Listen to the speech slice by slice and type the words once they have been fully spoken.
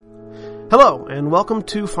Hello, and welcome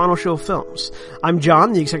to Final Show Films. I'm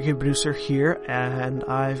John, the executive producer here, and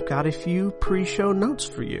I've got a few pre-show notes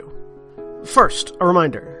for you. First, a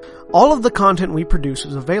reminder. All of the content we produce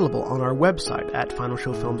is available on our website at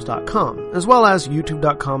finalshowfilms.com, as well as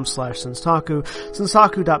youtube.com/Senstaku,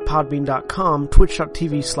 senstaku.podbean.com,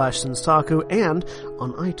 twitch.tv/Senstaku, and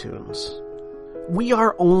on iTunes. We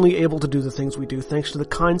are only able to do the things we do thanks to the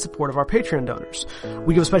kind support of our Patreon donors.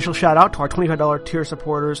 We give a special shout out to our $25 tier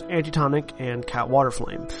supporters, Antitonic and Cat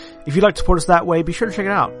Waterflame. If you'd like to support us that way, be sure to check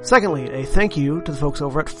it out. Secondly, a thank you to the folks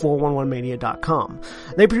over at 411mania.com.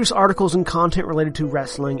 They produce articles and content related to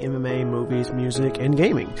wrestling, MMA, movies, music, and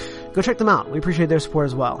gaming. Go check them out. We appreciate their support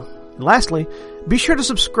as well. And lastly, be sure to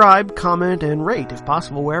subscribe, comment, and rate, if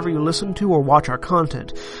possible, wherever you listen to or watch our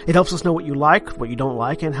content. It helps us know what you like, what you don't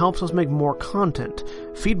like, and helps us make more content.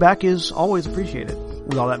 Feedback is always appreciated.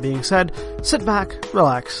 With all that being said, sit back,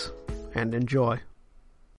 relax, and enjoy.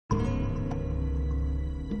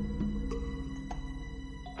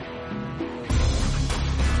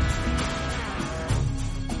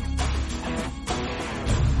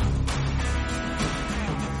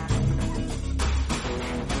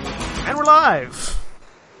 And we're live!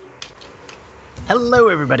 Hello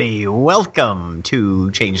everybody, welcome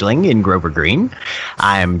to Changeling in Grover Green.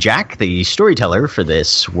 I'm Jack, the storyteller for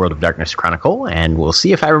this World of Darkness Chronicle, and we'll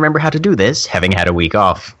see if I remember how to do this, having had a week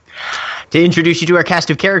off. To introduce you to our cast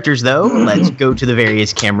of characters, though, let's go to the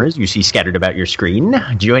various cameras you see scattered about your screen.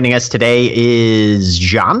 Joining us today is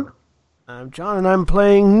John. I'm John, and I'm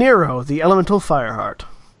playing Nero, the elemental Fireheart.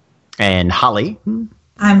 And Holly.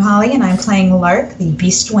 I'm Holly, and I'm playing Lark, the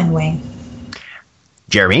beast Windwing.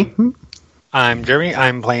 Jeremy. I'm Jeremy.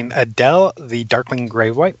 I'm playing Adele, the Darkling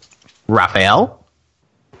Gravewight. Rafeal.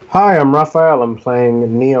 Hi, I'm Rafeal. I'm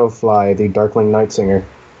playing Neofly, the Darkling Nightsinger.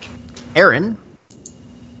 Erin.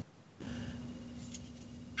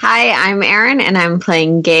 Hi, I'm Erin, and I'm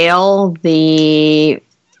playing Gale, the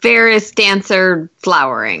Fairest dancer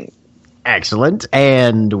flowering. Excellent.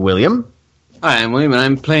 And William. Hi, I'm William, and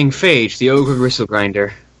I'm playing Phage, the Ogre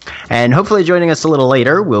Gristlegrinder. And hopefully joining us a little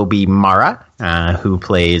later will be Mara, who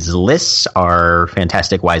plays LIss, our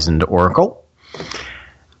fantastic Wizened Oracle.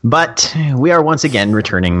 But we are once again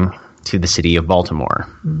returning to the city of Baltimore,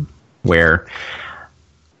 where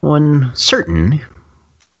on certain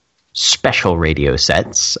special radio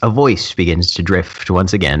sets, a voice begins to drift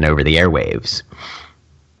once again over the airwaves.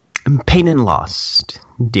 Pain and lost,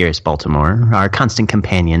 dearest Baltimore, are constant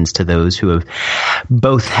companions to those who have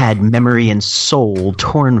both had memory and soul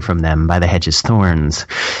torn from them by the hedge's thorns.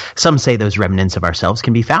 Some say those remnants of ourselves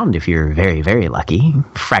can be found if you're very, very lucky.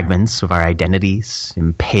 Fragments of our identities,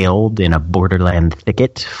 impaled in a borderland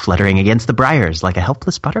thicket, fluttering against the briars like a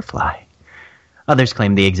helpless butterfly. Others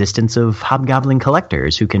claim the existence of hobgoblin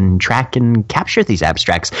collectors who can track and capture these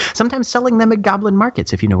abstracts, sometimes selling them at goblin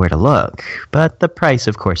markets if you know where to look. But the price,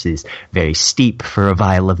 of course, is very steep for a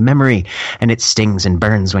vial of memory, and it stings and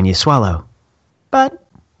burns when you swallow. But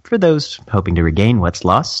for those hoping to regain what's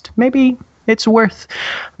lost, maybe it's worth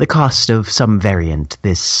the cost of some variant,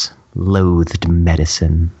 this loathed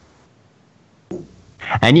medicine.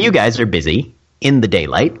 And you guys are busy, in the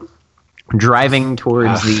daylight, driving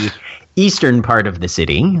towards the eastern part of the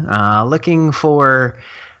city, looking for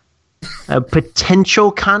a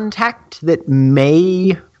potential contact that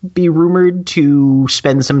may be rumored to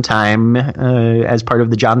spend some time as part of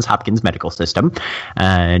the Johns Hopkins medical system.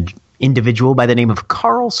 Individual by the name of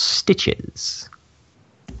Carl Stitches.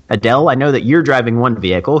 Adele, I know that you're driving one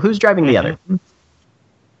vehicle. Who's driving the other?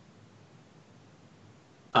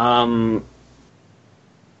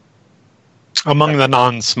 Among the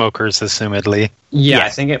non-smokers, assumedly. Yeah,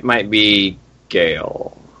 Yes. I think it might be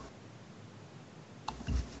Gale.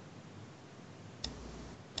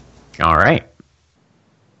 All right.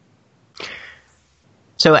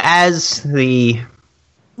 So as the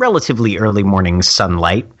relatively early morning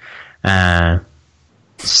sunlight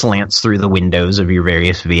slants through the windows of your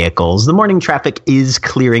various vehicles, the morning traffic is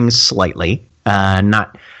clearing slightly.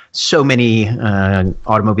 Not so many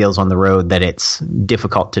automobiles on the road that it's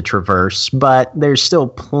difficult to traverse, but there's still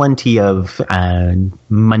plenty of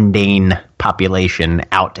mundane population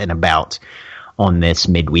out and about on this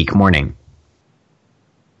midweek morning.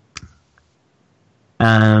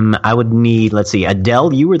 I would need, let's see,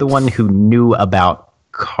 Adele, you were the one who knew about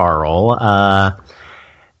Carl,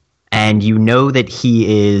 and you know that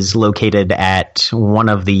he is located at one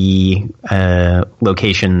of the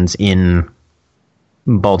locations in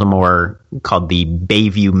Baltimore called the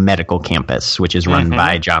Bayview Medical Campus, which is run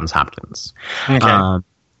by Johns Hopkins. Okay.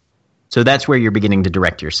 So that's where you're beginning to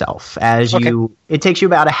direct yourself. It takes you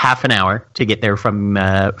about a half an hour to get there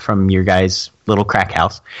from your guys' little crack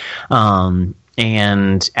house.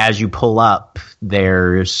 And as you pull up,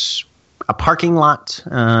 there's a parking lot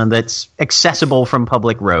that's accessible from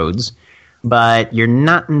public roads, but you're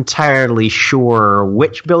not entirely sure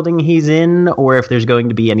which building he's in or if there's going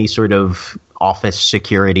to be any sort of office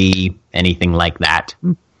security, anything like that.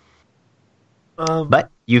 But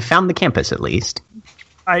you found the campus, at least.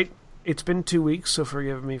 It's been 2 weeks, so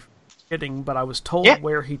forgive me for forgetting, but I was told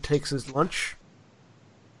where he takes his lunch.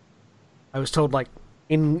 I was told, like,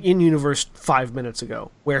 in-universe 5 minutes ago,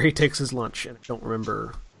 where he takes his lunch, and I don't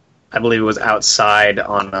remember. I believe it was outside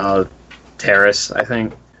on a terrace, I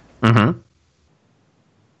think. Mm-hmm.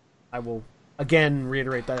 I will, again,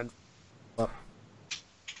 reiterate that.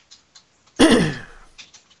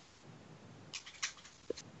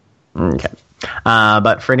 Okay.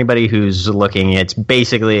 But for anybody who's looking, it's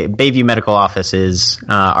basically Bayview Medical Offices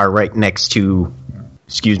are right next to,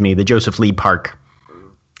 the Joseph Lee Park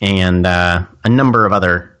and a number of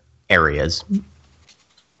other areas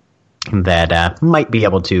that might be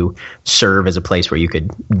able to serve as a place where you could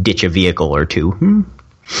ditch a vehicle or two.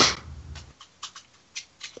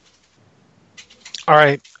 All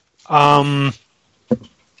right.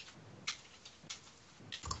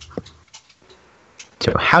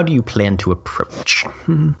 So how do you plan to approach?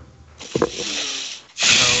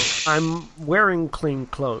 So I'm wearing clean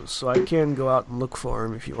clothes, so I can go out and look for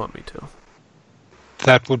him if you want me to.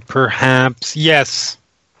 That would perhaps... Yes.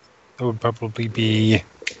 That would probably be...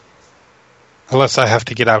 Unless I have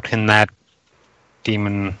to get out in that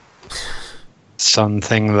demon sun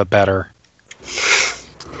thing, the better.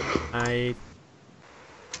 I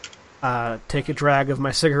take a drag of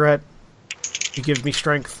my cigarette. You give me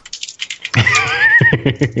strength.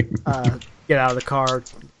 Get out of the car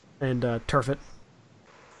and turf it.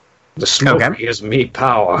 The smoke gives me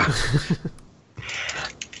power.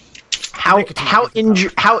 How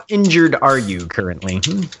injured are you currently?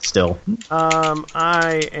 Still.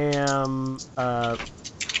 I am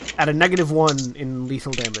at a -1 in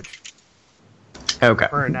lethal damage. Okay.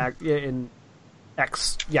 Or in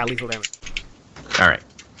X, lethal damage. All right.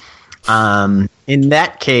 In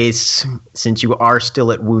that case, since you are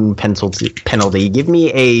still at wound penalty, give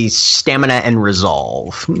me a stamina and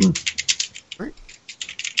resolve. Right.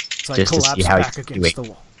 So just I to see collapse how back you're against the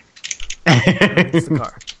wall. Against the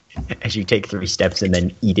car. As you take 3 steps and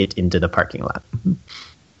then eat it into the parking lot.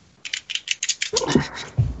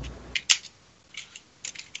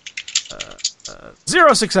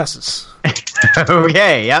 0 successes.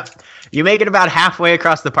 Okay, yep. You make it about halfway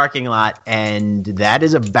across the parking lot, and that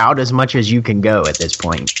is about as much as you can go at this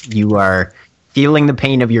point. You are feeling the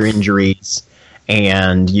pain of your injuries,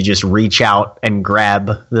 and you just reach out and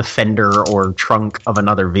grab the fender or trunk of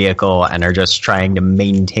another vehicle and are just trying to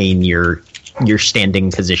maintain your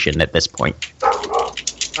standing position at this point.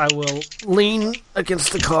 I will lean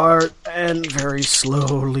against the car and very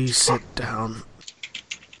slowly sit down.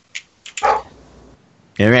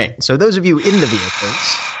 All right, so those of you in the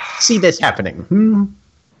vehicles see this happening.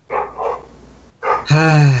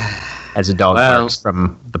 As a dog barks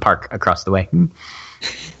from the park across the way.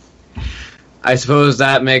 I suppose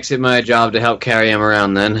that makes it my job to help carry him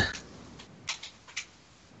around then.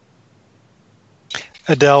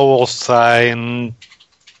 Adele will sigh and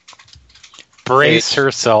brace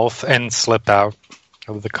herself and slip out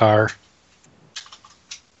of the car.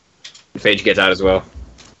 Phage gets out as well.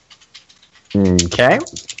 Okay.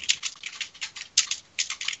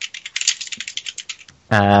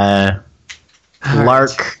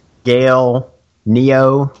 Lark, Gale,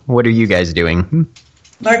 Neo, what are you guys doing?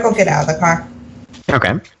 Lark will get out of the car.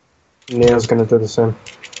 Okay. Neo's gonna do the same.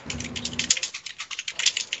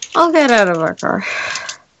 I'll get out of our car.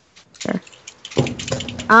 Sure.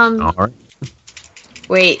 All right.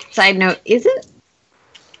 Wait, side note, is it?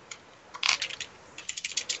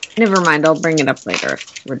 Never mind, I'll bring it up later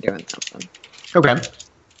if we're doing something. Okay.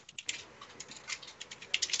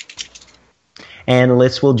 And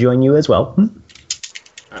LIss will join you as well.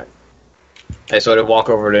 Alright. I sort of walk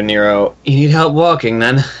over to Nero. You need help walking,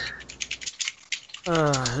 then?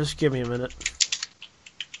 Just give me a minute.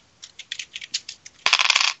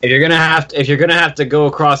 If you're gonna have to go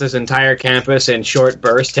across this entire campus in short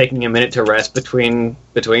bursts, taking a minute to rest between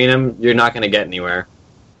them, you're not gonna get anywhere.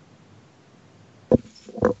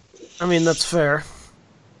 I mean, that's fair.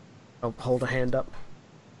 I'll hold a hand up.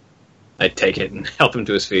 I take it and help him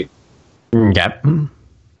to his feet. Okay.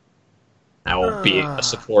 I will be a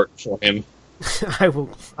support for him. I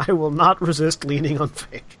will not resist leaning on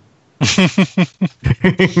Phage.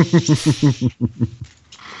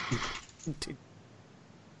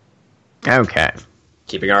 Okay.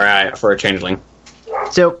 Keeping our eye out for a changeling.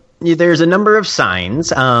 So there's a number of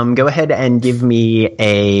signs. Go ahead and give me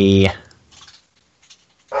a...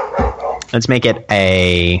 Let's make it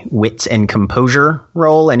a wits and composure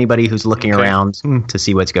roll. Anybody who's looking around to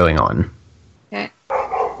see what's going on. Okay.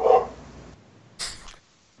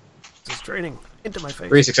 This is draining into my face.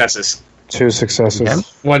 3 successes. 2 successes. Okay.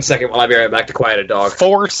 1 second while I be right back to quiet a dog.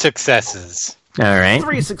 4 successes. All right.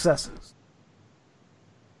 3 successes.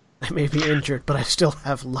 I may be injured, but I still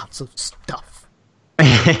have lots of stuff.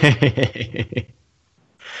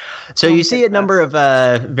 So you see a number of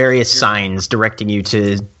various signs directing you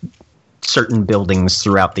to certain buildings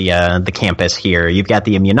throughout the campus here. You've got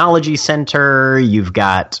the immunology center. You've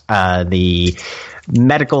got the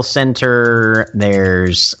medical center.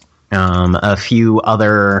 There's a few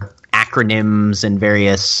other acronyms and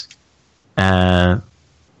various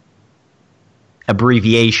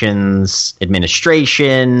abbreviations: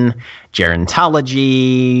 administration,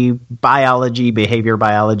 gerontology, biology, behavior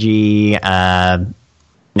biology,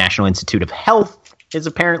 National Institute of Health is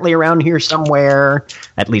apparently around here somewhere.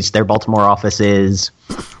 At least their Baltimore office is.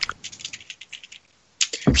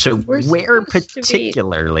 So where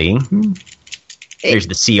particularly? There's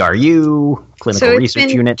the CRU, Clinical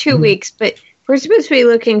Research Unit. So it's been 2 weeks, but we're supposed to be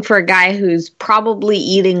looking for a guy who's probably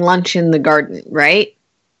eating lunch in the garden, right?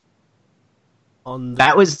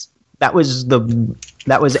 That was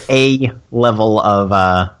a level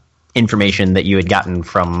of information that you had gotten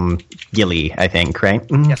from Gilly, I think, right?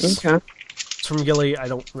 Yes. Okay. It's from Gilly. I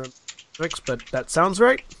don't remember, but that sounds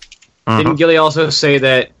right. Didn't Gilly also say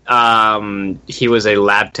that he was a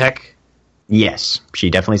lab tech? Yes, she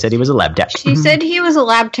definitely said he was a lab tech. She said he was a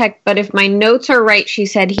lab tech, but if my notes are right, she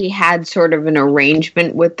said he had sort of an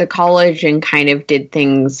arrangement with the college and kind of did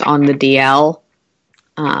things on the DL.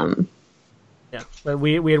 Yeah, but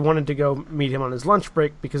we had wanted to go meet him on his lunch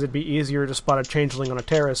break because it'd be easier to spot a changeling on a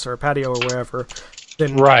terrace or a patio or wherever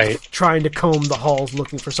than trying to comb the halls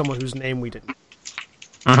looking for someone whose name we didn't.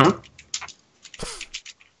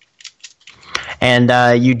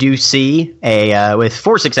 And you do see with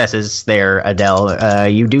 4 successes there, Adele,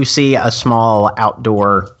 you do see a small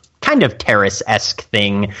outdoor kind of terrace-esque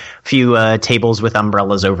thing. A few tables with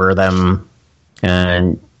umbrellas over them,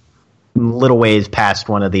 and little ways past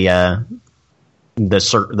one of the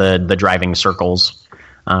driving circles,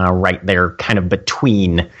 right there, kind of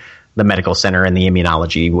between the medical center and the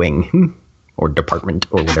immunology wing, or department,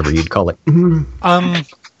 or whatever you'd call it.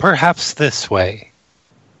 Perhaps this way.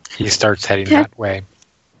 He starts heading that way.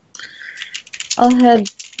 I'll head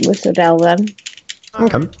with Adele then.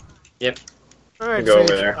 Okay. Yep. All right, Go Phage,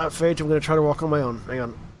 over there. Phage, I'm going to try to walk on my own. Hang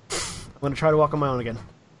on. I'm going to try to walk on my own again.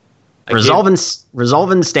 Resolving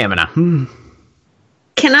stamina. Can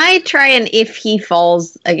I try and, if he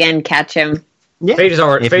falls again, catch him? Yeah. Phage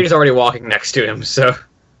is already walking next to him, so...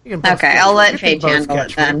 You can both Okay, catch I'll me. let You can Phage both handle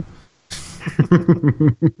catch it me.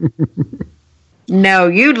 then. No,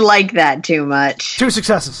 you'd like that too much. 2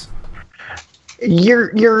 successes.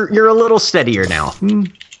 You're a little steadier now.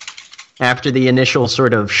 After the initial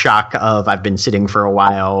sort of shock of I've been sitting for a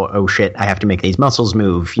while, oh shit, I have to make these muscles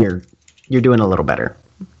move. You're doing a little better.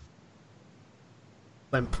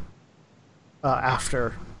 Limp.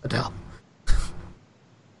 After Adele.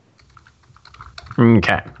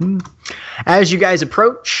 Okay. As you guys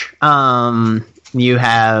approach,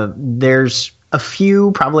 there's a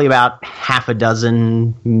few, probably about half a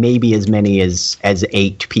dozen, maybe as many as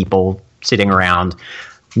 8 people sitting around.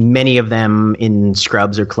 Many of them in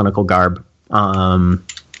scrubs or clinical garb.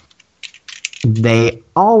 They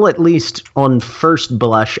all, at least on first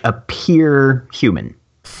blush, appear human.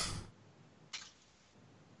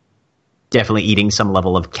 Definitely eating some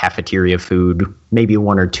level of cafeteria food. Maybe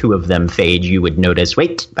 1 or 2 of them, Phage, you would notice,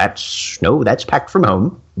 wait, that's packed from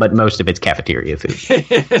home. But most of it's cafeteria food.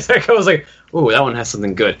 So I was like, ooh, that one has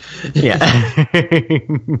something good. Yeah.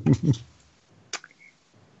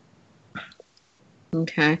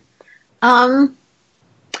 Okay. Can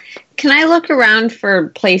I look around for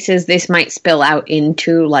places this might spill out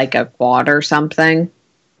into, like a quad or something?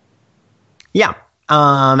 Yeah.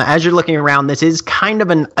 As you're looking around, this is kind of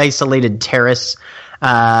an isolated terrace.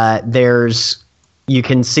 You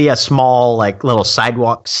can see a small, like, little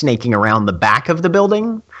sidewalk snaking around the back of the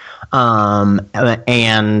building.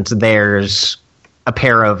 And there's a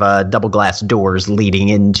pair of double glass doors leading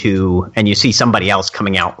into, and you see somebody else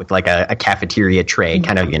coming out with like a cafeteria tray,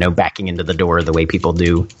 kind of, backing into the door the way people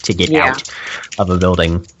do to get out of a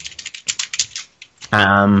building.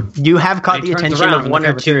 You have caught the attention of 1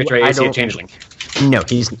 or 2. Tray, is he a changeling? No,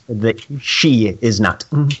 she is not.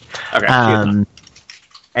 Okay.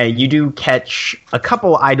 You do catch a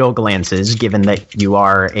couple idle glances, given that you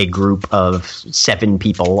are a group of 7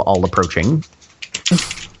 people all approaching.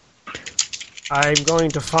 I'm going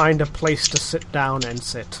to find a place to sit down and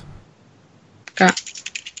sit.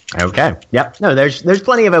 Okay. Yep. No, there's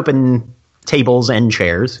plenty of open tables and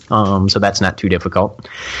chairs, so that's not too difficult.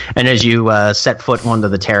 And as you set foot onto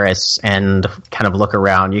the terrace and kind of look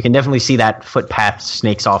around, you can definitely see that footpath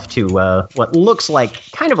snakes off to what looks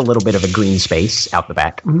like kind of a little bit of a green space out the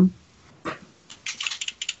back. Mm-hmm.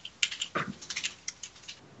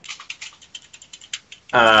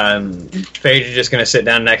 Phage is just going to sit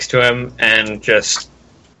down next to him and just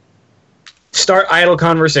start idle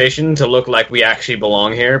conversation to look like we actually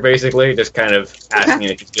belong here, basically. Just kind of asking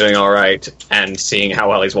if he's doing all right and seeing how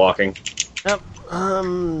well he's walking. Yep.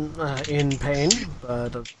 In pain,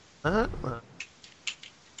 but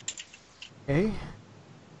okay.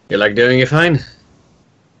 You're like doing it fine?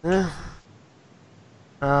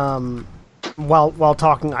 While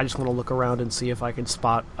talking, I just want to look around and see if I can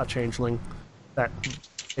spot a changeling that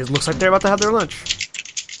it looks like they're about to have their lunch.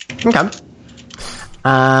 Okay.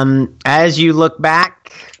 As you look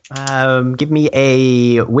back, give me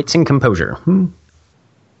a wits and composure.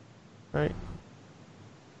 Right.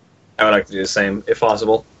 I would like to do the same, if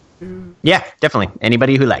possible. Yeah, definitely.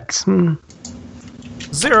 Anybody who likes.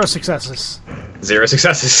 0 successes. 0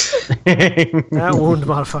 successes. That wound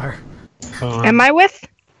modifier. Am I with?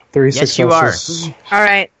 3 Yes, successes. you are. All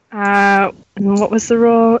right. What was the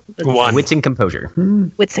roll? 1. Wits and composure.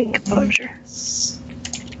 Wits and composure.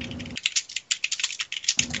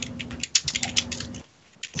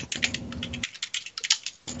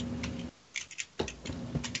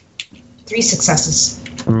 Three successes.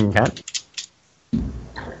 Okay.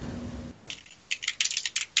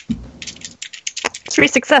 Three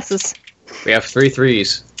successes. We have 3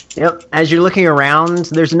 threes. Yep. As you're looking around,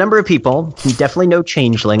 there's a number of people. Definitely no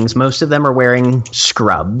changelings. Most of them are wearing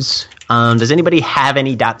scrubs. Does anybody have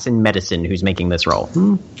any dots in medicine who's making this roll?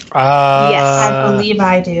 Yes. I believe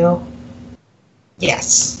I do.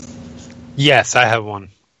 Yes. Yes, I have 1.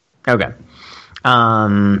 Okay.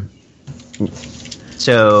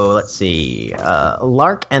 So let's see.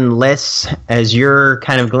 Lark and LIss, as you're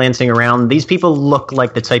kind of glancing around, these people look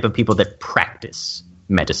like the type of people that practice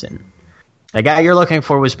medicine. The guy you're looking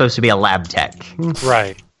for was supposed to be a lab tech.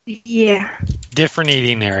 Right. Yeah. Different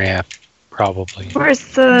eating area, probably. Where's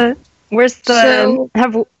the So- I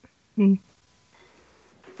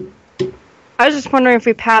was just wondering if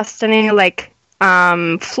we passed any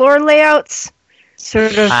floor layouts,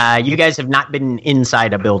 sort of. You guys have not been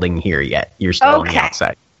inside a building here yet. You're still on the Okay.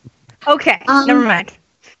 outside. Okay, never mind.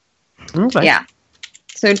 Okay. Yeah.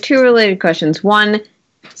 So 2 related questions. 1,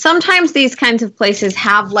 sometimes these kinds of places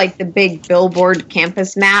have like the big billboard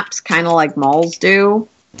campus maps, kind of like malls do.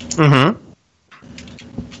 Mm-hmm.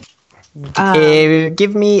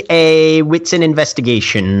 Give me a wits and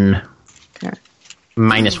investigation. Okay.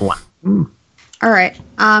 -1. All right.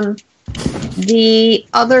 The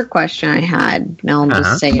other question I had, now I'll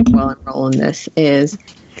just say it while I'm rolling this, is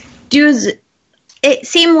does it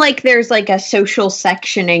seem like there's like a social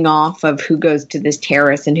sectioning off of who goes to this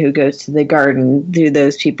terrace and who goes to the garden? Do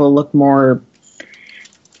those people look more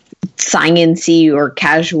science-y or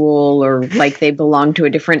casual, or like they belong to a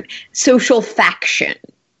different social faction?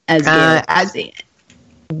 As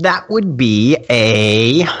that would be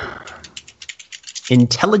a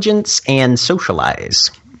intelligence and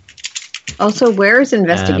socialize. Also, where's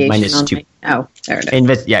investigation? -2. Oh, there it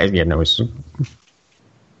is. No. It's,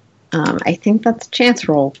 I think that's a chance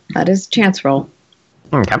roll. That is a chance roll.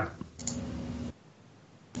 okay.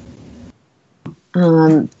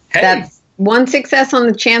 That's 1 success on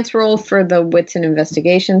the chance roll for the wits and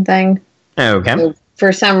investigation thing. Okay. So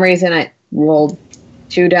for some reason, I rolled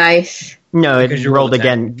 2 dice. No, it Because you rolled rolled a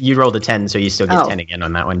 10. again. You rolled a 10, so you still get Oh. 10 again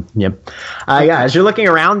on that one. Yep. Yeah, as you're looking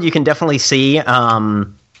around, you can definitely see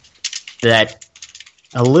that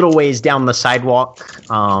a little ways down the sidewalk,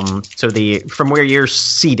 from where you're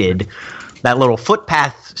seated, that little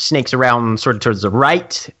footpath snakes around sort of towards the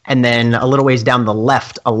right, and then a little ways down the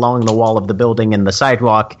left along the wall of the building and the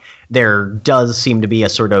sidewalk, there does seem to be a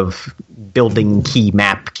sort of building key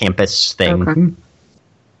map campus thing. Okay.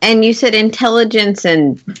 And you said intelligence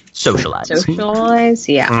and Socialize. socialize?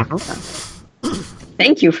 Yeah.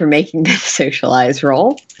 Thank you for making this socialize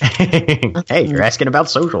roll. Hey, you're asking about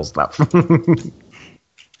social stuff.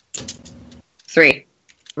 3.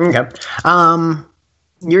 Okay.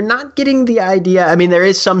 You're not getting the idea. I mean, there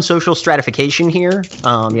is some social stratification here.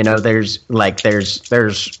 There's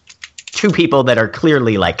 2 people that are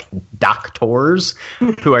clearly like doctors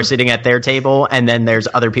who are sitting at their table, and then there's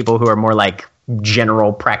other people who are more like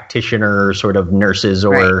general practitioner sort of nurses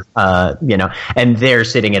or, and they're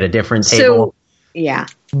sitting at a different table. Yeah.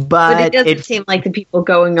 But it doesn't seem like the people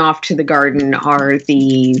going off to the garden are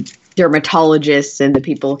the dermatologists and the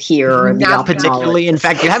people here are the not particularly. In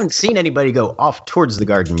fact, you haven't seen anybody go off towards the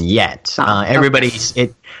garden yet.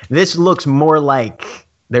 This looks more like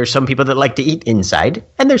there's some people that like to eat inside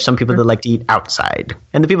and there's some people that like to eat outside.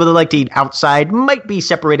 And the people that like to eat outside might be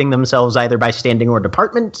separating themselves either by standing or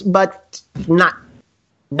department, but not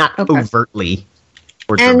overtly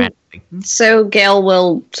or dramatically. So Gale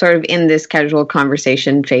will sort of in this casual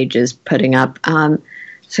conversation Phage is putting up,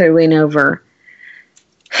 sort of lean over.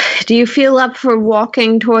 Do you feel up for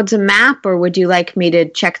walking towards a map, or would you like me to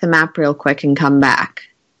check the map real quick and come back?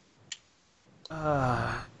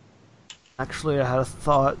 Actually, I had a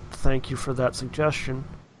thought. Thank you for that suggestion.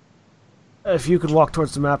 If you could walk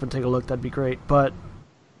towards the map and take a look, that'd be great. But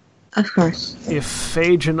of course, if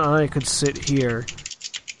Phage and I could sit here,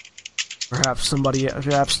 perhaps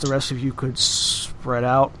the rest of you could spread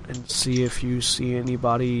out and see if you see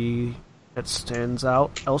anybody that stands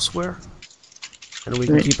out elsewhere. And we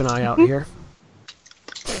can keep an eye out here.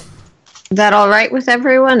 Is that all right with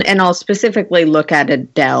everyone? And I'll specifically look at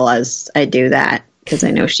Adele as I do that, because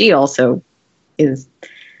I know she also is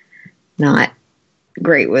not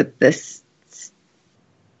great with this.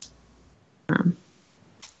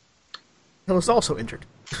 Adele's also injured.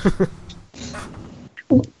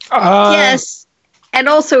 Yes, and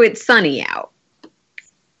also it's sunny out.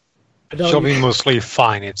 Adele, She'll be mostly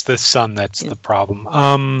fine. It's the sun that's the problem.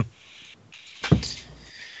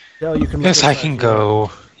 Adele, you can Yes, I can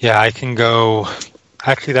go. Yeah, I can go.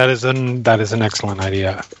 Actually, that is an excellent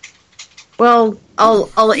idea. Well,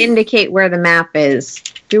 I'll indicate where the map is.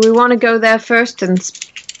 Do we want to go there first and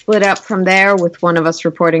split up from there, with one of us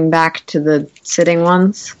reporting back to the sitting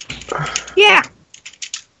ones? Yeah.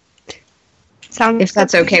 Sounds if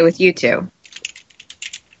that's okay with you two.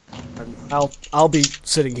 I'll be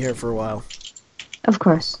sitting here for a while. Of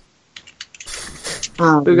course.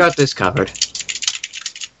 We got this covered.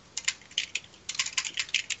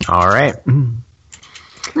 All right.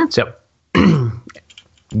 So,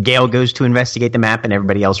 Gale goes to investigate the map, and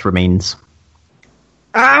everybody else remains.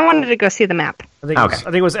 I wanted to go see the map. I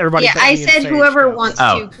think it was everybody. Yeah, I said whoever wants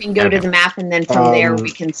to can go to the map, and then from there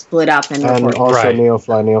we can split up and report. Also,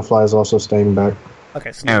 Neofly is also staying back.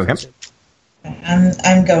 Okay. So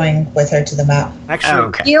I'm going with her to the map.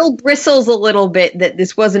 Actually, Gale bristles a little bit that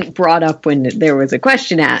this wasn't brought up when there was a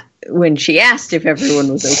question when she asked if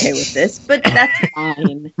everyone was okay with this, but that's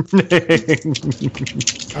fine.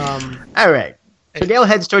 All right. So Gale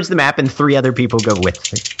heads towards the map, and 3 other people go with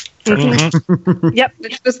her. Mm-hmm. Yep,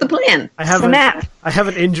 which was the plan. I have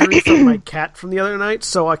an injury from my cat from the other night,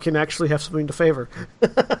 so I can actually have something to favor.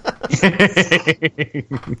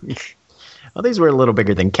 Well, these were a little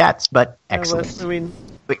bigger than cats, but excellent. I mean,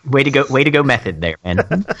 way to go, method there, man.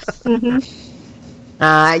 Mm-hmm.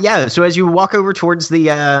 So as you walk over towards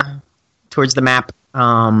the map,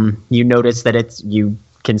 you notice that you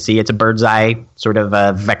can see it's a bird's eye sort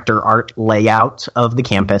of vector art layout of the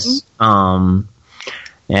campus. Mm-hmm.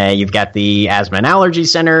 You've got the Asthma and Allergy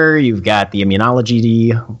Center, you've got the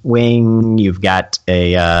Immunology Wing, you've got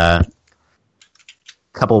a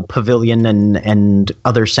couple pavilion and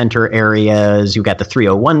other center areas. You've got the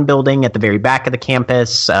 301 building at the very back of the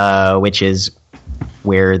campus, which is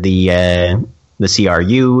where the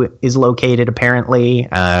CRU is located, apparently,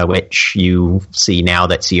 which you see now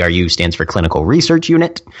that CRU stands for Clinical Research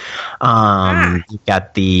Unit. You've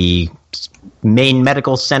got the main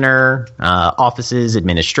medical center, offices,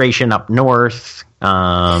 administration up north,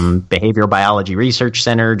 behavioral biology research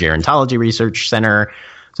center, gerontology research center.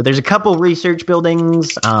 So there's a couple research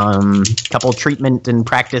buildings, couple treatment and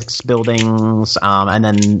practice buildings, and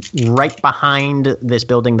then right behind this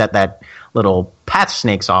building that little path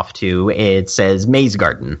snakes off to, it says Maze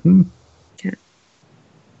Garden. Okay.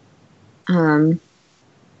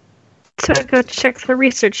 So go check the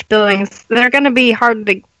research buildings. They're going to be hard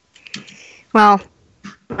to... Well,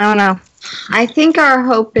 I don't know. I think our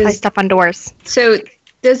hope is... stuff on doors. So...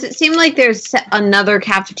 Does it seem like there's another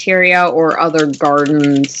cafeteria or other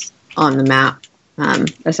gardens on the map,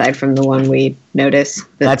 aside from the one we noticed?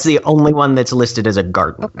 That's the only one that's listed as a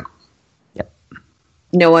garden. Okay. Yep.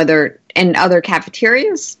 No other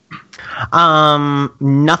cafeterias?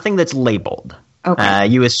 Nothing that's labeled. Okay.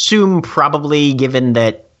 You assume probably, given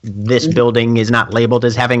that this building is not labeled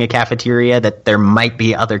as having a cafeteria, that there might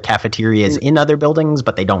be other cafeterias in other buildings,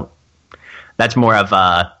 but they don't. That's more of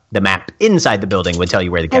the map inside the building would tell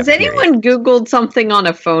you where the cafeteria is. Has anyone Googled something on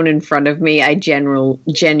a phone in front of me? I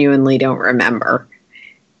genuinely don't remember.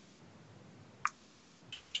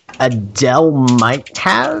 Adele might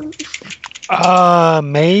have.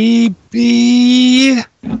 Maybe.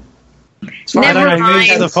 Never mind.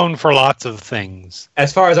 Use the phone for lots of things.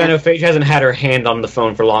 As far as I know, Phage hasn't had her hand on the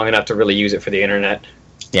phone for long enough to really use it for the internet.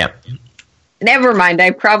 Yeah. Never mind.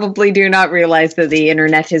 I probably do not realize that the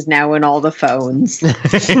internet is now in all the phones.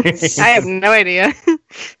 I have no idea.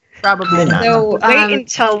 Probably not. So Wait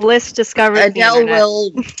until LIss discovers Adele the internet.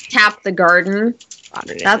 will tap the garden.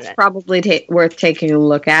 That's probably worth taking a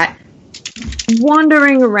look at.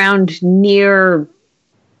 Wandering around near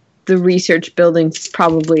the research buildings is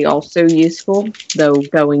probably also useful, though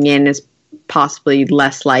going in is possibly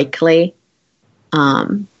less likely.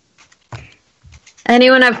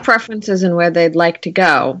 Anyone have preferences in where they'd like to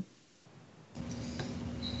go?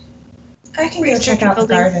 I can go check out the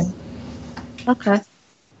garden. Okay.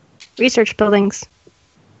 Research buildings.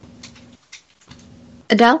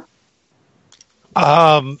 Adele?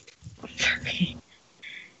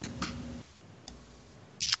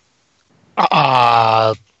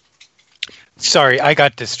 Sorry, I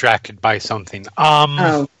got distracted by something.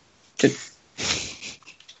 Oh.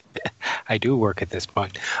 I do work at this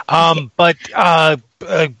point. But I'll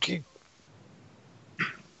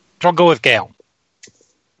go with Gale.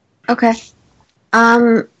 Okay.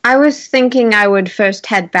 I was thinking I would first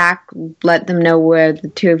head back, let them know where the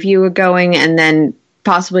two of you were going, and then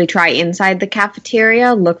possibly try inside the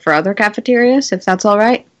cafeteria, look for other cafeterias, if that's all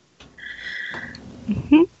right.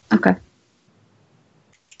 Mm-hmm. Okay.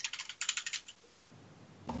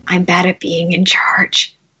 I'm bad at being in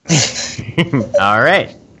charge. All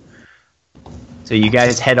right. So you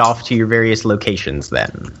guys head off to your various locations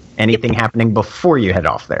then. Anything happening before you head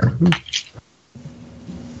off there?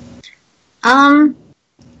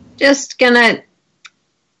 Just gonna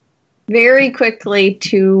very quickly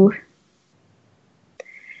to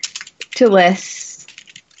LIss.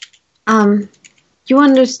 You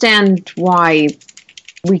understand why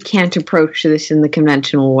we can't approach this in the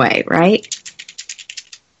conventional way, right?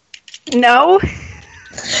 No.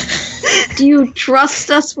 Do you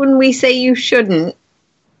trust us when we say you shouldn't?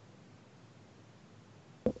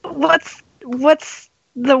 What's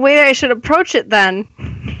the way that I should approach it then?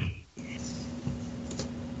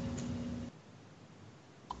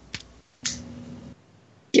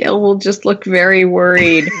 Gale will just look very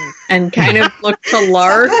worried and kind of look to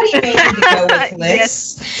Lark. Somebody made me go with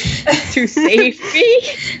LIss. To save me?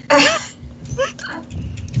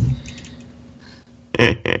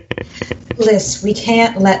 LIss, we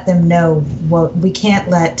can't let them know we can't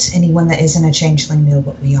let anyone that isn't a changeling know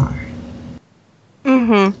what we are.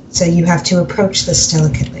 Mm-hmm. So you have to approach this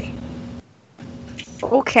delicately.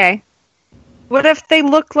 Okay. What if they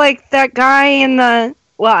look like that guy in the...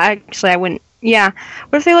 Well, actually, I wouldn't... Yeah.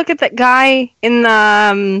 What if they look at that guy in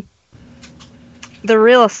the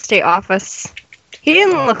real estate office? He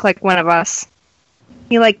didn't look like one of us.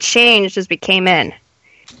 He, changed as we came in.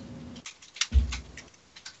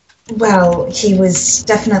 Well, he was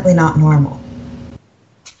definitely not normal.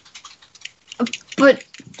 But,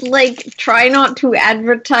 try not to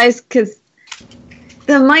advertise, because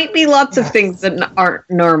there might be lots of things that aren't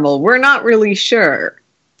normal. We're not really sure.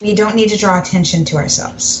 We don't need to draw attention to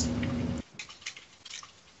ourselves.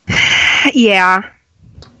 Yeah.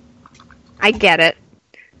 I get it.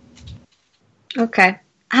 Okay.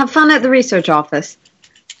 Have fun at the research office.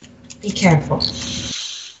 Be careful.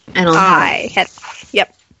 And I'll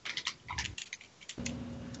Yep.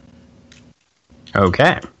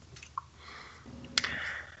 Okay.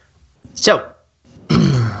 So,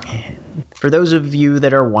 for those of you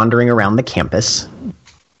that are wandering around the campus,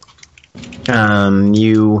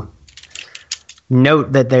 you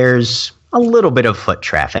note that there's a little bit of foot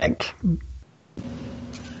traffic.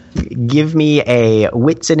 Give me a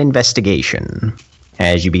wits and investigation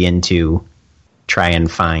as you begin to try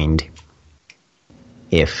and find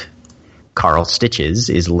if Carl Stitches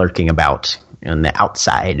is lurking about on the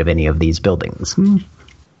outside of any of these buildings.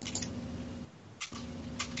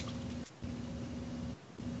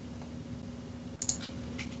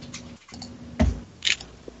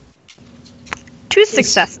 2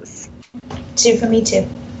 successes. 2 for me, too.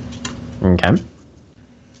 Okay.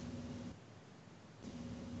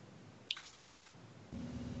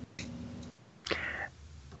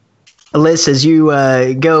 LIss, as you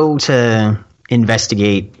go to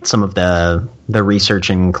investigate some of the research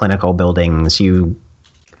and clinical buildings, you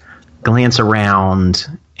glance around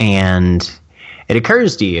and it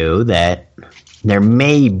occurs to you that there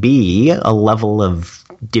may be a level of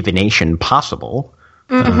divination possible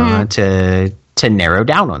to narrow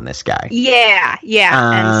down on this guy. Yeah.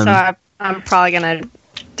 And so I'm probably going to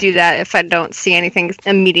do that if I don't see anything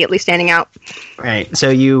immediately standing out. Right. So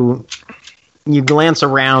you you glance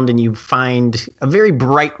around and you find a very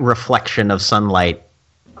bright reflection of sunlight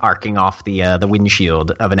arcing off the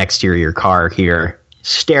windshield of an exterior car here.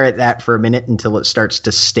 Stare at that for a minute until it starts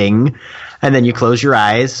to sting, and then you close your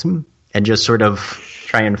eyes and just sort of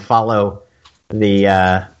try and follow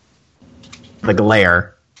the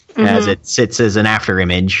glare as it sits as an after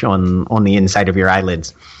image on the inside of your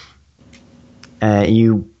eyelids.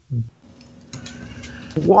 You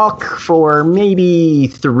walk for maybe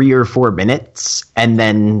 3 or 4 minutes and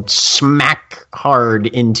then smack hard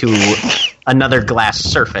into another glass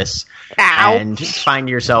surface. Ow. And find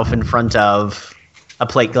yourself in front of a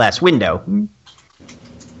plate glass window.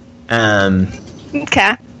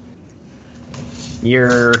 Okay.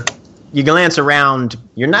 You glance around.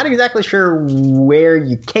 You're not exactly sure where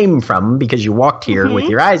you came from because you walked here with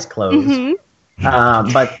your eyes closed.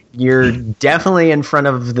 But you're definitely in front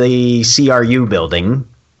of the CRU building,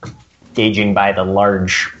 gauging by the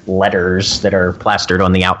large letters that are plastered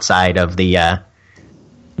on the outside of the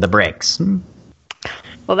bricks.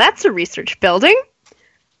 Well, that's a research building.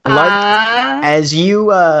 Lark, as you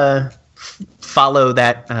follow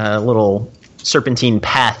that little serpentine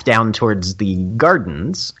path down towards the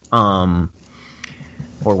gardens, or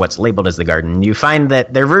what's labeled as the garden, you find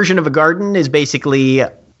that their version of a garden is basically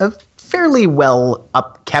a fairly well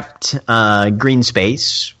upkept green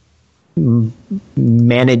space,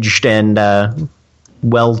 managed and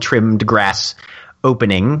well trimmed grass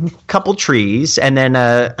opening, couple trees, and then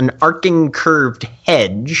an arcing curved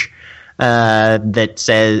hedge that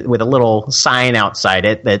says, with a little sign outside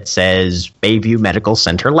it that says Bayview Medical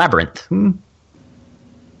Center Labyrinth.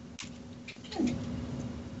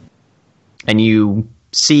 And you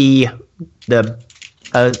see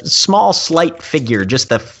a small, slight figure, just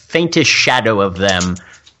the faintest shadow of them,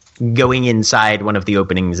 going inside one of the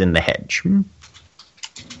openings in the hedge.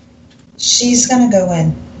 She's gonna go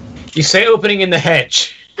in. You say opening in the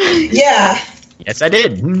hedge. Yeah. Yes, I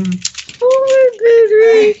did.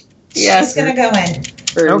 She's gonna go in.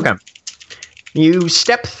 Okay. You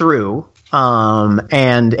step through,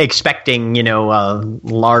 and expecting,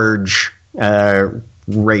 large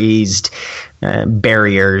raised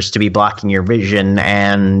barriers to be blocking your vision,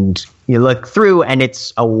 and you look through, and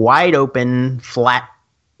it's a wide open, flat,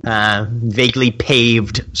 vaguely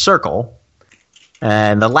paved circle.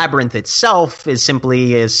 The labyrinth itself is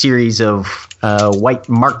simply a series of white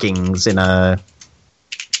markings in a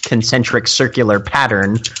concentric circular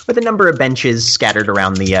pattern with a number of benches scattered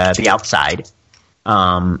around the outside,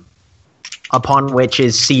 upon which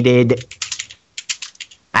is seated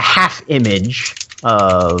a half image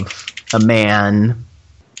of a man,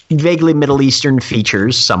 vaguely Middle Eastern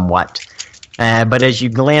features somewhat, but as you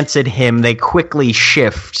glance at him, they quickly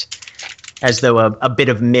shift as though a bit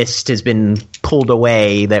of mist has been pulled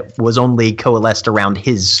away that was only coalesced around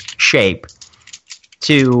his shape,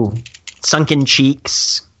 to sunken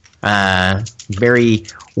cheeks, very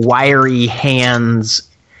wiry hands,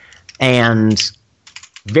 and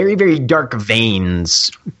very, very dark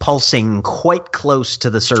veins pulsing quite close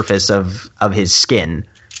to the surface of his skin.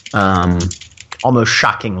 Almost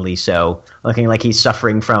shockingly so, looking like he's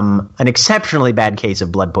suffering from an exceptionally bad case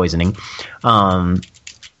of blood poisoning.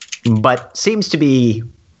 But seems to be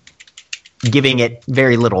giving it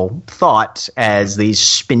very little thought as these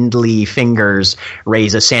spindly fingers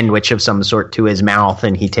raise a sandwich of some sort to his mouth,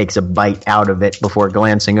 and he takes a bite out of it before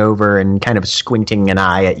glancing over and kind of squinting an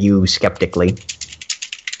eye at you skeptically.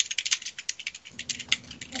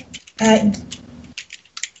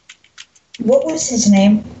 What was his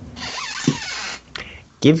name?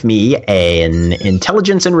 Give me an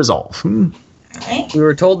intelligence and resolve. Right. We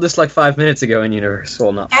were told this like 5 minutes ago in Universe.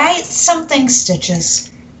 Well, not. Something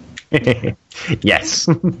Stitches. Yes.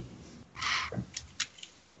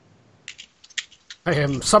 I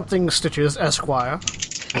am something Stitches, Esquire.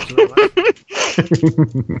 Thank you very much.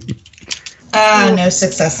 No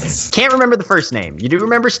successes. Can't remember the first name. You do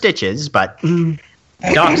remember Stitches, but...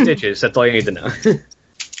 Doc Stitches, that's all you need to know.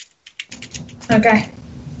 Okay.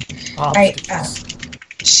 Right.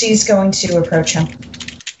 She's going to approach him.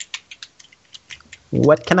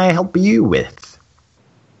 What can I help you with?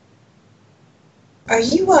 Are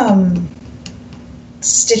you,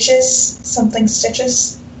 Stitches? Something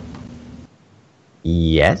Stitches?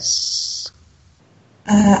 Yes.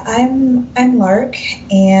 I'm Lark,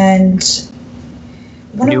 and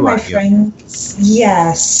one of my friends...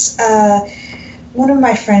 Yes. One of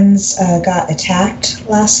my friends got attacked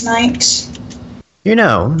last night.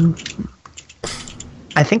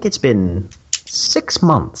 I think it's been 6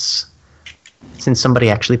 months since somebody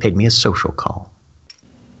actually paid me a social call.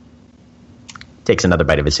 Takes another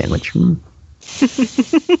bite of his sandwich.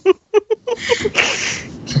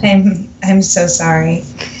 I'm I'm so sorry.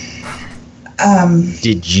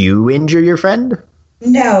 Did you injure your friend?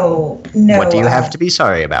 No. What do you have to be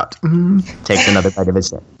sorry about? Takes another bite of his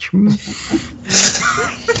sandwich.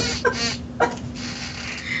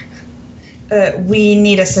 We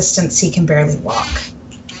need assistance. He can barely walk.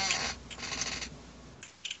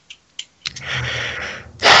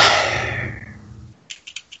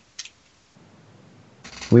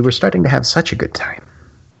 We were starting to have such a good time.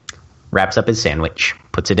 Wraps up his sandwich,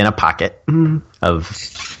 puts it in a pocket of...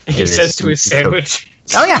 He says to his sandwich.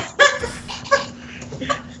 Oh, yeah.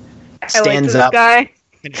 Stands up, guy.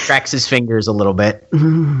 contracts his fingers a little bit.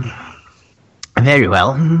 Very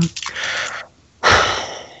well.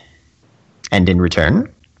 And in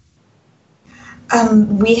return?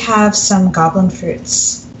 We have some goblin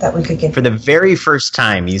fruits that we could give. For the very first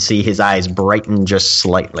time, you see his eyes brighten just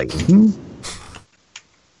slightly.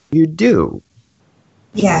 You do?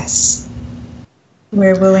 Yes.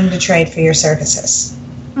 We're willing to trade for your services.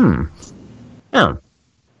 Oh.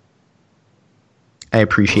 I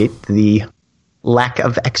appreciate the lack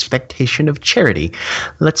of expectation of charity.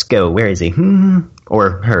 Let's go. Where is he?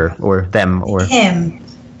 Or her, or them, or... Him,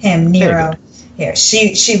 Nero. Here,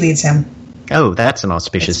 she leads him. Oh, that's an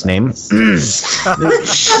auspicious name. Claps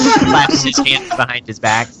his hands behind his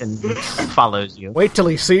back and follows you. Wait till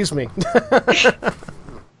he sees me.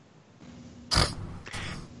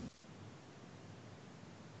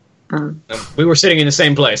 We were sitting in the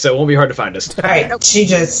same place, so it won't be hard to find us. All right, she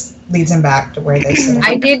just leads him back to where they sit.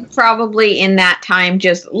 I did probably in that time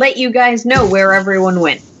just let you guys know where everyone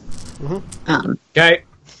went. Okay.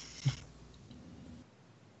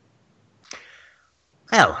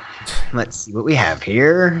 Well, let's see what we have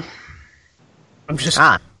here. I'm just...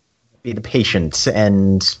 Be the patient,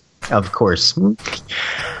 and of course.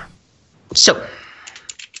 So,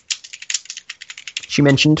 she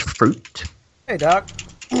mentioned fruit. Hey, Doc.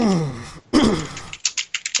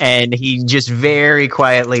 And he just very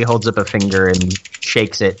quietly holds up a finger and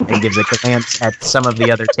shakes it and gives a glance at some of the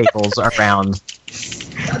other tables around.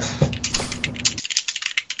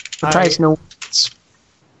 Surprise, no one's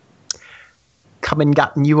come and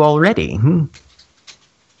gotten you already.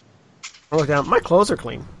 Look down. My clothes are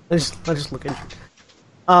clean. I just look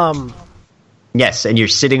injured. Yes, and you're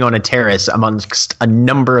sitting on a terrace amongst a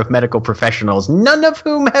number of medical professionals, none of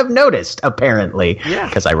whom have noticed, apparently. Yeah.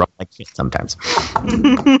 Because I roll like shit sometimes.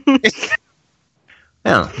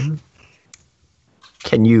 Well,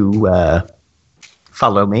 can you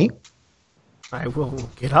follow me? I will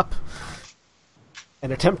get up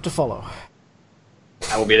and attempt to follow.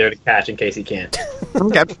 I will be there to catch in case he can't.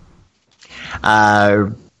 Okay.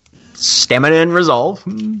 Stamina and resolve.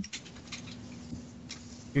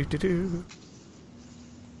 Do.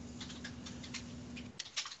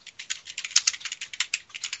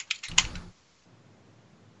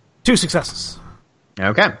 2 successes.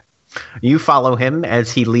 Okay. You follow him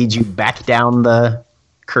as he leads you back down the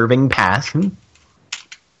curving path.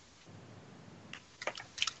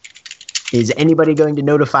 Is anybody going to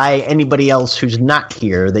notify anybody else who's not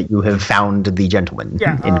here that you have found the gentleman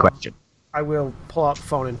in question? I will pull out the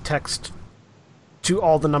phone and text to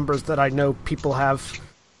all the numbers that I know people have,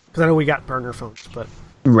 because I know we got burner phones, but...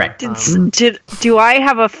 Right. Do I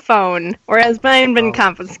have a phone, or has mine been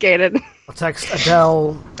confiscated? I'll text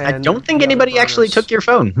Adele. And I don't think anybody actually took your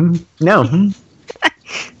phone. No.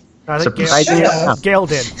 I think Gale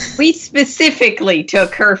did. We specifically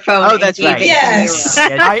took her phone. Oh, that's right. Yes.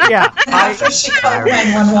 After she called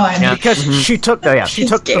 911. Yeah. Because she took she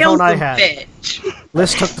took the Gale's phone I a had. bitch.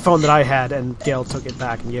 LIss took the phone that I had, and Gale took it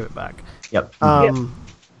back and gave it back. Yep.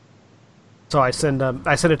 So I send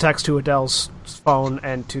a text to Adele's phone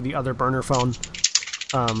and to the other burner phone.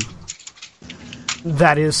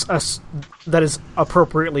 That is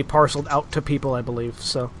appropriately parceled out to people, I believe.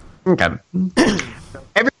 So Okay.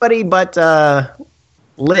 Everybody but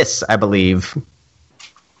LIss, I believe,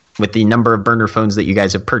 with the number of burner phones that you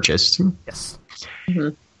guys have purchased, yes,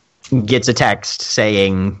 gets a text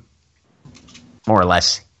saying, more or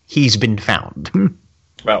less, he's been found.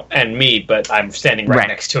 Well, and me, but I'm standing right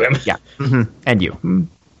next to him. Yeah. And you.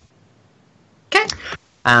 Okay.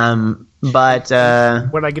 But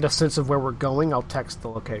when I get a sense of where we're going, I'll text the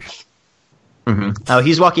location. Oh,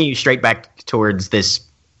 he's walking you straight back towards this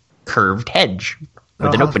curved hedge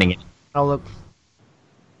with an opening in it. I'll look.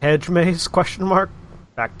 Hedge maze? Question mark.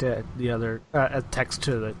 Back to the other text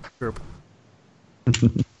to the group.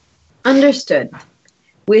 Understood.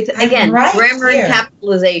 With again right grammar here. and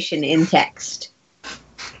capitalization in text.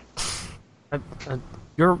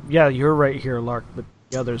 You're right here, Lark, but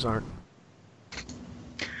the others aren't.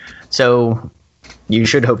 So you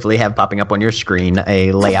should hopefully have popping up on your screen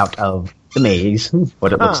a layout of the maze,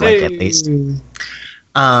 what it looks like at least.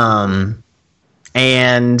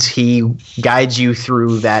 And he guides you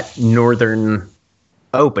through that northern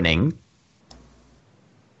opening,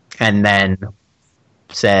 and then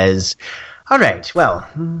says, "All right, well,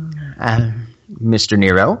 Mr.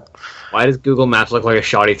 Nero." Why does Google Maps look like a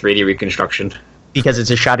shoddy 3D reconstruction? Because it's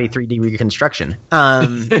a shoddy 3D reconstruction.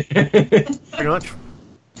 Pretty much.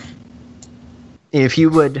 If you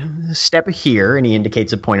would step here, and he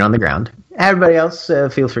indicates a point on the ground. Everybody else,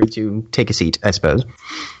 feel free to take a seat, I suppose.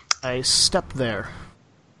 I step there.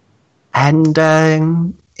 And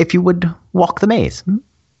if you would walk the maze.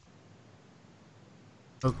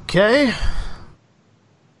 Okay.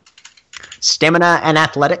 Stamina and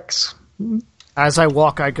athletics. As I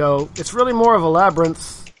walk, I go, it's really more of a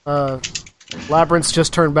labyrinth. Labyrinths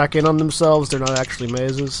just turn back in on themselves. They're not actually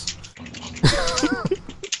mazes.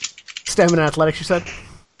 Stamina athletics, you said?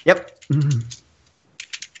 Yep.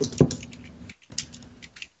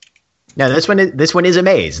 No, this one is a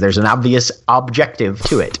maze. There's an obvious objective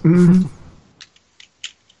to it.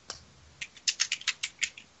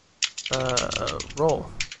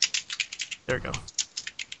 Roll. There we go.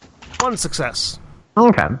 1 success.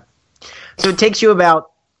 Okay. So it takes you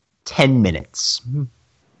about 10 minutes,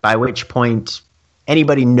 by which point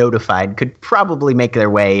anybody notified could probably make their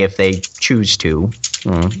way, if they choose to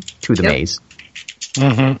the maze.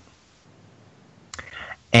 Mm-hmm.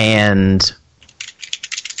 And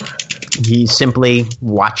he's simply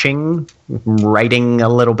watching, writing a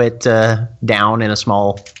little bit down in a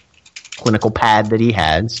small clinical pad that he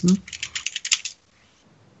has.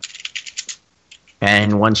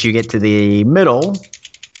 And once you get to the middle,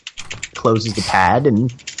 closes the pad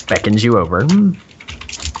and beckons you over.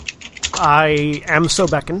 I am so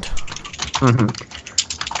beckoned. Mm-hmm.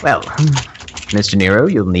 Well, Mr. Nero,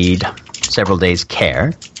 you'll need several days'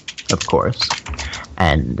 care, of course,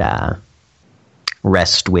 and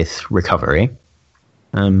rest with recovery.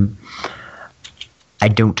 I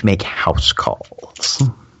don't make house calls.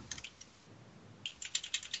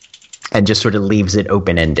 And just sort of leaves it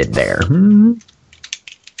open-ended there.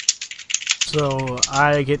 So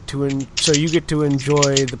you get to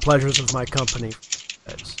enjoy the pleasures of my company.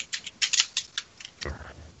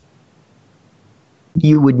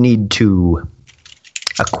 You would need to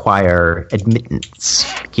acquire admittance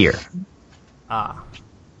here. Ah.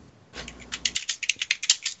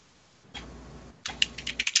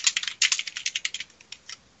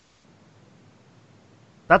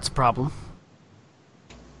 That's a problem.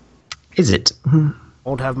 Is it?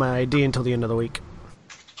 Won't have my ID until the end of the week.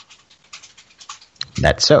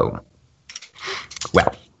 That's so.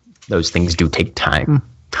 Well, those things do take time.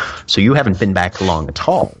 So you haven't been back long at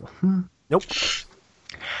all. Nope.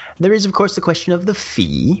 There is, of course, the question of the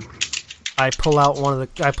fee. I pull out one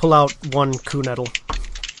coup nettle.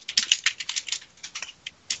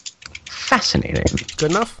 Fascinating.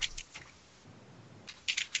 Good enough?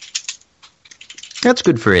 That's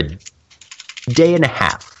good for a day and a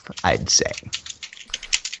half, I'd say.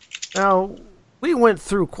 Now, we went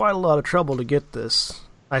through quite a lot of trouble to get this.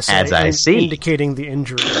 As I see. Indicating the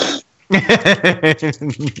injury.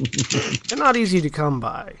 They're not easy to come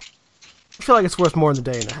by. I feel like it's worth more than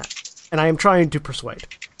a day and a half. And I am trying to persuade.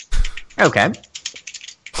 Okay.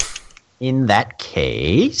 In that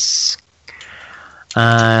case,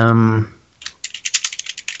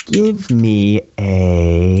 give me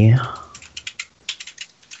a...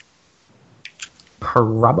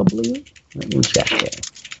 Probably? Let me check here.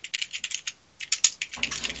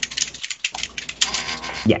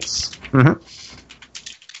 Yes. Mm-hmm.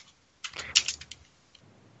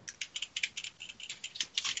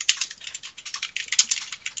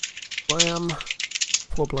 Blam.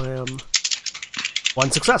 Poor blam.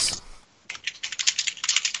 1 success.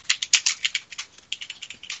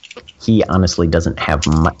 He honestly doesn't have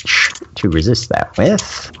much to resist that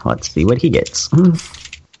with. Let's see what he gets.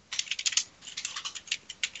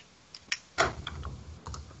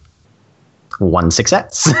 One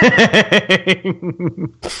success.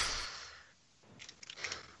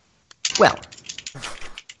 Well.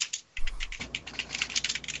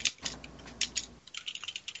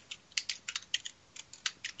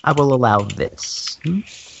 I will allow this.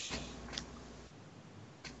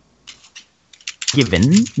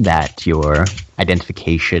 Given that your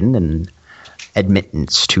identification and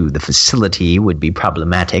admittance to the facility would be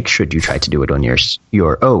problematic should you try to do it on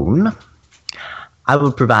your own, I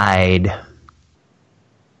will provide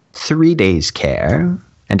 3 days' care,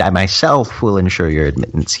 and I myself will ensure your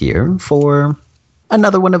admittance here for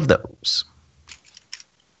another one of those.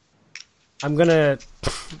 I'm gonna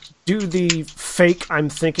do the fake I'm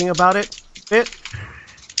thinking about it bit.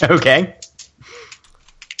 Okay.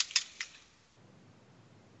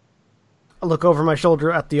 look over my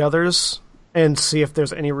shoulder at the others and see if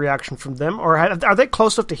there's any reaction from them? Or are they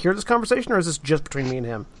close enough to hear this conversation, or is this just between me and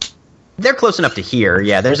him? They're close enough to hear,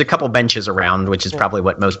 yeah. There's a couple benches around, which is probably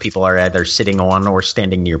what most people are either sitting on or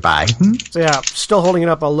standing nearby. So yeah, still holding it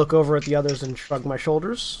up, I'll look over at the others and shrug my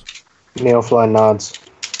shoulders. Neofly nods.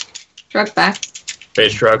 Shrug back.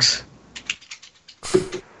 Phage shrugs.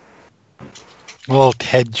 A little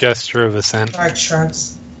head gesture of assent. Lark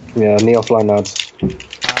shrugs. Yeah, Neofly nods.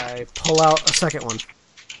 I pull out a second one.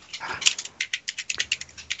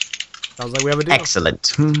 Sounds like we have a deal.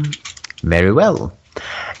 Excellent. Very well.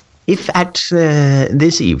 If at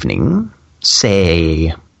this evening,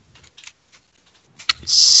 say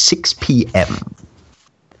 6 p.m.,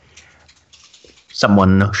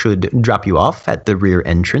 someone should drop you off at the rear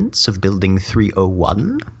entrance of Building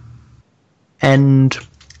 301, and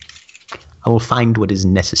I will find what is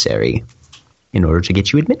necessary in order to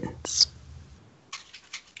get you admittance.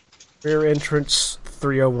 Rear entrance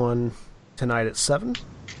 301 tonight at 7?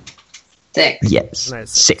 6. Yes, Tonight at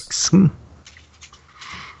 6.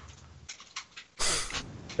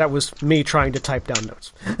 That was me trying to type down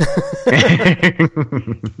notes.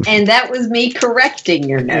 And that was me correcting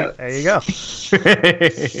your note. There you go.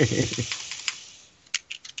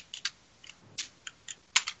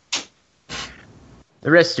 The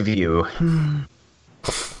rest of you,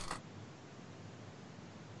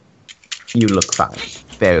 you look fine.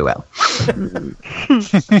 Very well.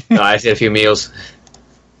 No, I see a few meals.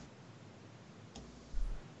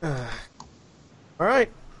 All right.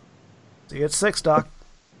 See you at 6, Doc.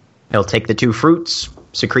 He'll take the 2 fruits,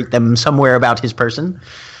 secrete them somewhere about his person,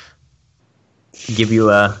 give you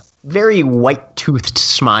a very white-toothed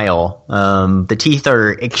smile. The teeth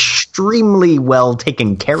are extremely well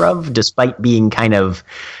taken care of, despite being kind of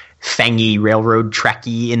fangy, railroad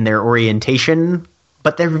tracky in their orientation,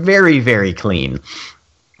 but they're very, very clean.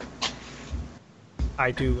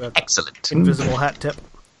 I do an Excellent. invisible hat tip.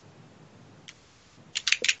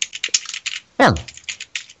 Well,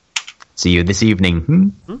 see you this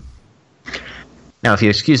evening. Now, if you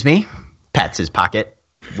excuse me, pats his pocket,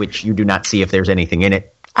 which you do not see if there's anything in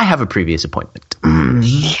it. I have a previous appointment.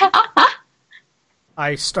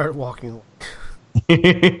 I start walking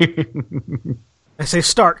away. I say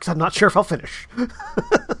start because I'm not sure if I'll finish.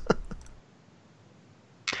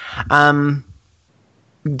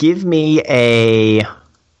 Give me a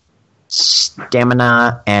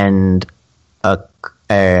stamina and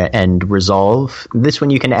resolve. This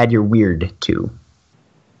one you can add your weird to.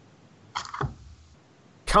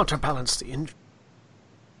 Counterbalance the injury.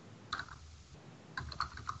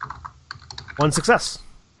 1 success.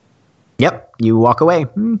 Yep, you walk away.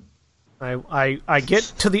 I get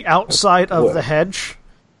to the outside of the hedge,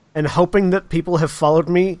 and hoping that people have followed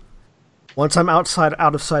me. Once I'm out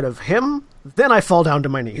of sight of him, then I fall down to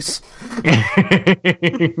my knees.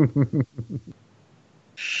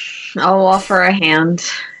 I'll offer a hand.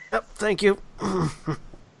 Yep, thank you.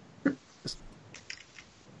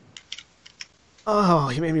 Oh,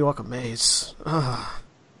 he made me walk a maze. Oh.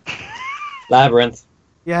 Labyrinth.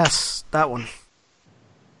 Yes, that one.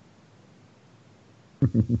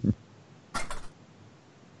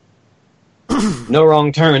 No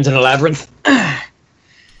wrong turns in a labyrinth.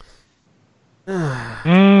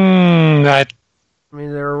 That I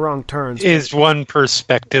mean, there are wrong turns. is one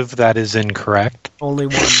perspective that is incorrect. Only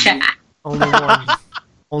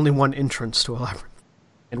one entrance to a labyrinth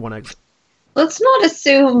and one exit. Let's not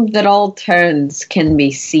assume that all turns can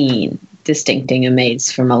be seen, distincting a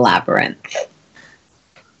maze from a labyrinth.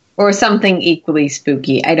 Or something equally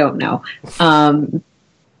spooky. I don't know. I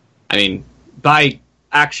mean, by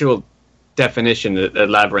actual definition, a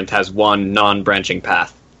labyrinth has one non-branching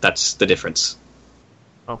path. That's the difference.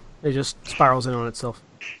 Oh, it just spirals in on itself.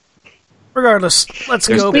 Regardless, let's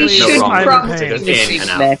There's go, no please. should wrong I'm in probably pain. There's in and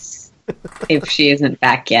out. this if she isn't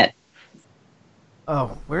back yet.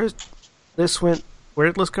 Oh, where's this went? Where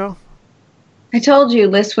did Liss go? I told you,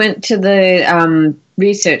 Liss went to the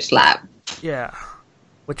research lab. Yeah.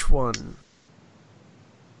 Which one?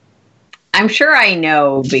 I'm sure I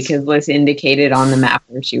know because Liss indicated on the map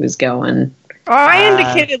where she was going. Oh, I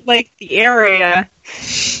indicated like the area,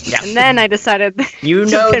 Yeah. and then I decided. You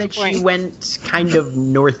to know that pinpoint. she went kind of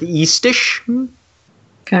northeastish.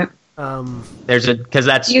 Okay. There's because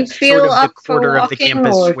that's Do you feel sort of up the for quarter of the walking,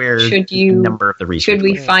 campus or where should the you- number of the research. Should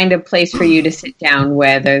we was. find a place for you to sit down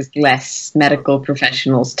where there's less medical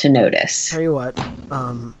professionals to notice? Tell you what.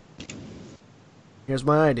 Here's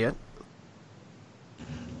my idea.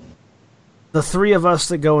 The 3 of us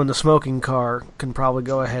that go in the smoking car can probably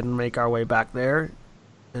go ahead and make our way back there.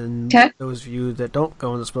 And Okay. those of you that don't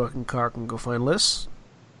go in the smoking car can go find Liss.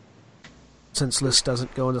 Since LIss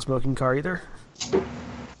doesn't go in the smoking car either.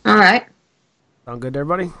 All right. Sound good to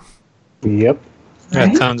everybody? Yep. That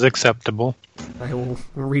Right. sounds acceptable. I will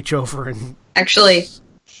reach over and Actually,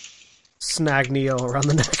 snag Neo around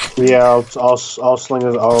the neck. Yeah, I'll sling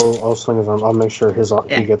his arm. I'll make sure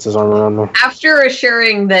he gets his arm around me. after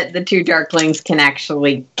assuring that the two Darklings can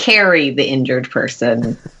actually carry the injured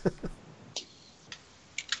person,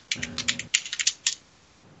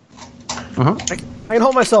 I can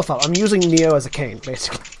hold myself up. I'm using Neo as a cane,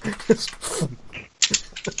 basically.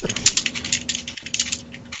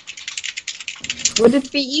 would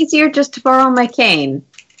it be easier just to borrow my cane?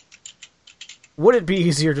 Would it be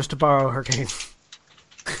easier just to borrow her cane?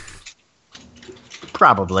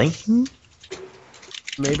 Probably.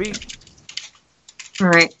 Maybe. All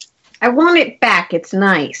right. I want it back. It's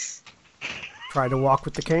nice. Try to walk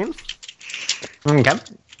with the cane. Okay.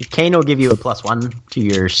 Kane will give you a +1 to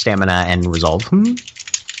your stamina and resolve. Do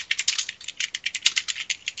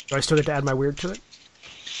I still get to add my weird to it?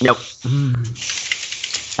 Nope.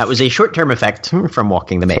 That was a short-term effect from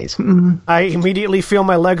walking the maze. I immediately feel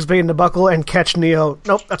my legs begin to buckle and catch Neo.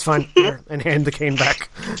 Nope, that's fine. Here, and hand the cane back.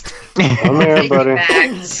 I'm here, buddy.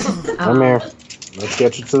 Facts. I'm here. Let's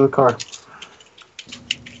get you to the car.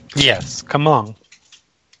 Yes, come along.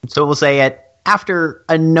 So we'll say after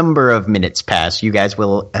a number of minutes pass, you guys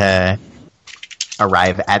will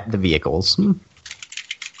arrive at the vehicles.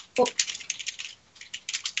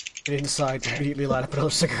 Get inside and immediately light up another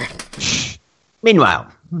cigarette.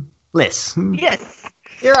 Meanwhile, LIss, Yes.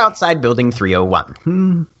 you're outside building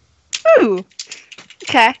 301. Ooh.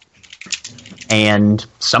 Okay. And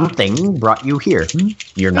something brought you here.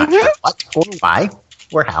 You're not sure what or why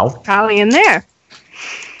or how. Probably in there.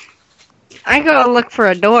 I go look for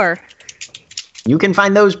a door. You can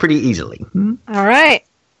find those pretty easily. All right.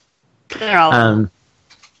 They're all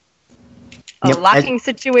Yep, a locking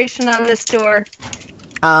situation on this door.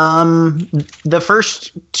 The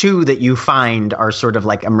first two that you find are sort of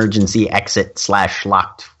like emergency exit /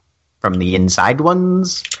 locked from the inside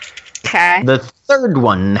ones. Okay. The third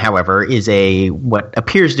one, however, is what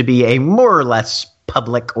appears to be a more or less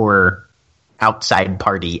public or outside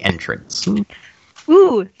party entrance.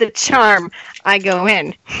 Ooh, the charm. I go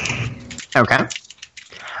in. Okay.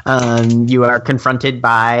 You are confronted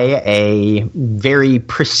by a very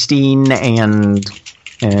pristine and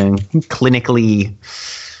clinically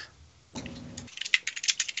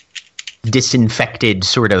disinfected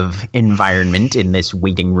sort of environment in this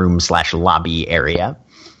waiting room / lobby area.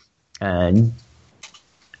 But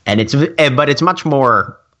it's much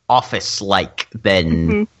more office-like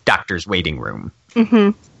than doctor's waiting room.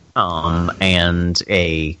 And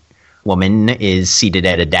a woman is seated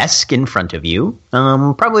at a desk in front of you,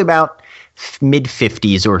 probably about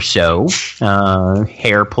mid-50s or so,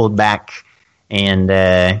 hair pulled back, and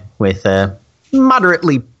with a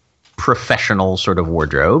moderately professional sort of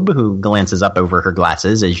wardrobe, who glances up over her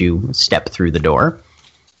glasses as you step through the door.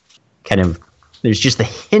 There's just a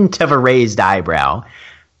hint of a raised eyebrow.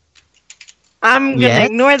 I'm going to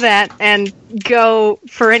ignore that and go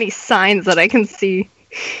for any signs that I can see.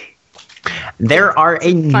 There are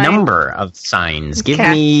a number of signs. Give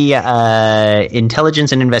me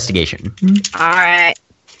intelligence and investigation. All right.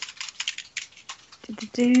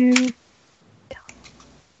 Do-do-do.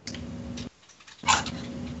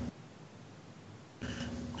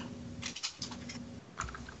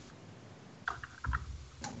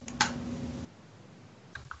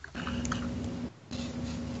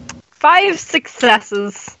 5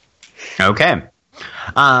 successes. Okay.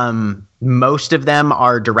 Most of them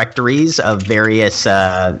are directories of various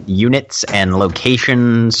units and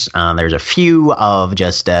locations. There's a few of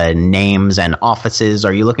just names and offices.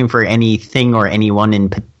 Are you looking for anything or anyone in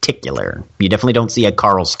particular? You definitely don't see a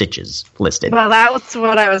Carl Stitches listed. Well, that's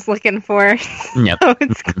what I was looking for. Yep. So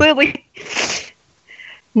it's clearly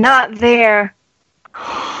not there.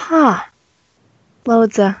 Huh.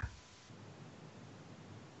 Loads of...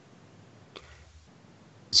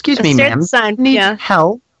 Excuse me, ma'am. Need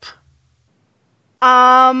help?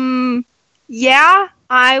 Yeah,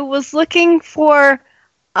 I was looking for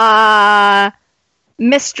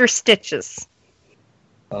Mr. Stitches.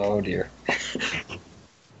 Oh dear.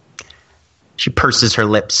 She purses her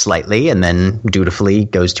lips slightly and then dutifully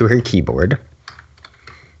goes to her keyboard.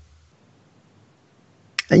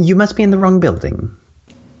 You must be in the wrong building.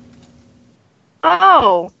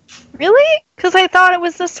 Oh, really? Because I thought it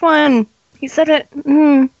was this one. He said it.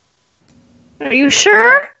 Are you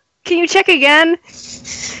sure? Can you check again?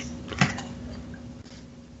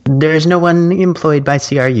 There's no one employed by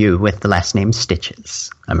CRU with the last name Stitches,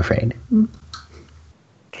 I'm afraid. Could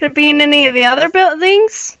it be in any of the other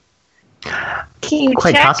buildings? Can you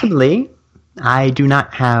Quite check? possibly. I do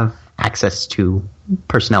not have access to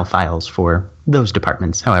personnel files for those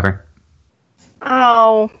departments, however.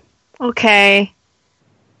 Oh, okay.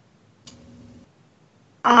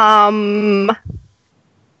 So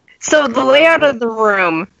the layout of the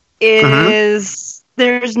room is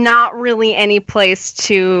there's not really any place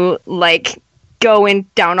to like go in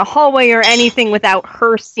down a hallway or anything without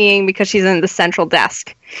her seeing because she's in the central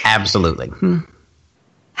desk. Absolutely.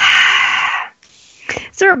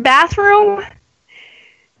 Is there a bathroom?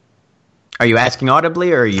 Are you asking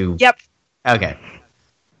audibly, or are you... Yep. Okay.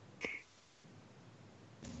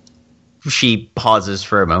 She pauses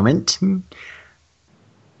for a moment, and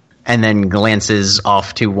then glances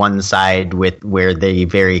off to one side with where the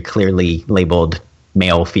very clearly labeled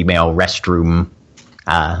male-female restroom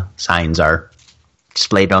signs are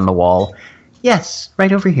displayed on the wall. Yes,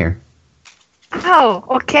 right over here. Oh,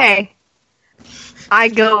 okay. I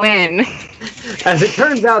go in. As it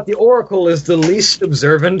turns out, the Oracle is the least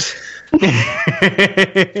observant.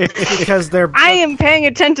 Because I am paying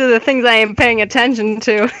attention to the things I am paying attention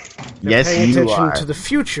to. Yes, paying you attention are. to the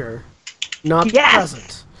future, not the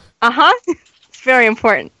present. It's very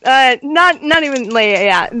important. Not even like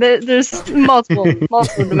yeah. There's multiple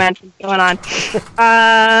dimensions going on.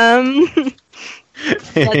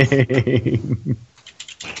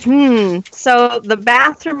 So the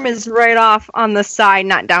bathroom is right off on the side,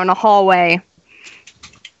 not down a hallway.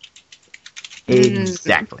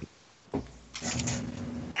 Exactly.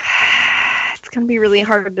 It's gonna be really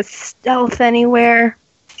hard to stealth anywhere.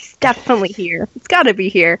 It's definitely here. It's gotta be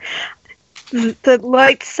here. The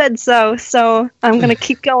light said so I'm gonna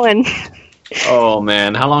keep going. Oh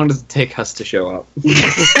man, how long does it take us to show up?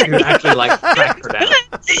 Actually, like, track her down.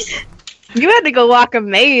 You had to go walk a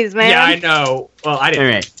maze, man. Yeah, I know. Well, I didn't.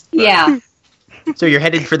 All right. Yeah. So you're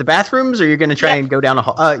headed for the bathrooms, or you're going to try and go down a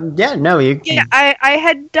hall? Yeah, I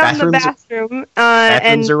head down the bathroom.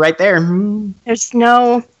 Bathrooms are right there. There's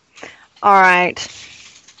no... Alright.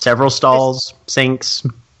 Several stalls, sinks,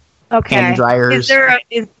 Okay. hand dryers.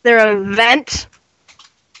 Is there a vent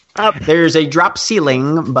up? There's a drop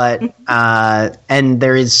ceiling, but and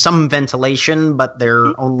there is some ventilation, but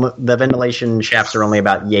the ventilation shafts are only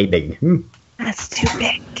about yay big. That's too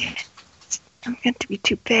big. I'm going to be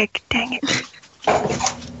too big. Dang it.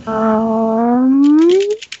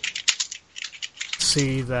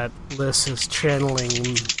 See that LIss is channeling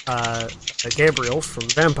Gabriel from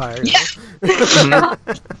Vampire. Yeah.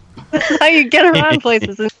 That's how you get around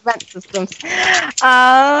places in vent systems.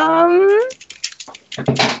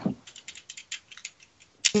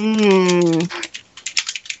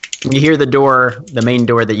 You hear the main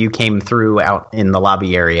door that you came through out in the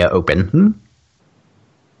lobby area open.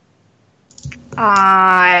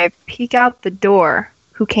 I peek out the door.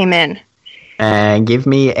 Who came in? And give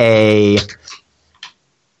me a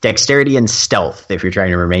dexterity and stealth if you're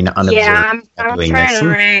trying to remain unobserved. Yeah, I'm trying to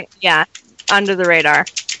remain. Yeah, under the radar.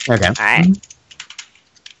 Okay. All right.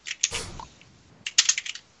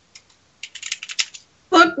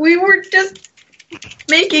 Look, we were just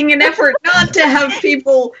making an effort not to have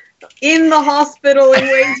people in the hospital in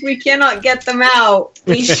ways we cannot get them out.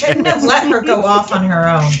 We shouldn't have let her go off on her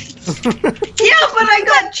own. Yeah, but I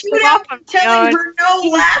got chewed out for telling her no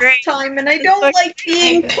last time, and I don't like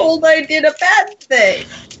being told I did a bad thing.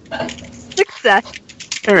 Success.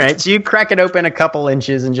 All right, so you crack it open a couple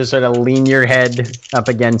inches and just sort of lean your head up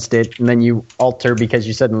against it, and then you alter because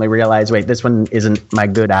you suddenly realize, wait, this one isn't my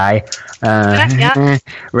good eye. Yeah.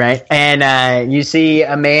 Right, and you see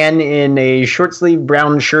a man in a short-sleeved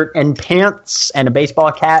brown shirt and pants and a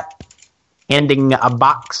baseball cap handing a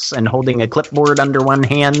box and holding a clipboard under one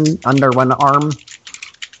arm.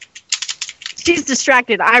 She's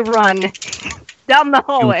distracted. I run down the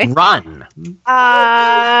hallway. You run.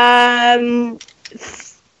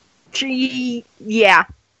 Yeah,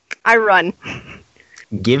 I run.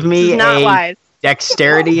 Give me Not a wise.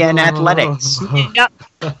 dexterity and athletics. Yep.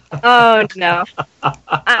 Oh no.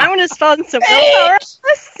 I'm gonna spell some willpower.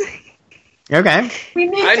 Okay. We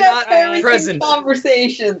need I'm to have not present.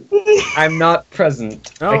 conversation. I'm not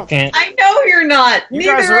present. Oh. I can't. I know you're not. You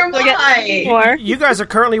guys Neither are- am I. More. You guys are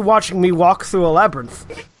currently watching me walk through a labyrinth.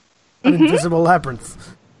 An invisible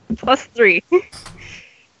labyrinth. Plus 3.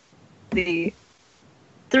 The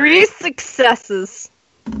 3 successes.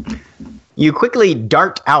 You quickly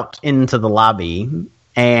dart out into the lobby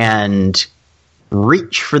and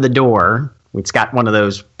reach for the door. It's got one of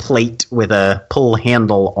those plate with a pull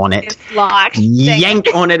handle on it. It's locked. Yank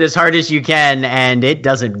on it as hard as you can, and it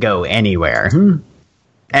doesn't go anywhere.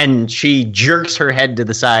 And she jerks her head to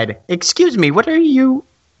the side. Excuse me, what are you?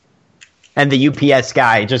 And the UPS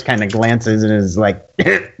guy just kind of glances and is like...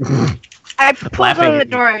 I pull on the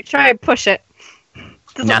door. I try to push it.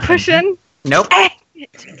 Does it push in? Nope.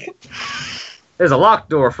 There's a locked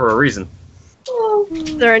door for a reason.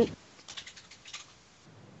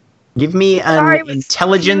 Give me an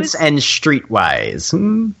intelligence and streetwise.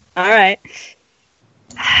 All right.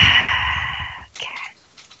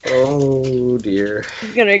 Oh dear.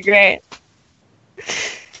 It's gonna be great.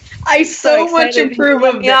 I so much approve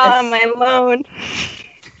of this. On my loan.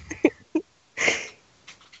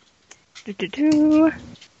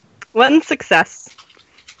 One success.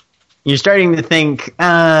 You're starting to think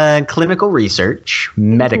clinical research,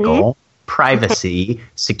 medical, privacy,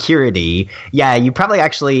 security. Yeah, you probably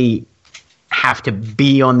actually have to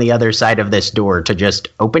be on the other side of this door to just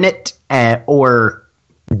open it or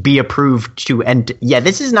be approved to enter. Yeah,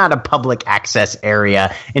 this is not a public access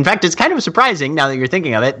area. In fact, it's kind of surprising, now that you're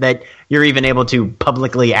thinking of it, that you're even able to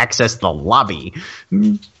publicly access the lobby.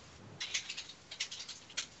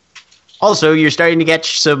 Also, you're starting to get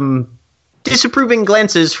some disapproving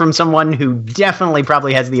glances from someone who definitely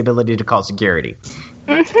probably has the ability to call security.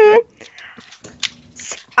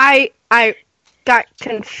 I got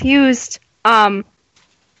confused. There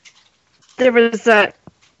was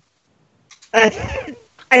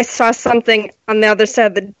I saw something on the other side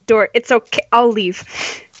of the door. It's okay. I'll leave.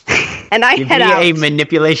 And I head out. Give me a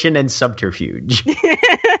manipulation and subterfuge.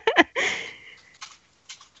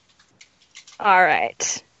 All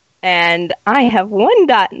right. And I have 1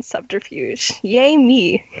 dot in subterfuge. Yay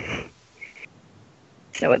me.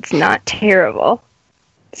 So it's not terrible.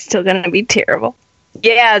 It's still going to be terrible.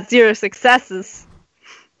 Yeah, 0 successes.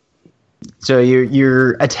 So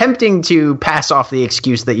you're attempting to pass off the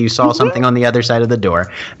excuse that you saw something on the other side of the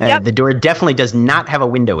door. Yep. The door definitely does not have a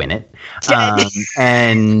window in it.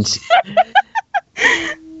 And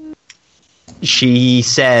she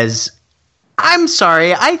says, "I'm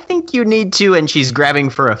sorry, I think you need to," and she's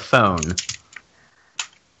grabbing for a phone.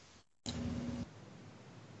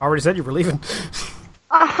 Already said you were leaving.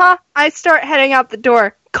 I start heading out the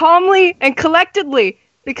door, calmly and collectedly,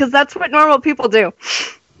 because that's what normal people do.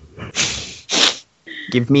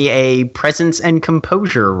 Give me a presence and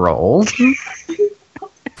composure roll.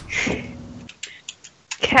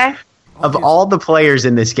 Okay. Of all the players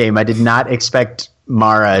in this game, I did not expect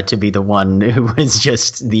Mara to be the one who was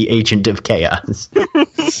just the agent of chaos.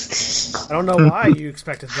 I don't know why you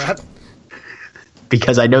expected that.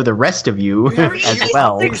 Because I know the rest of you as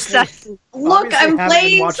well. Look, I'm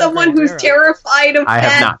playing someone who's terrified of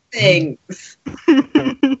bad things.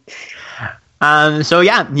 So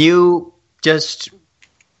yeah, you just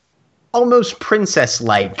almost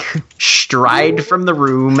princess-like stride from the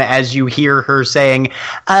room as you hear her saying,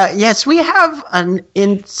 yes, we have an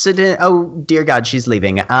incident. Oh, dear God, she's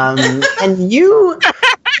leaving. And you...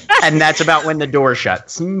 And that's about when the door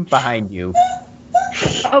shuts behind you.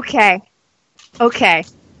 Okay. Can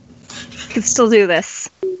still do this.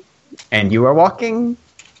 And you are walking?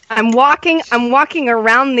 I'm walking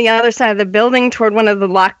around the other side of the building toward one of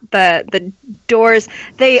the doors.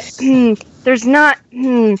 There's not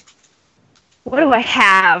what do I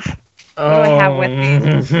have? What do I have with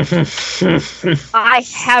me?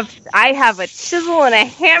 I have a chisel and a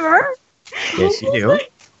hammer. Yes, you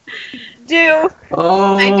do.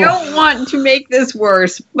 I don't want to make this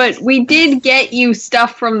worse, but we did get you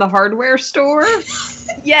stuff from the hardware store.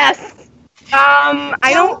 Yes.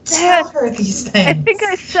 I don't tell her these things. I think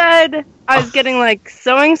I said I was getting like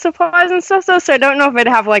sewing supplies and stuff, so I don't know if I'd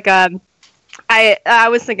have like a. I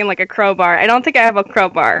was thinking like a crowbar. I don't think I have a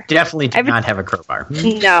crowbar. Definitely do not have a crowbar.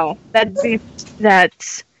 No, that's. Where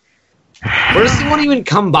does someone even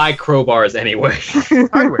come by crowbars anyway?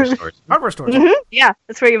 Hardware stores. Hardware stores. Mm-hmm. Yeah,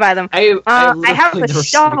 that's where you buy them. I have a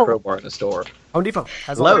shovel. Crowbar in a store. Home Depot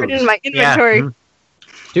has a Lowe's. Put it in my inventory. Yeah.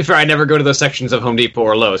 To be fair, I never go to those sections of Home Depot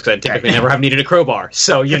or Lowe's because I typically never have needed a crowbar.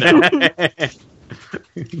 So, you know.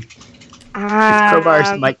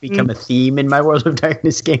 Crowbars might become a theme in my World of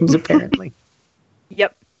Darkness games, apparently.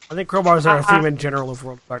 Yep. I think crowbars are a theme in general of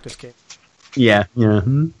World of Darkness games. Yeah.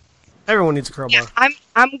 Everyone needs a crowbar. Yeah,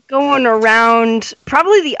 I'm going around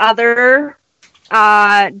probably the other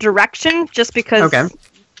direction just because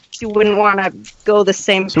you wouldn't want to go the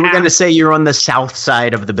same path. So we're going to say you're on the south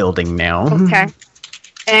side of the building now. Okay.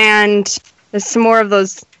 And there's some more of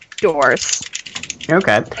those doors.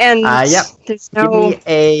 Okay. And there's no... Give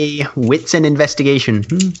me a wits and investigation.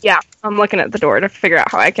 Yeah, I'm looking at the door to figure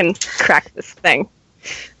out how I can crack this thing.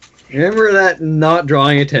 Remember that not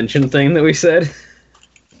drawing attention thing that we said?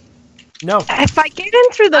 No. If I get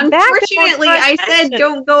in through the back... Unfortunately, I said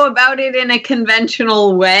don't go about it in a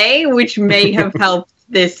conventional way, which may have helped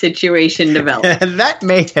this situation develop. That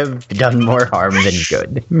may have done more harm than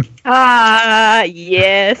good.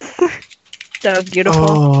 Yes. So beautiful.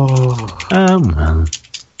 Oh, well.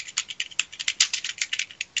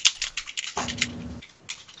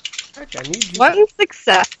 Heck, I need you. One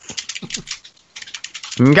success.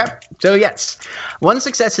 Okay, so yes, one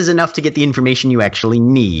success is enough to get the information you actually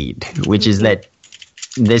need, which is that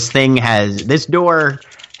this door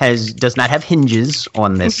does not have hinges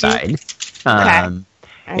on this side. On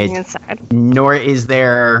the inside. Nor is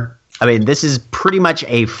there. I mean, this is pretty much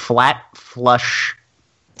a flat, flush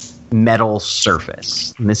metal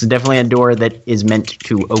surface. And this is definitely a door that is meant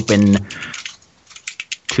to open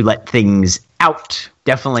to let things out.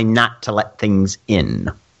 Definitely not to let things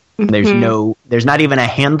in. There's not even a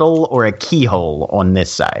handle or a keyhole on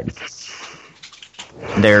this side.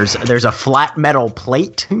 There's a flat metal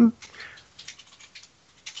plate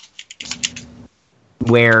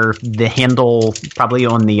where the handle probably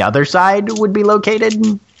on the other side would be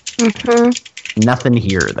located. Nothing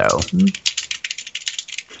here though.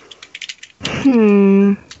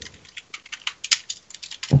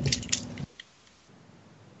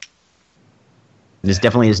 This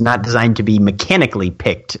definitely is not designed to be mechanically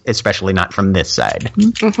picked, especially not from this side.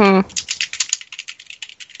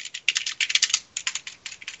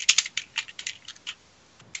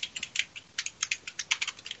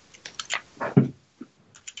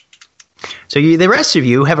 So the rest of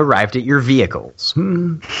you have arrived at your vehicles.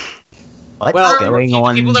 What's going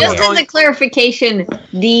on Just there? as a clarification,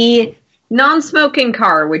 the non-smoking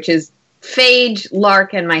car, which is Phage,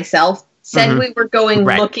 Lark, and myself, said we were going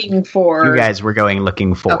looking for... You guys were going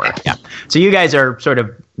looking for. Okay. Yeah. So you guys are sort of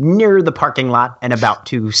near the parking lot and about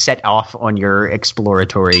to set off on your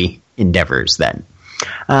exploratory endeavors then.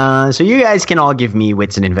 So you guys can all give me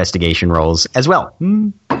wits and investigation rolls as well.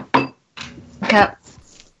 Okay.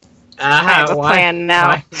 I have a plan now.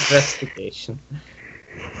 Why investigation?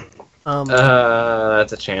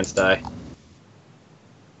 That's a chance die.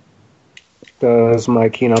 Does my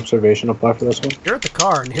keen observation apply for this one? You're at the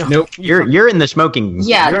car. Neil. Nope. You're in the smoking.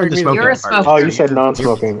 Yeah, you're in the smoking you're a part. smoker. Oh, you said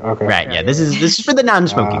non-smoking. Okay. Right. Yeah. This is for the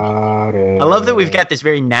non-smoking. I love that we've got this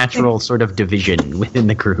very natural sort of division within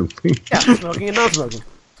the group. Yeah, smoking and non-smoking.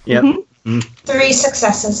 Yep. 3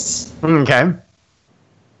 successes. Okay.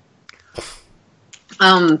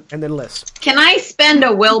 And then LIss. Can I spend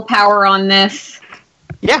a willpower on this?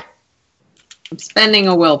 Yeah. I'm spending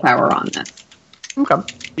a willpower on this. Okay.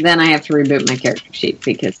 Then I have to reboot my character sheet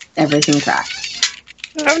because everything crashed.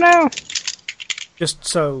 Oh no. Just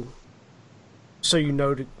so you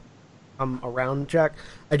know to come around, Jack.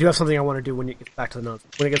 I do have something I want to do when it gets back to the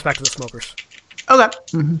smokers. Okay.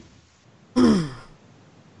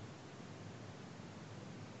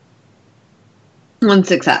 One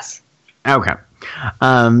success. Okay.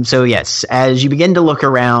 So yes, as you begin to look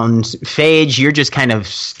around, Phage, you're just kind of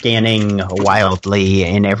scanning wildly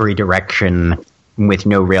in every direction with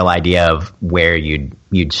no real idea of where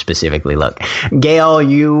you'd specifically look. Gale,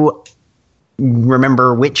 you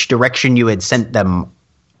remember which direction you had sent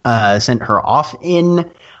her off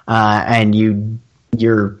in, and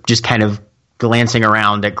you're just kind of glancing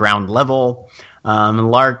around at ground level.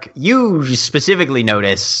 Lark, you specifically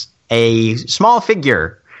notice a small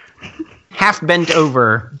figure, half bent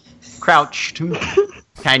over, crouched,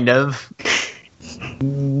 kind of,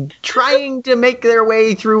 trying to make their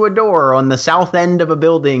way through a door on the south end of a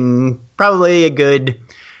building, probably a good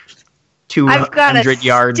 200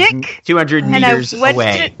 yards, 200 meters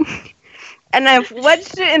away. And I've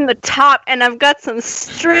wedged it in the top, and I've got some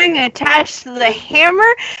string attached to the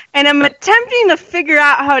hammer, and I'm attempting to figure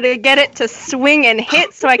out how to get it to swing and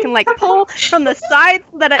hit so I can, pull from the side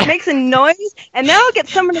so that it makes a noise, and then I'll get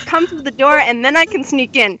someone to come through the door, and then I can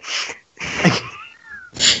sneak in.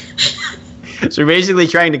 So you're basically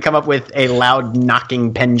trying to come up with a loud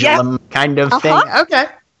knocking pendulum kind of thing? Okay.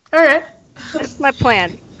 All right. That's my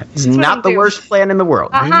plan. It's not the worst plan in the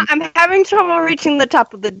world. I'm having trouble reaching the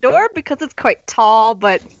top of the door because it's quite tall,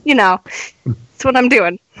 but, that's what I'm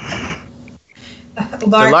doing.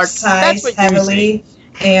 Lark sighs heavily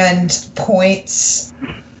and points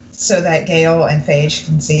so that Gale and Phage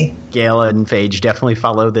can see. Gale and Phage definitely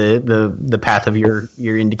follow the path of your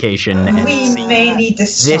indication. And We may need to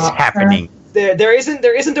stop this happening. There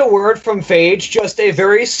isn't a word from Phage, just a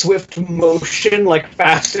very swift motion,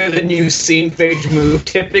 faster than you've seen Phage move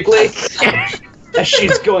typically, as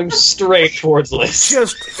she's going straight towards LIss.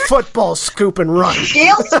 Just football scoop and run.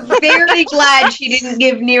 Gale's very glad she didn't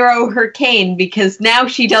give Nero her cane because now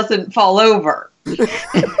she doesn't fall over.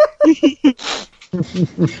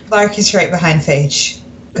 Lark is right behind Phage,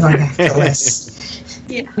 going after LIss.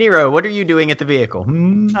 Yeah. Nero, what are you doing at the vehicle?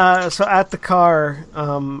 So at the car,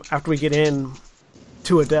 after we get in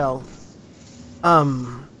to Adele,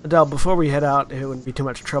 Adele, before we head out, it wouldn't be too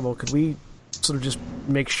much trouble. Could we sort of just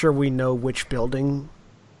make sure we know which building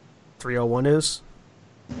 301 is?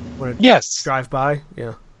 Yes. Drive by?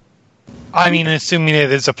 Yeah. I mean, assuming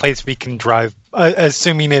it is a place we can drive,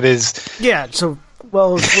 assuming it is... Yeah, so,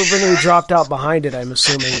 well, if we're going to be dropped out behind it, I'm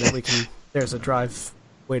assuming that we can... There's a drive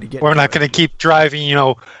way to get... We're not going to keep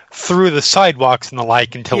driving, through the sidewalks and the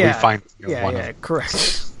like until we find one. Yeah,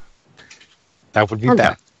 correct. That would be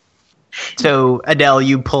bad. So, Adele,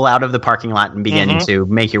 you pull out of the parking lot and begin to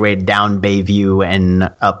make your way down Bayview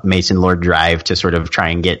and up Mason Lord Drive to sort of try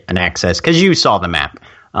and get an access, because you saw the map.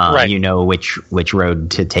 Right. You know which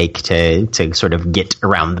road to take to sort of get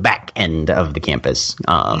around the back end of the campus.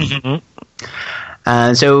 So,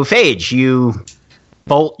 Phage, you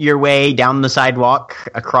bolt your way down the sidewalk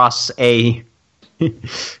across a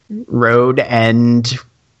road, and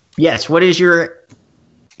yes, what is your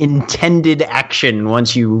intended action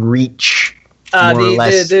once you reach more or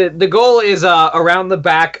less? The goal is around the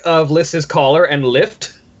back of Liss's collar and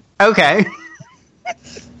lift. Okay.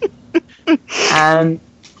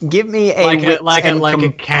 Give me a like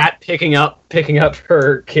a cat picking up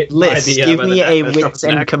her kitten. LIss, give me a wits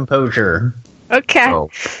and composure. Okay. Oh.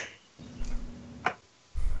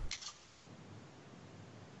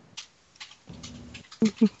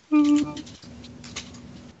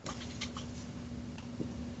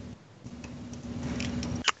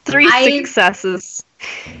 Three successes.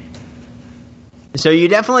 So you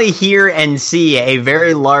definitely hear and see a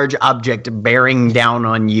very large object bearing down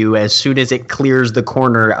on you as soon as it clears the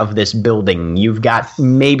corner of this building. You've got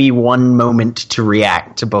maybe one moment to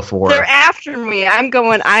react before. They're after me. I'm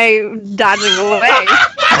dodging away.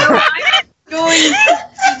 I'm going to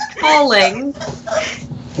keep calling.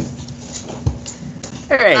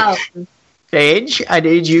 All right. Phage, I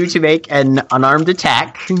need you to make an unarmed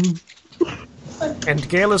attack. And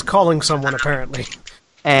Gale is calling someone, apparently.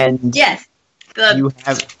 And yes. You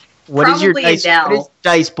have what is your dice? Adele. What is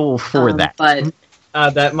dice pool for that? But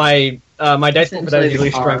that my dice pool for that is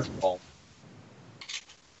usually strength roll.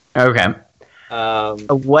 Okay.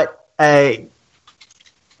 What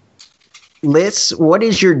LIss, what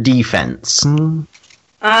is your defense? 3.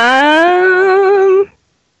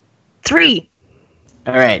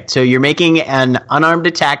 All right, so you're making an unarmed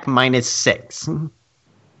attack -6.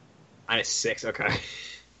 -6, okay.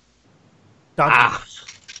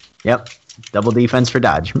 Yep. Double defense for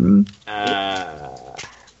dodge. I'm gonna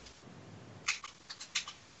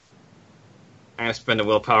spend a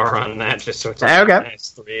willpower on that just so it's okay.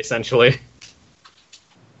 -3 essentially.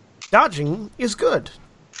 Dodging is good.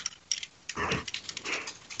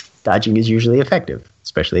 Dodging is usually effective,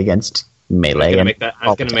 especially against melee. I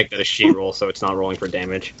was gonna make that a sheet roll, so it's not rolling for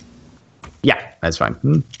damage. Yeah, that's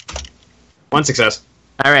fine. 1 success.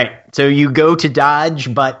 All right, so you go to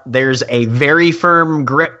dodge, but there's a very firm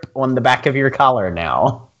grip on the back of your collar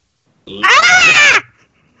now.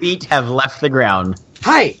 Feet have left the ground.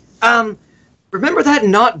 Hi, remember that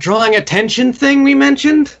not drawing attention thing we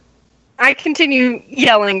mentioned? I continue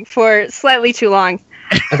yelling for slightly too long.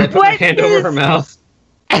 As I put my hand over her mouth.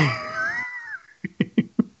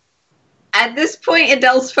 At this point,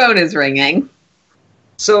 Adele's phone is ringing.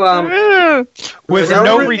 So, with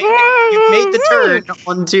no you've made the turn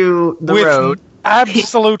onto the road.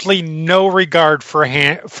 Absolutely no regard for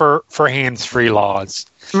hands-free laws.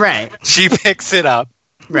 Right. She picks it up.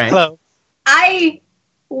 Right. Hello. I'm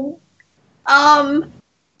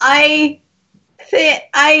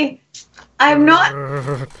not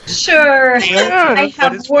sure I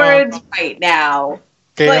have words right now.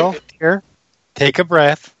 Gale, here, take a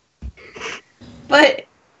breath. But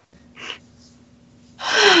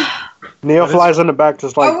Neo flies in the back,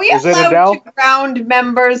 just like, are we is it allowed Adele? to ground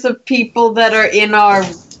members of people that are in our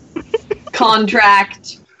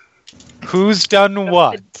contract? Who's done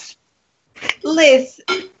what? LIss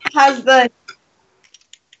has the...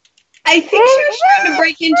 I think she was trying to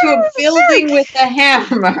break into a building with a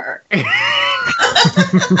hammer.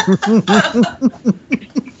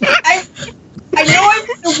 I know I've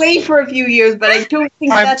been away for a few years, but I don't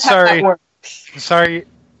think that's how that works. I'm sorry,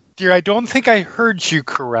 dear, I don't think I heard you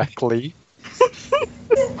correctly.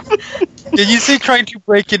 Did you say trying to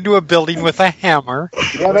break into a building with a hammer?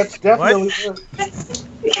 Yeah, that's definitely...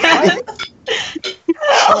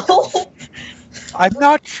 I'm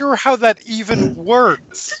not sure how that even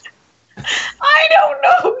works. I don't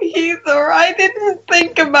know either. I didn't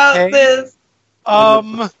think about this.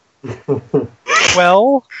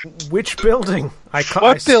 Well, which building?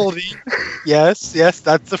 What building? Yes, that's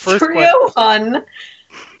the first 301.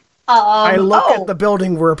 I look at the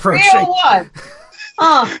building we're approaching. 301.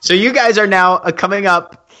 So you guys are now coming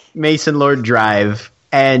up Mason Lord Drive,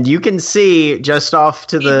 and you can see just off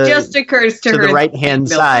to the just occurs to the her right hand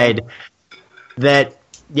side that,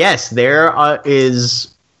 yes, there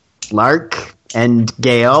is Lark and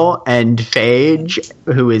Gale and Phage,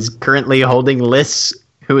 who is currently holding LIss,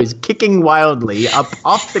 who is kicking wildly up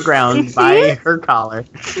off the ground by her collar.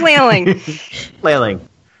 Flailing. Flailing.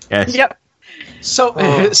 Yes. Yep. So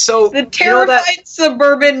The terrified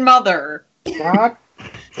suburban mother. God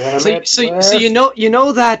damn it, So Liss. you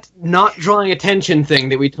know that not drawing attention thing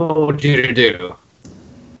that we told you to do.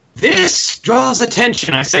 This draws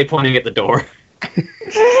attention, I say, pointing at the door.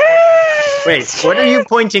 Wait, what are you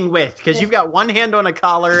pointing with? Because you've got one hand on a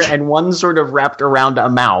collar and one sort of wrapped around a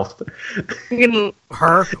mouth. Her?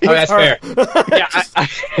 Oh, that's fair. Yeah,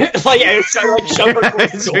 it's like shoving her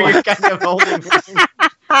So you're kind of holding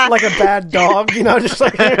Like a bad dog, just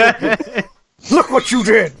like, look what you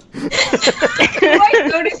did. Do I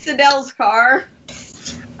notice Adele's car?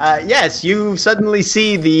 yes, you suddenly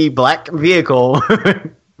see the black vehicle.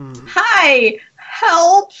 Hi,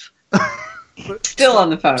 help! Still on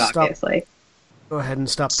the phone, Stop. obviously. Go ahead and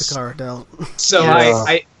stop the car, Adele. So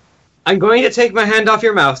Yeah. I'm going to take my hand off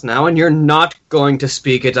your mouth now, and you're not going to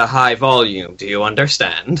speak at a high volume. Do you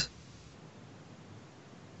understand?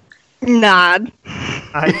 Nod.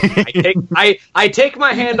 I take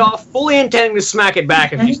my hand off, fully intending to smack it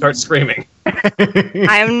back if you start screaming.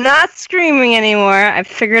 I am not screaming anymore. I've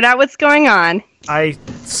figured out what's going on. I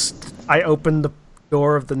opened the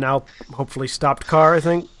door of the now hopefully stopped car, I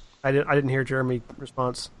think. I didn't hear Jeremy's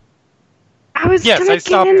response. I was Yes, I gonna get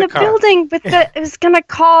stopped in the the car. building, but it was gonna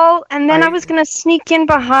call, and then I was gonna sneak in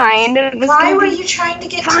behind. And it was Why gonna were be- you trying to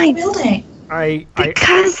get Fine. to the building?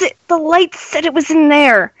 Because the light said it was in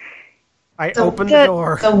there. I opened the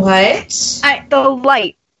door. The what? The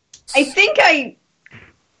light. I think I...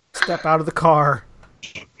 Step out of the car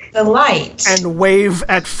The light. and wave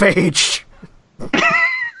at Phage.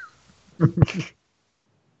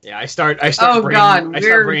 Yeah, I start. Oh, God, I we're-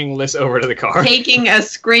 start bringing LIss over to the car. taking a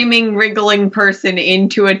screaming, wriggling person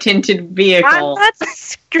into a tinted I'm vehicle. not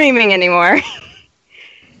screaming anymore.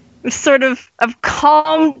 I've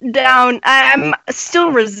calmed down. I'm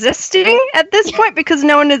still resisting at this point because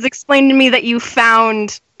no one has explained to me that you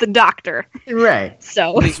found the doctor. Right.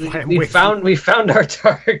 So We found our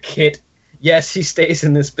target. Yes, he stays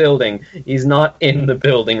in this building. He's not in the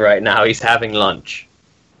building right now. He's having lunch.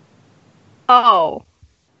 oh,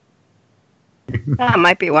 that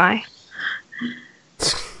might be why.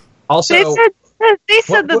 Also, They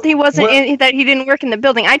said that he wasn't that he didn't work in the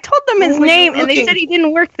building. I told them his Who were you name, and they looking- said he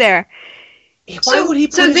didn't work there. why would he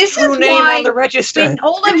put so his this true is name why on the register? when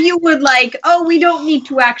all of you would like, oh, we don't need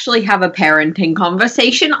to actually have a parenting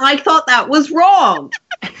conversation, I thought that was wrong.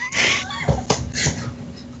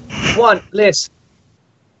 One, LIss.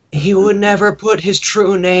 He would never put his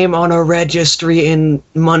true name on a registry in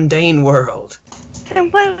mundane world.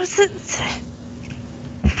 Then what was it?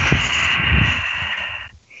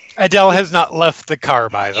 Adele has not left the car,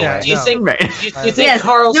 by the way. Do you No. think? Right. Do you think Yes,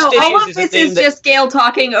 Carl no, Stitches all of is a this name is that- just Gale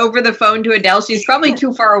talking over the phone to Adele. She's probably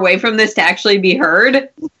too far away from this to actually be heard.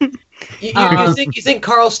 You think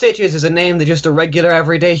Carl Stitches is a name that just a regular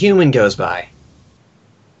everyday human goes by?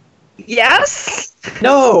 Yes.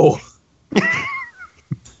 No. Bump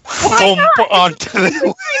onto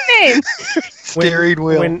the Name. steering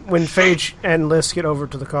wheel. When Phage and LIss get over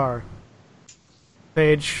to the car,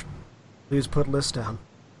 Phage, please put LIss down.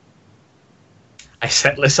 I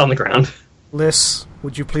set LIss on the ground. LIss,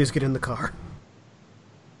 would you please get in the car?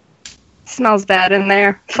 Smells bad in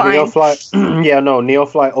there. Fine. Neofly,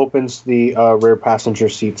 Neofly opens the rear passenger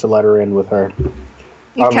seat to let her in with her.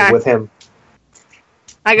 Okay. With him.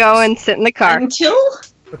 I go and sit in the car. Until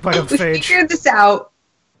Look back at we Phage. figure this out,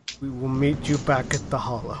 We will meet you back at the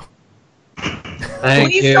Hollow.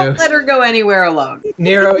 Thank please you. don't let her go anywhere alone.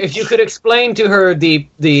 Nero, if you could explain to her the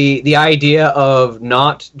idea of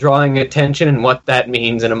not drawing attention and what that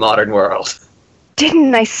means in a modern world.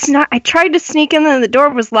 Didn't I I tried to sneak in and the door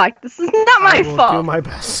was locked. This is not my I will do fault. my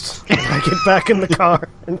best. When I get back in the car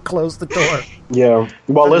and close the door. Yeah.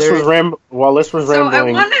 While Liss was So I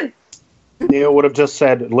rambling, wanted. Neo would have just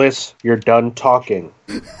said, "Liss, you're done talking."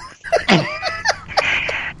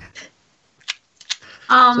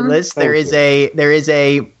 So Liz, there is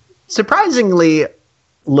a surprisingly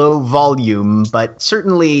low volume, but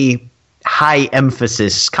certainly high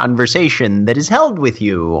emphasis conversation that is held with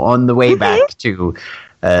you on the way back to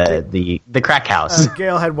the crack house.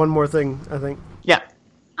 Gale had one more thing, I think. Yeah.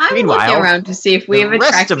 I'm Meanwhile, looking around to see if we the have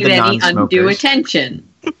rest of attracted the any undue non-smokers- attention.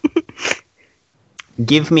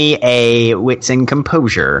 Give me a wits and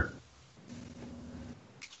composure.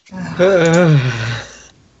 Can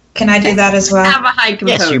I do that as well? Have a high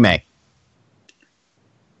composure. Yes, you may.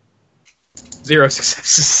 0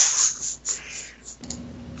 successes.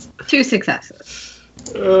 2 successes.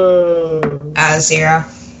 0.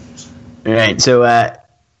 All right, so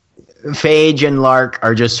Phage and Lark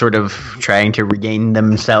are just sort of trying to regain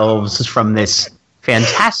themselves from this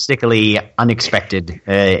fantastically unexpected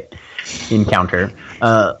encounter.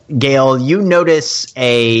 Gale, you notice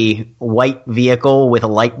a white vehicle with a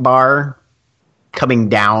light bar coming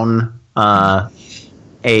down the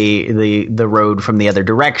road from the other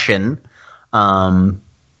direction.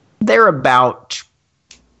 They're about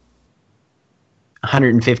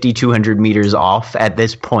 150, 200 meters off at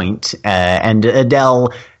this point, and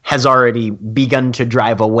Adele has already begun to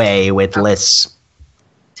drive away with LIss.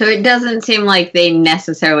 So it doesn't seem like they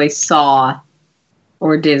necessarily saw,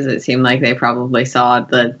 or does it seem like they probably saw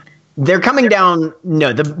the... They're coming down...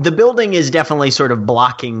 No, the building is definitely sort of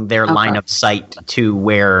blocking their line of sight to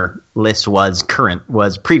where LIss was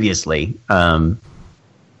previously. And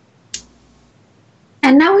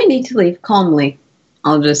now we need to leave calmly.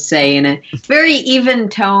 I'll just say in a very even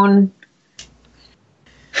tone.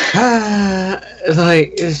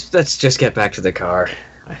 Let's just get back to the car.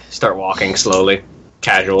 I start walking slowly,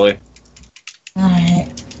 casually.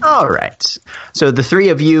 All right. So the three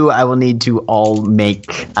of you, I will need to all make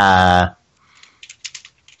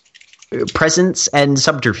presence and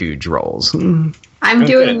subterfuge rolls. I'm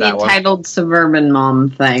doing the entitled suburban mom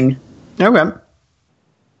thing. Okay. Of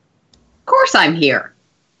course I'm here.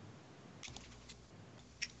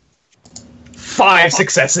 5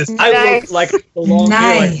 successes. Nice. I look like I belong here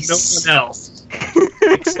like no Nice. one else.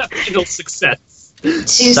 Exceptional success. 2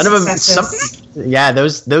 Son of a... successes. Yeah,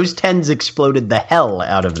 those 10s exploded the hell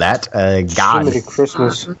out of that. God. So many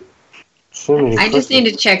Christmas. I just need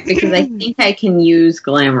to check because I think I can use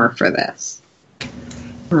glamour for this.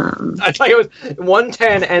 I tell you, it was 1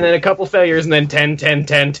 10 and then a couple failures and then 10, 10,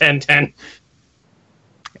 10, 10, 10.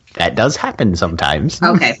 That does happen sometimes.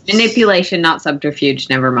 Okay, manipulation, not subterfuge.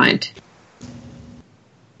 Never mind.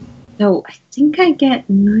 So I think I get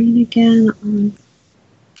 9 again.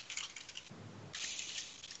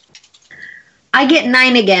 I get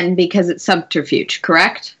 9 again because it's subterfuge,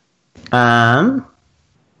 correct? Let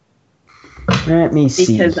me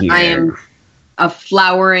see Because here. I am a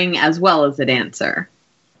flowering as well as a dancer.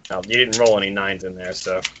 No, you didn't roll any 9s in there,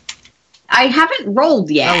 so... I haven't rolled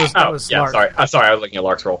yet. That was yeah, Lark. sorry. I'm sorry, I was looking at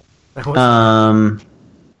Lark's roll. That was-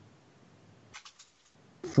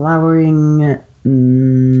 Flowering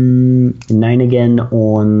 9 again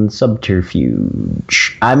on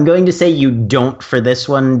subterfuge. I'm going to say you don't for this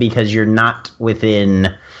one because you're not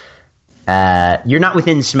within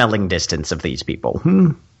smelling distance of these people.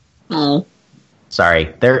 Oh,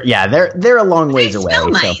 Sorry, they're a long ways away. smell So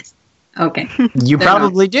nice. Okay. you They're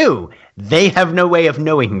probably do. They have no way of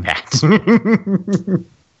knowing that.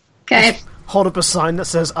 Okay. Hold up a sign that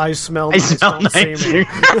says, I smell I nice, smell don't see nice. me.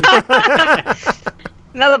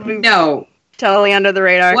 That'll be No. totally under the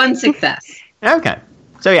radar. 1 success. Okay.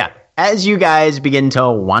 So yeah, as you guys begin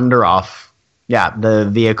to wander off, the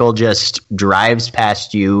vehicle just drives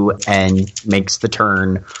past you and makes the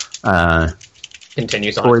turn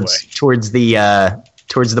Continues on its way. towards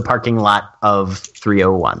the parking lot of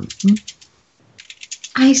 301.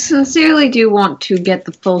 I sincerely do want to get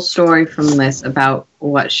the full story from LIss about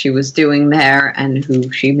what she was doing there and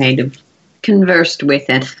who she may have conversed with,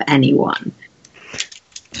 if anyone.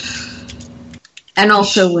 And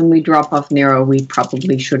also, when we drop off Nero, we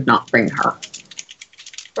probably should not bring her.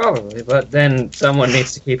 Probably, but then someone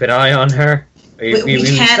needs to keep an eye on her. We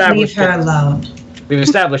can't leave her alone. We've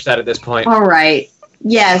established that at this point. All right.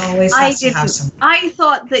 Yes, Always I has to have didn't. some. I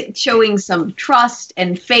thought that showing some trust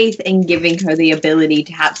and faith and giving her the ability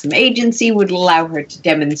to have some agency would allow her to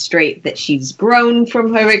demonstrate that she's grown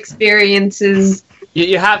from her experiences.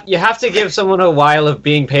 You have to give someone a while of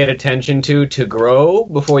being paid attention to grow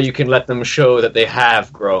before you can let them show that they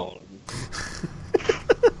have grown.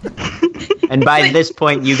 And by this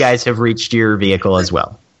point, you guys have reached your vehicle as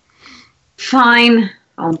well. Fine.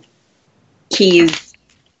 Keys.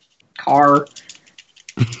 Car.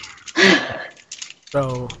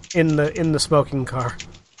 So, in the smoking car.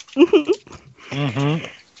 Mm-hmm.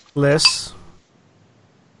 LIss,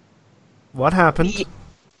 what happened?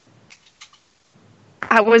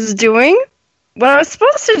 I was doing what I was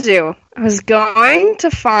supposed to do. I was going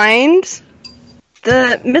to find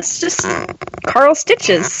the Mistress Carl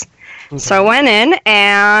Stitches. So I went in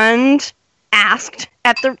and asked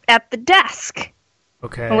at the desk.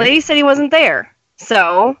 Okay. The lady said he wasn't there.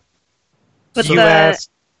 So, but You the asked.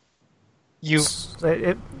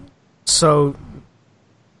 So,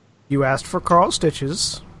 you asked for Carl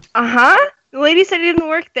Stitches. the lady said he didn't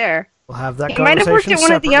work there. We'll have that He might have worked conversation at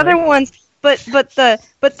one of the other separately. ones. I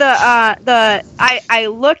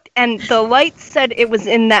looked and the light said it was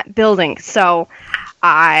in that building, so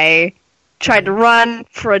I tried to run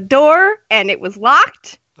for a door and it was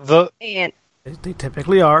locked. They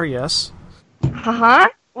typically are, yes. Well,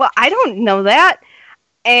 I don't know that.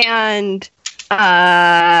 And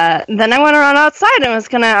then I went around outside and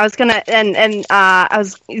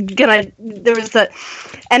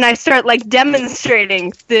I start like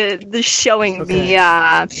demonstrating showing the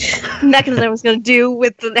mechanism I was gonna do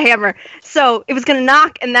with the hammer. So it was gonna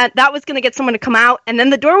knock, and that was gonna get someone to come out, and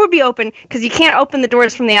then the door would be open because you can't open the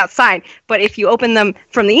doors from the outside. But if you open them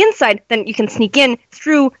from the inside, then you can sneak in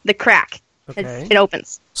through the crack. Okay. It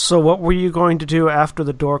opens. So what were you going to do after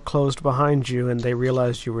the door closed behind you and they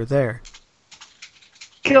realized you were there?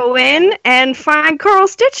 Go in and find Coral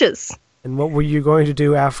Stitches. And what were you going to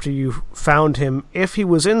do after you found him, if he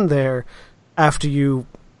was in there, after you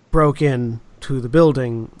broke in to the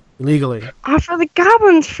building illegally? Offer the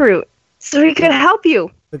goblin's fruit so he could help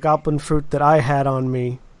you. The goblin fruit that I had on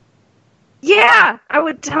me. Yeah, I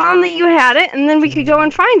would tell him that you had it, and then we could go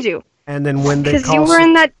and find you. And then when they because you were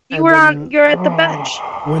in that, you're at the bench.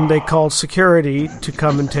 When they called security to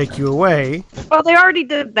come and take you away. Well, they already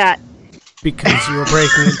did that. Because you were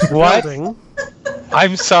breaking into the building.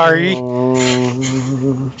 I'm sorry.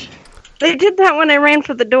 They did that when I ran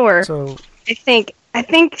for the door. So I think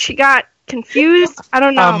she got confused. I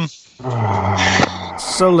don't know.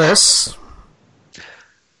 So LIss,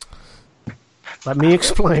 let me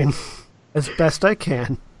explain as best I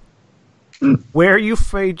can where you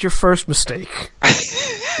made your first mistake.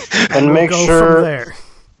 And make sure from there.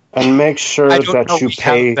 And make sure that you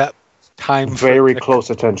pay very close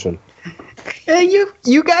attention.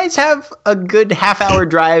 You guys have a good half-hour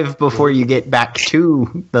drive before you get back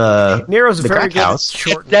to the Nero's the very crack good house.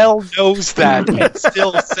 Adele knows that and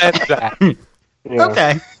still said that. Yeah.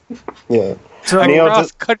 Okay. Yeah.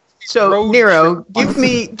 So Nero, give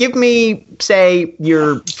me say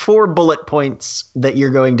your 4 bullet points that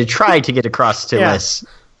you're going to try to get across to LIss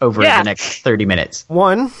over the next 30 minutes.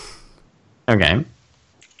 1. Okay.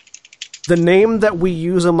 The name that we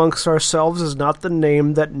use amongst ourselves is not the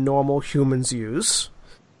name that normal humans use.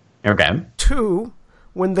 Okay. 2,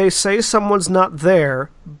 when they say someone's not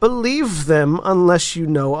there, believe them unless you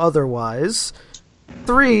know otherwise.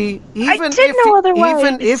 3, even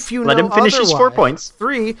if you let know him finish otherwise, his 4 points.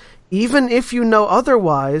 3, even if you know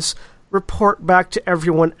otherwise, report back to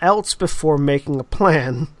everyone else before making a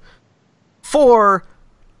plan. 4,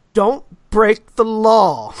 don't break the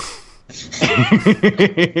law.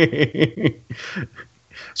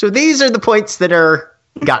 So these are the points that are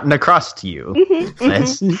gotten across to you.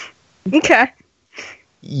 Okay.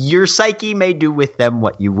 Your psyche may do with them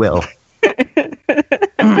what you will.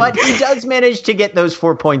 But he does manage to get those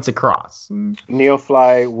 4 points across.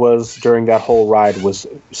 Neofly was, during that whole ride, was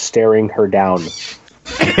staring her down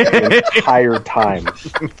the entire time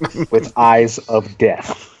with eyes of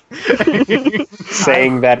death.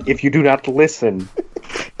 Saying that if you do not listen,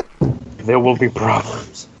 there will be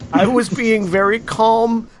problems. I was being very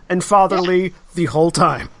calm and fatherly the whole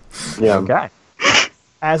time. Yeah. Okay.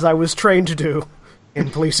 As I was trained to do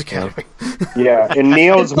in Police Academy. Yeah, in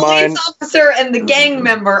Neo's mind... The police officer and the gang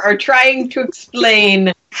member are trying to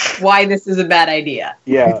explain why this is a bad idea.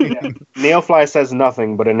 Yeah. Neofly says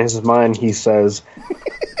nothing, but in his mind he says,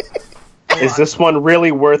 is this one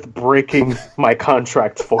really worth breaking my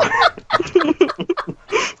contract for?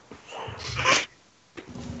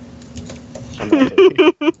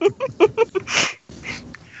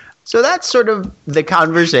 So that's sort of the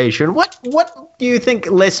conversation. What do you think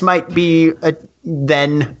LIss might be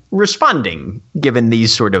then responding, given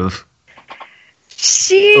these sort of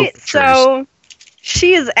She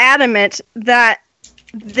is adamant that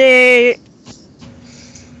they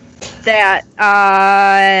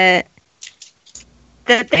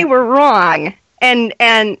were wrong and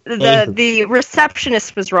the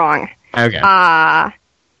receptionist was wrong. Okay.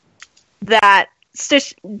 That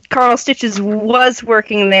Carl Stitches was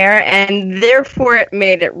working there, and therefore it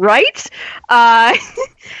made it right.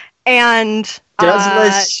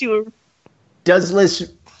 Does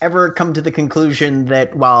LIss ever come to the conclusion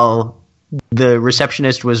that while the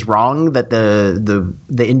receptionist was wrong, that the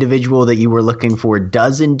individual that you were looking for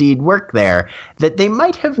does indeed work there, that they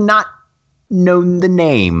might have not known the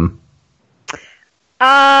name?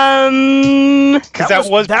 Because that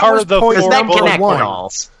was part of the point number number one.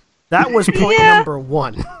 All. That was point number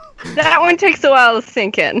 1. That one takes a while to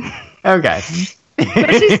sink in. Okay.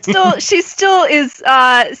 But she still is,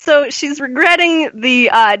 so she's regretting the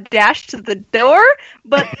dash to the door,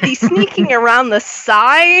 but the sneaking around the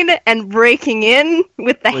side and breaking in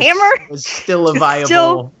with the hammer was still a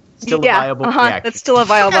viable Still a viable reaction. That's still a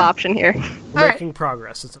viable option here. Making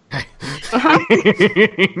progress. It's okay.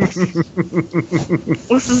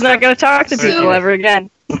 Liss is not going to talk to people ever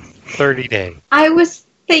again. 30 days. I was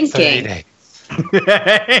 30 thinking days.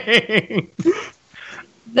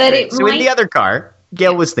 that it So might. in the other car,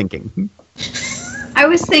 Gale was thinking. I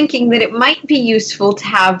was thinking that it might be useful to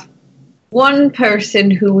have one person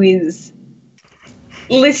who is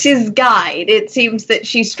Liss's guide. It seems that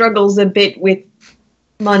she struggles a bit with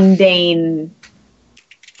mundane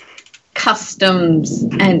customs,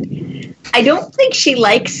 and I don't think she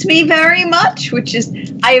likes me very much, which is,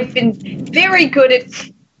 I have been very good at.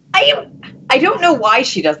 I don't know why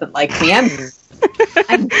she doesn't like me.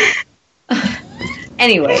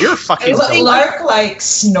 Anyway, You're fucking. Lark like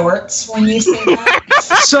snorts when you say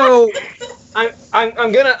that. So,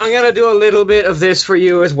 I'm gonna do a little bit of this for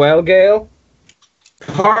you as well, Gale.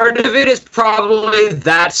 Part of it is probably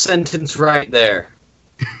that sentence right there.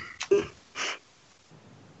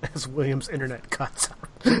 As William's internet cuts out.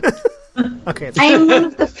 Okay. I am one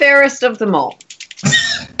of the fairest of them all.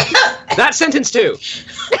 That sentence too.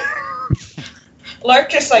 Lark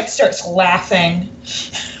just like starts laughing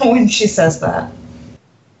when she says that.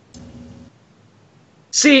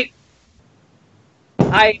 See,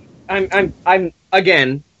 I'm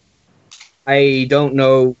again, I don't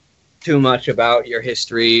know too much about your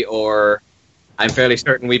history, or I'm fairly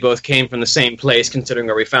certain we both came from the same place considering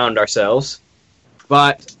where we found ourselves.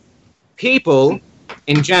 But people,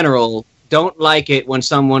 in general, don't like it when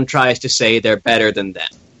someone tries to say they're better than them.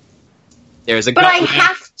 There's a But I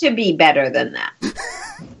have to be better than that.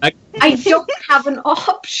 I don't have an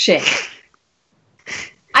option.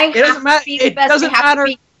 I have to be the best. I have to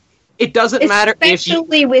be, it doesn't matter if you,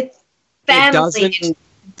 especially with family and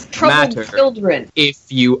troubled children.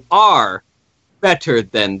 If you are better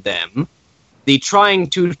than them, the trying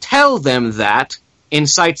to tell them that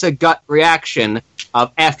incites a gut reaction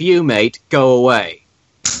of "F you, mate, go away."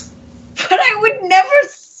 But I would never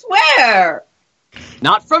swear.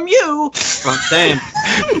 Not from you, from them.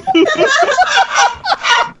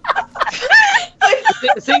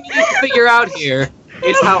 The thing you need to figure out here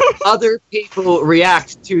is how other people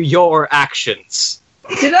react to your actions.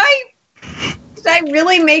 Did I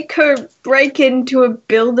really make her break into a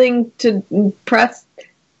building to impress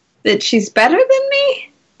that she's better than me?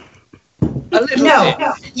 No,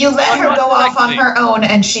 you let her go off on her own,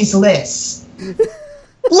 and she's Liss.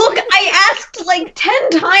 Look, I asked like 10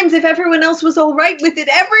 times if everyone else was all right with it.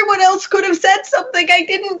 Everyone else could have said something. I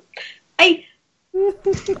didn't.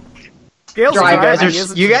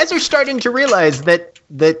 You guys are starting to realize that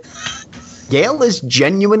Gale is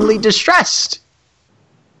genuinely distressed.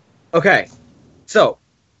 Okay, so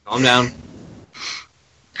calm down.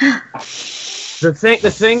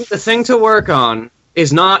 The thing to work on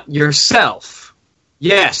is not yourself.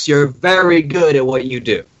 Yes, you're very good at what you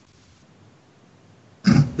do.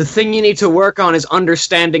 The thing you need to work on is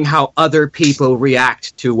understanding how other people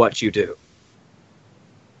react to what you do.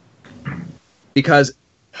 Because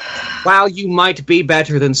while you might be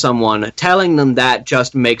better than someone, telling them that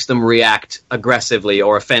just makes them react aggressively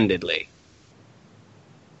or offendedly.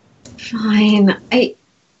 Fine.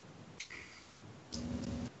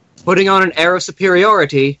 Putting on an air of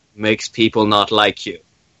superiority makes people not like you.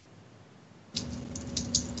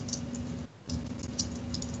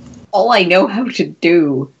 All I know how to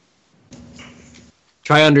do.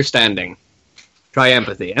 Try understanding. Try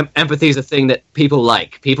empathy. Empathy is a thing that people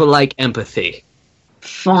like. People like empathy.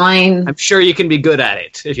 Fine. I'm sure you can be good at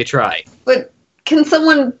it if you try. But can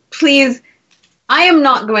someone please... I am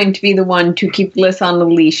not going to be the one to keep Liss on the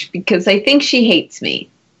leash because I think she hates me.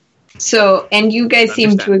 So, and you guys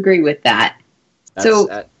seem to agree with that.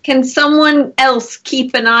 Can someone else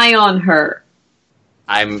keep an eye on her?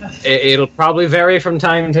 It'll probably vary from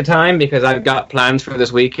time to time because I've got plans for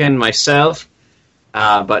this weekend myself.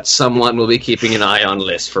 But someone will be keeping an eye on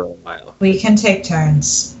Liss for a while. We can take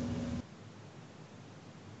turns.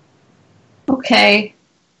 Okay.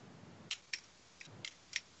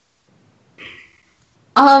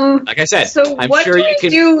 Like I said, so I'm what sure do you we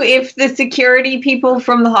can do if the security people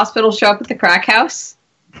from the hospital show up at the crack house?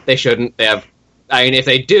 They shouldn't. If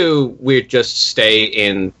they do, we'd just stay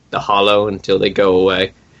in the hollow until they go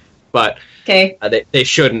away. But okay. They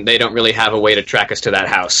shouldn't. They don't really have a way to track us to that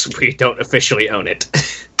house. We don't officially own it.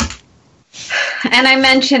 And I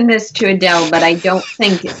mentioned this to Adele, but I don't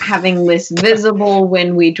think having Liss visible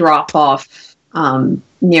when we drop off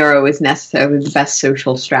Nero is necessarily the best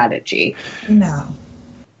social strategy. No.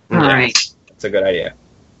 All right. That's a good idea.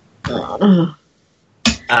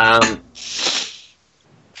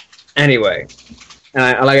 Anyway,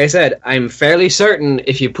 And like I said, I'm fairly certain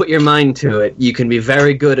if you put your mind to it, you can be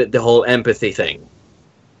very good at the whole empathy thing.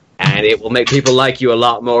 And it will make people like you a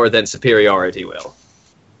lot more than superiority will.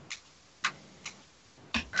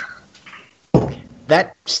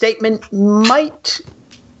 That statement might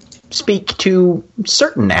speak to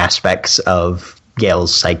certain aspects of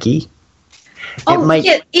Gale's psyche. Oh, it might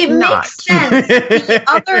yeah, it not. makes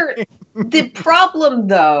sense. The problem,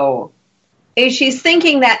 though, is she's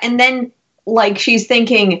thinking that, and then, like, she's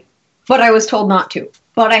thinking, but I was told not to.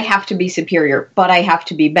 But I have to be superior. But I have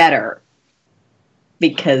to be better.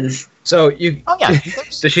 Because... So you... Oh, yeah.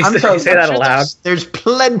 Does she say that aloud? There's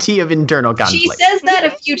plenty of internal conflict. She says that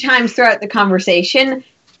a few times throughout the conversation,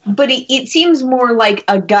 but it seems more like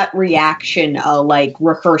a gut reaction, a, like,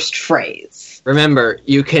 rehearsed phrase. Remember,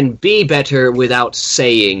 you can be better without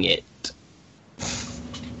saying it.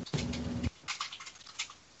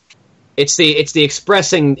 It's the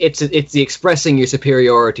expressing your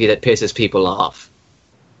superiority that pisses people off.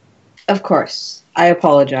 Of course. I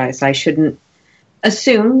apologize. I shouldn't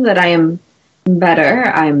assume that I am better.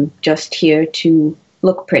 I'm just here to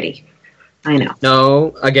look pretty. I know.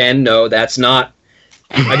 No, that's not...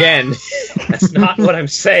 Again, that's not what I'm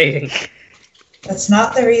saying. That's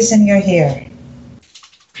not the reason you're here.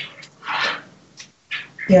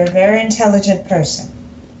 You're a very intelligent person.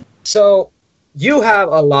 So, you have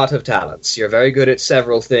a lot of talents. You're very good at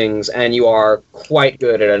several things, and you are quite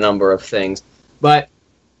good at a number of things. But...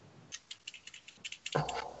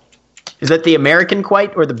 Is that the American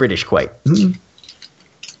quite or the British quite?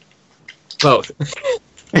 Both.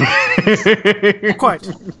 Quite.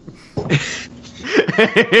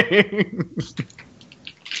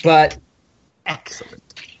 But... Excellent.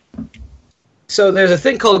 So there's a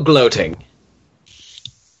thing called gloating,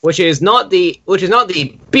 which is not the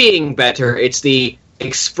being better. It's the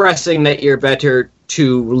expressing that you're better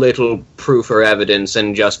too little proof or evidence,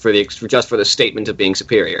 and just for the statement of being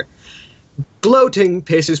superior. Gloating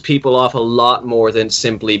pisses people off a lot more than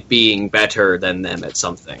simply being better than them at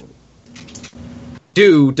something.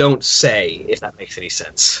 Don't say, if that makes any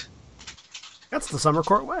sense. That's the summer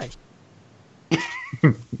court way.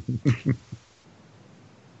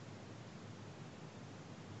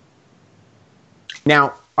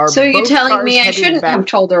 Now, so you're telling me I shouldn't have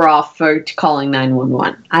told her off for calling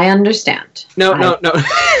 911. I understand. No. No,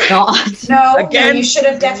 Again, you should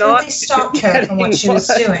have definitely stopped her from what she was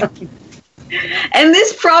doing. And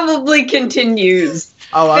this probably continues.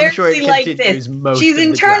 Oh, I'm sure it like continues this. most She's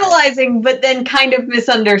of the time. internalizing, but then kind of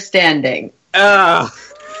misunderstanding.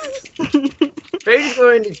 Phage is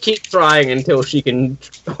going to keep trying until she can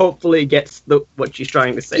hopefully get what she's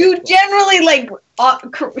trying to say. You generally,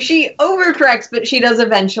 she overcorrects, but she does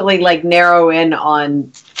eventually, narrow in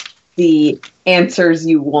on the answers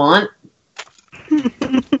you want.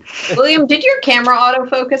 William, did your camera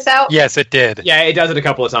autofocus out? Yes, it did. Yeah, it does it a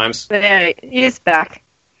couple of times. Yeah, he's back.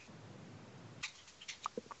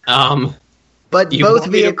 But You both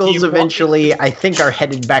want me to- vehicles you want- eventually, I think, are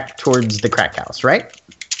headed back towards the crack house, right?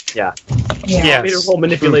 Yeah. Yeah. Yes. I need to roll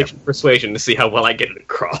manipulation persuasion to see how well I get it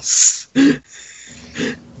across.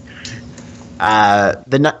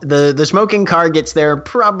 The smoking car gets there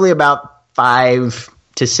probably about 5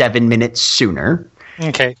 to 7 minutes sooner.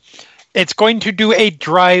 Okay. It's going to do a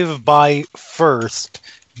drive-by first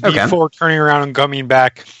Okay. before turning around and coming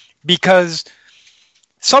back, because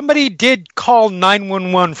somebody did call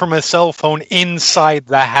 911 from a cell phone inside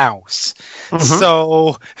the house. Mhm.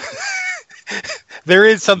 So there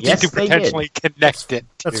is something Yes, to they potentially connect it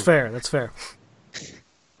to. That's fair. That's fair.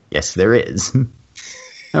 Yes, there is.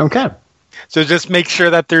 Okay. So just make sure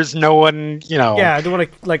that there's no one, Yeah, I do want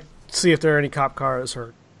to see if there are any cop cars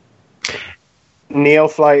or.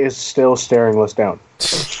 Neofly is still staring Liss down.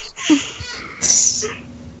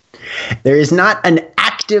 There is not an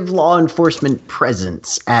active law enforcement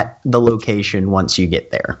presence at the location once you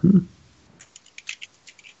get there.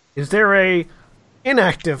 Is there a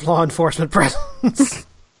inactive law enforcement presence?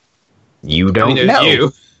 You don't there's know.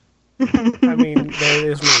 you. I mean,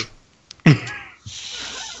 there is me.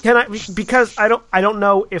 Can I? Because I don't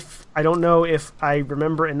know if I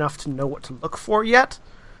remember enough to know what to look for yet.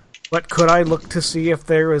 But could I look to see if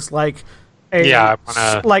there is a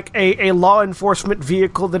law enforcement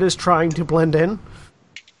vehicle that is trying to blend in?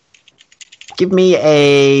 Give me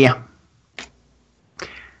a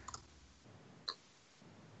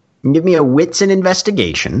wits and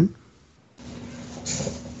investigation.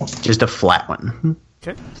 Just a flat one.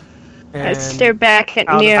 Okay. I And stare back at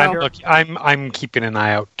out of Nero. I'm keeping an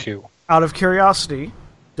eye out too. out of curiosity,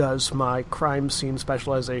 does my crime scene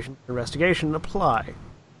specialization investigation apply?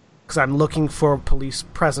 Because I'm looking for police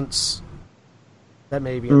presence that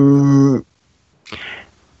may be.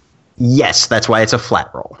 Yes, that's why it's a flat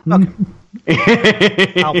roll.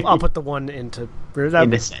 Okay. I'll put the 1 into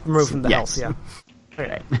remove from the yes. health. Yeah.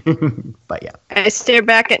 Right. But yeah. I stare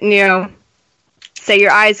back at Nero. Say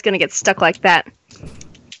your eye's gonna get stuck like that.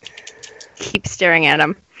 Keep staring at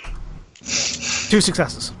him. 2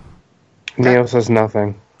 successes. Neo says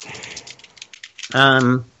nothing.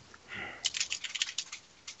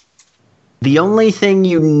 The only thing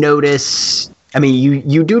you notice,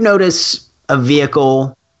 you do notice a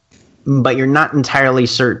vehicle, but you're not entirely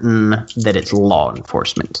certain that it's law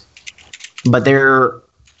enforcement. But there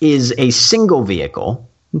is a single vehicle,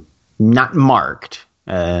 not marked,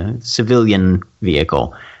 a civilian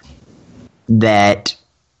vehicle, that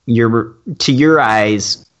to your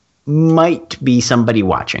eyes might be somebody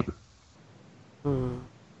watching.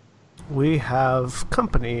 We have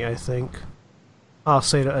company, I think. I'll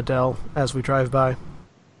say to Adele as we drive by.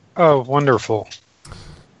 Oh, wonderful.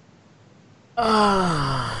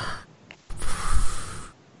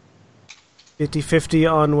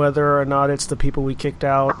 50-50 on whether or not it's the people we kicked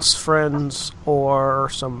out's friends or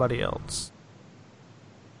somebody else.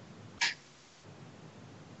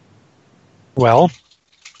 Well,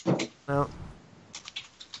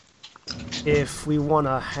 if we want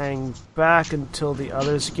to hang back until the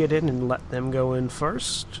others get in and let them go in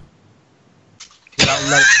first.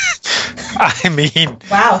 I mean...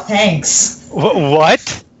 Wow, thanks.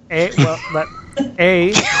 What? They're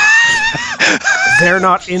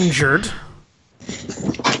not injured.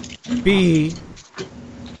 B,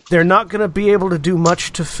 they're not going to be able to do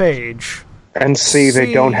much to Phage. And C,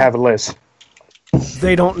 they don't have LIss.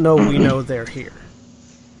 They don't know we know they're here.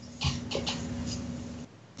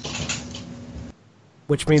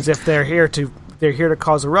 Which means if they're here to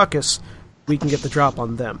cause a ruckus, we can get the drop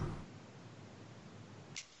on them.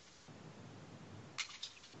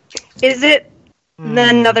 Is it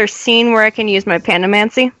another scene where I can use my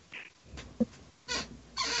pandomancy?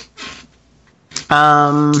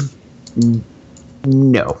 No.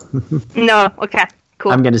 No. Okay.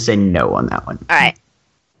 Cool. I'm going to say no on that one. All right.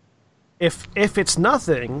 If it's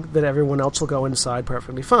nothing, then everyone else will go inside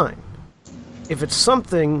perfectly fine. If it's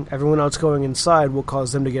something, everyone else going inside will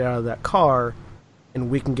cause them to get out of that car, and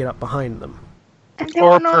we can get up behind them.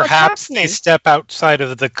 Or perhaps they step outside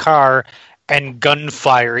of the car and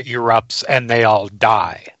gunfire erupts and they all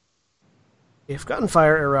die. If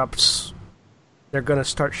gunfire erupts, they're going to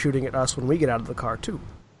start shooting at us when we get out of the car, too.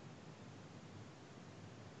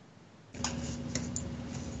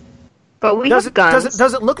 But we have guns.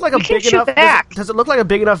 Does it look like a big enough? Does it look like a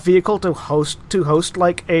big enough vehicle to host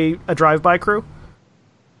like a drive-by crew?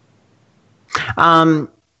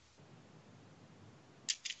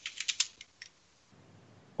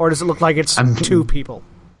 Or does it look like it's 2 people?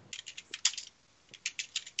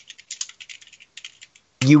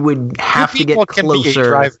 You would have to get closer. Can be a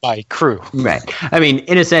drive-by crew, right? I mean,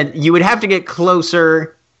 in a sense, you would have to get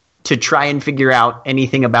closer to try and figure out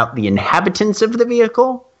anything about the inhabitants of the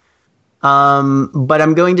vehicle. But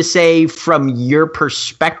I'm going to say, from your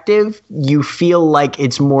perspective, you feel like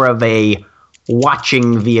it's more of a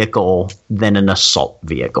watching vehicle than an assault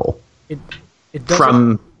vehicle. It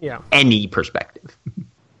from any perspective.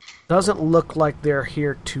 Doesn't look like they're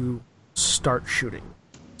here to start shooting.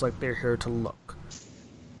 It's like they're here to look.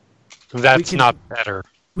 That's not better.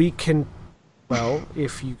 We can... Well,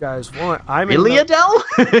 if you guys want, Adele?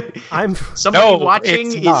 Somebody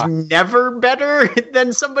watching is never better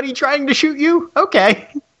than somebody trying to shoot you? Okay.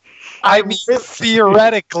 I mean,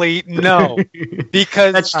 theoretically, no.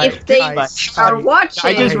 Because if they are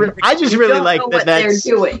watching, I just really like that that's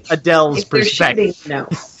Adele's perspective. No.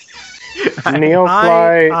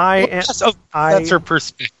 That's her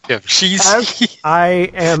perspective.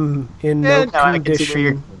 I am in no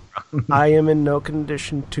condition. I am in no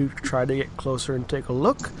condition to try to get closer and take a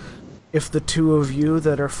look. If the 2 of you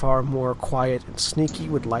that are far more quiet and sneaky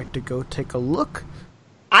would like to go take a look,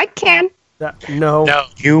 I can. No.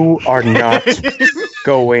 You are not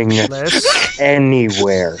going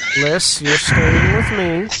anywhere. LIss, you're staying with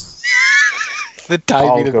me. The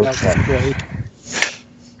timing of that's great.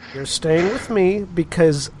 You're staying with me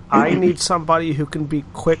because I need somebody who can be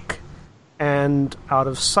quick and out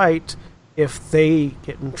of sight if they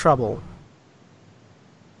get in trouble.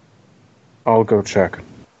 I'll go check.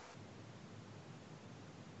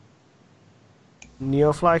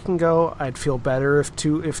 Neofly can go. I'd feel better if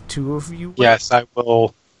two of you went. Yes, I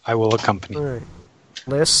will accompany. All right.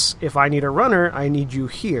 LIss, if I need a runner, I need you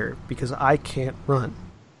here because I can't run.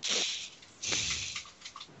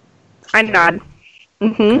 I nod.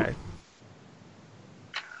 Mm-hmm. Okay.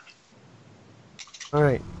 All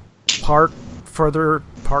right. Park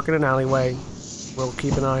in an alleyway. We'll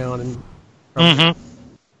keep an eye on him.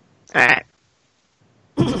 Mm-hmm. Alright.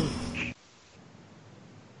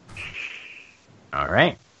 All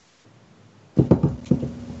right.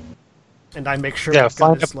 And I make sure Yeah, we've got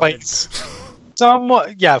find a his place.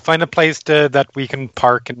 luggage. Find a place that we can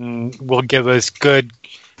park and will give us good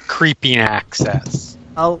creeping access.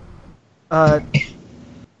 I'll.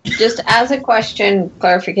 Just as a question,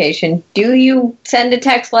 clarification, do you send a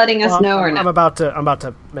text letting us know or I'm no? about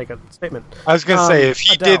to make a statement. I was going to say, if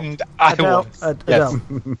you Adele, didn't, I Adele, would. Adele.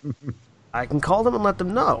 I can call them and let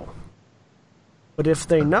them know. But if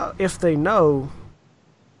they know,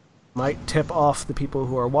 might tip off the people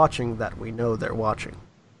who are watching that we know they're watching.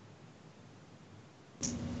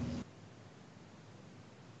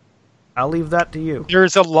 I'll leave that to you.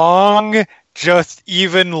 There's a long, just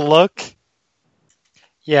even look.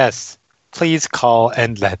 Yes, please call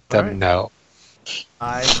and let them know.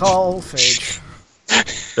 I call Phage.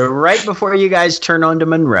 So right before you guys turn on to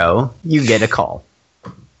Monroe, you get a call.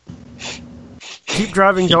 Keep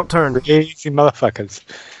driving, don't turn. Easy motherfuckers.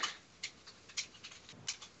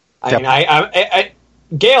 I mean,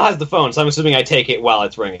 Gale has the phone, so I'm assuming I take it while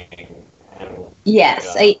it's ringing.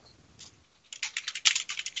 Yes.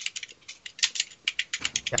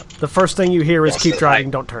 Yeah. The first thing you hear is keep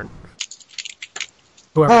driving, don't turn.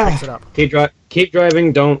 Whoever picks it up. Keep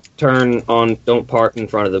driving. Don't turn on. Don't park in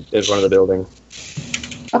front of the building.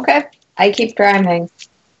 Okay. I keep driving.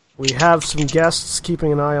 We have some guests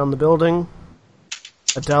keeping an eye on the building.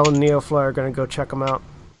 Adele and Neofly are going to go check them out,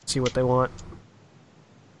 see what they want.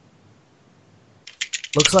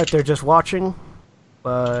 Looks like they're just watching,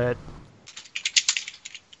 but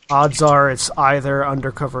odds are it's either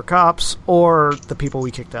undercover cops or the people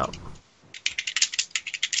we kicked out.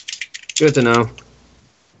 Good to know.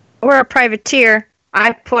 Or a privateer.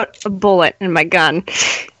 I put a bullet in my gun.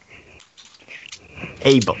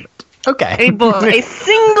 A bullet. Okay. A bullet. A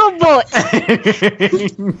single bullet.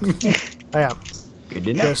 Yeah. Good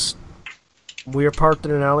to know. Just, we are parked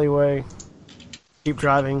in an alleyway. Keep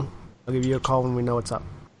driving. I'll give you a call when we know what's up.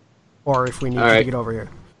 Or if we need to get over here.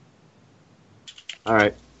 All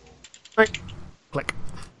right. Right. Click.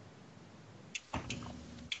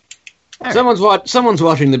 Someone's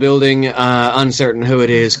watching the building. Uncertain who it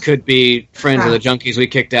is. Could be friends of the junkies we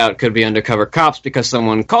kicked out. Could be undercover cops because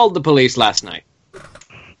someone called the police last night.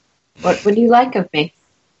 What would you like of me?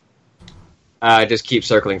 Just keep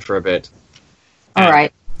circling for a bit. All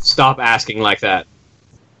right. Stop asking like that.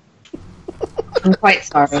 I'm quite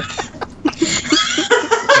sorry.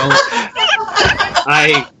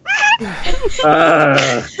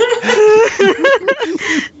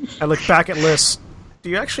 I look back at LIss. Do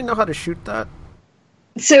you actually know how to shoot that?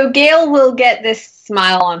 So Gale will get this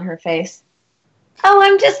smile on her face. Oh,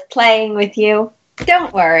 I'm just playing with you.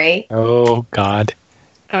 Don't worry. Oh, God.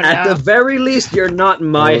 Oh, At the very least, you're not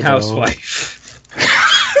my housewife.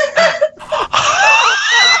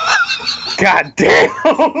 God damn!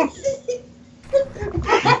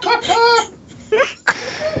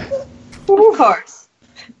 Of course.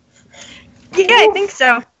 Yeah, I think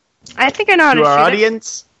so. I think I know how to To shoot our it.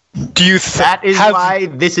 audience, Do you that is why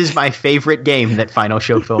this is my favorite game that Final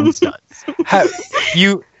Show Films does.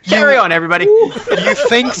 Carry on, everybody. You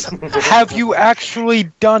think? Have you actually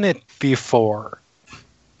done it before?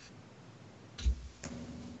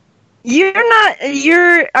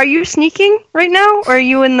 Are you sneaking right now? Or are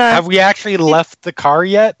you in the... Have we actually left the car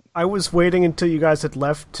yet? I was waiting until you guys had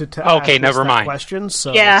left to ask us never that mind. question.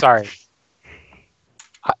 So Yeah. Sorry.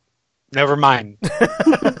 Never mind.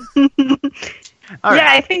 All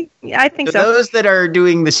right. Yeah, I think So so. those that are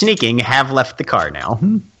doing the sneaking have left the car now.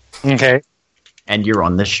 Okay. And you're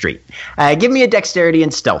on the street. Give me a dexterity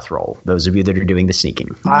and stealth roll, those of you that are doing the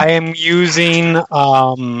sneaking. I am using,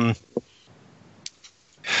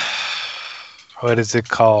 what is it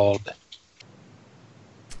called?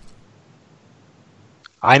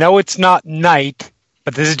 I know it's not night,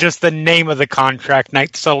 but this is just the name of the contract,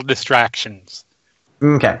 Night Subtle Distractions.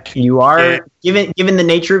 Okay. You are, given the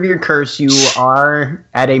nature of your curse, you are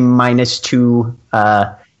at a -2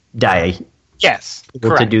 die. Yes, Able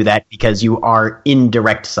correct. to do that because you are in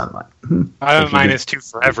direct sunlight. I have If you do-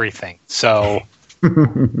 -2 for everything, so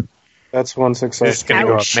That's one this success. is going to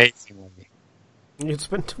go Ouch. amazingly. it's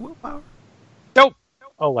been 2 willpower. Nope.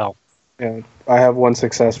 Oh, well. Yeah, I have one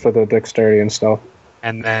success for the dexterity and stealth.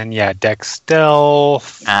 And then, yeah, Dex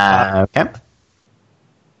Stealth. Okay.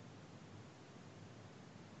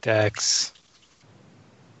 Dex.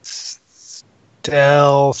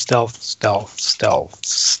 Stealth.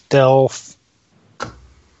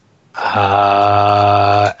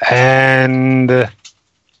 And.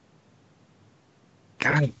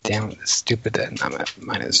 God damn it, stupid. I'm at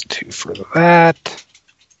 -2 for that.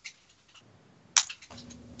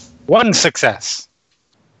 1 success.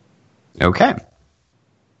 Okay.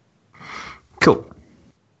 Cool.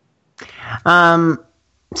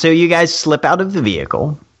 So you guys slip out of the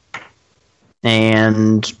vehicle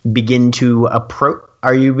and begin to approach.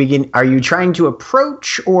 Are you trying to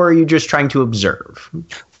approach, or are you just trying to observe?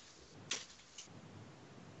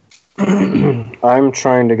 I'm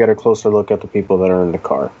trying to get a closer look at the people that are in the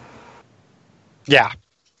car. Yeah.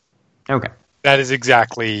 Okay. That is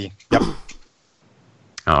exactly... Yep.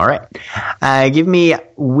 All right. Give me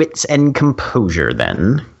wits and composure,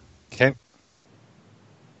 then. Okay.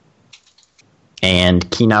 And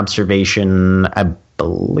keen observation, I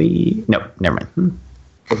believe... No, never mind.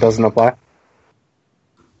 It doesn't apply?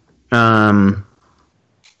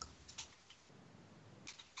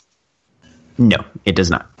 No, it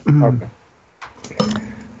does not. Okay.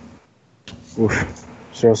 Oof.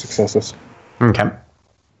 0 successes. Okay.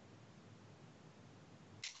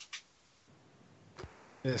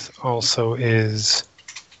 This also is...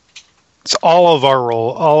 It's all of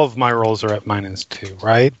my rolls are at -2,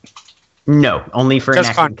 right? No, only for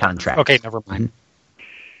Just an active contract. Okay, never mind.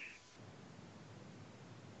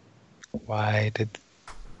 Why did...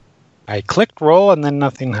 I clicked roll and then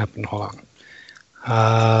nothing happened. Hold on.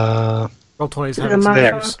 Roll 20s.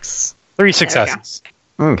 There. 3 successes.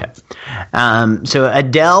 Okay. So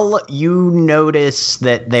Adele, you notice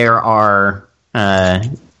that there are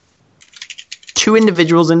 2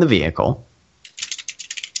 individuals in the vehicle.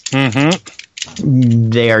 Mm-hmm.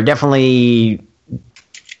 They are definitely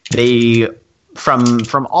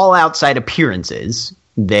from all outside appearances,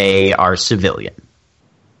 they are civilian.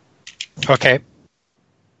 Okay.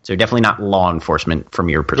 So definitely not law enforcement from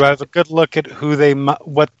your Do I perspective. have a good look at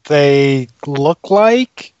what they look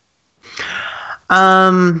like?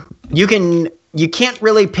 You can't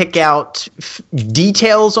really pick out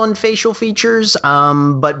details on facial features,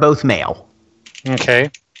 but both male.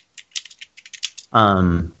 Okay.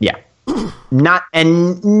 Yeah.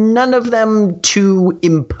 None of them too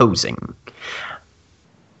imposing.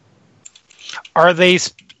 Are they?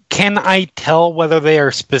 Can I tell whether they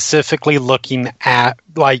are specifically looking at,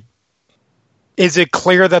 like, is it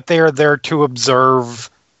clear that they are there to observe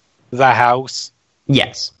the house?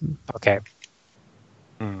 Yes. Okay.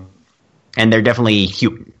 And they're definitely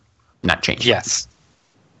human, not changed. Yes.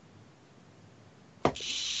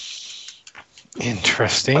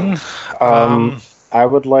 Interesting. I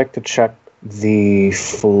would like to check the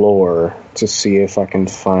floor to see if I can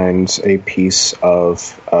find a piece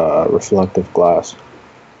of reflective glass.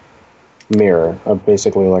 Mirror.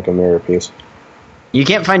 Basically like a mirror piece. You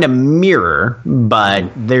can't find a mirror, but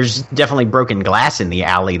there's definitely broken glass in the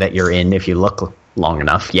alley that you're in if you look long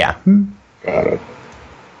enough. Yeah. Got it.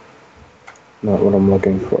 Not what I'm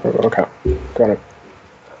looking for. Okay. Got it.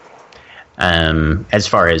 As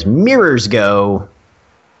far as mirrors go,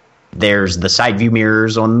 there's the side view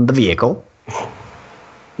mirrors on the vehicle.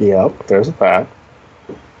 Yep, there's that.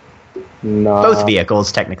 Both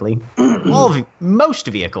vehicles, technically. Most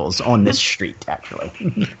vehicles on this street, actually.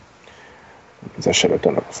 I should have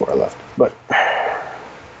done it before I left. But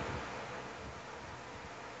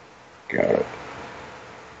got it.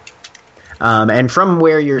 And from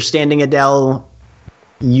where you're standing, Adele,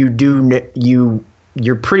 you're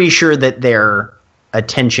pretty sure that their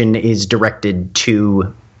attention is directed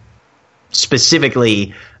to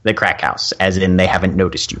specifically the crack house, as in they haven't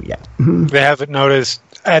noticed you yet. They haven't noticed,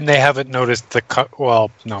 and they haven't noticed the car.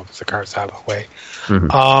 Well, no, the car's out of the way.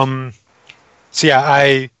 Mm-hmm. So yeah,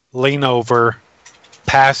 I lean over,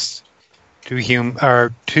 past two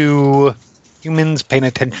humans paying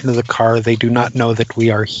attention to the car. They do not know that we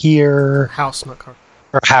are here. House, not car.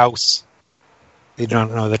 Or house. They do not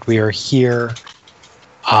know that we are here.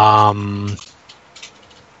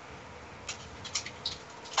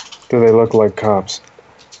 Do they look like cops?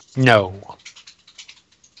 No.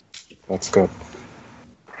 That's good.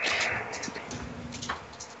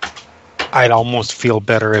 I'd almost feel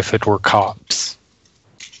better if it were cops.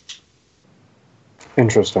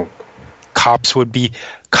 Interesting. Cops would be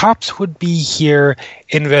here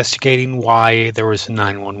investigating why there was a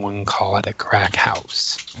 911 call at a crack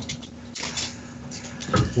house.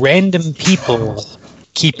 Random people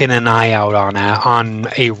keeping an eye out on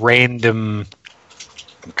a random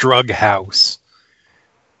drug house.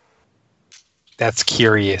 That's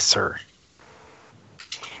curiouser.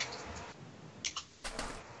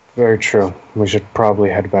 Very true. We should probably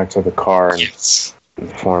head back to the car and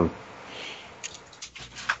inform.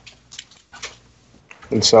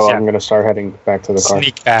 And so I'm going to start heading back to the car.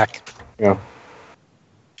 Sneak back. Yeah.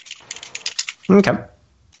 Okay.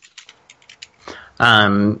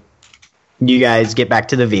 You guys get back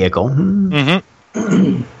to the vehicle.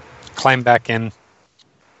 Mm-hmm. Climb back in.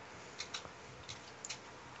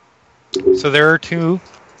 So there are two.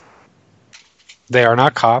 They are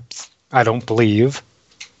not cops, I don't believe.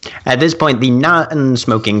 At this point, the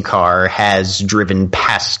non-smoking car has driven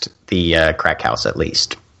past the crack house at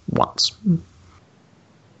least once.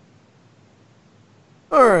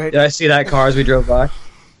 All right. Did I see that car as we drove by?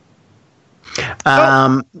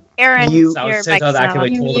 Erin, you- I your was mic's not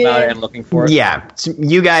actively on. told about it and looking for it. Yeah, so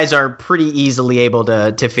you guys are pretty easily able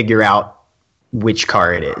to figure out which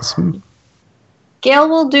car it is. Gale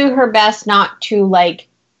will do her best not to, like,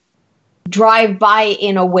 drive by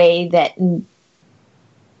in a way that...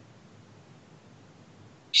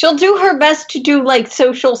 She'll do her best to do, like,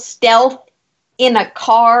 social stealth in a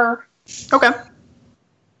car. Okay.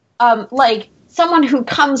 Like, someone who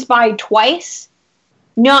comes by twice,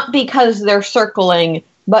 not because they're circling,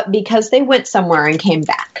 but because they went somewhere and came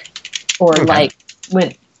back. Or, like,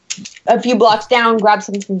 went a few blocks down, grabbed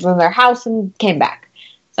something from their house, and came back.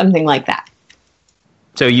 Something like that.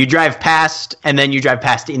 So you drive past, and then you drive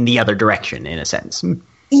past in the other direction, in a sense.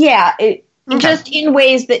 Yeah, just in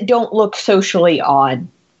ways that don't look socially odd.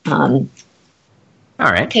 All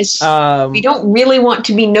right. Because we don't really want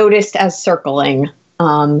to be noticed as circling.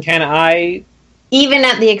 Can I... Even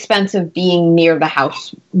at the expense of being near the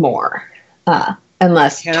house more.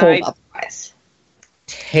 Unless told otherwise.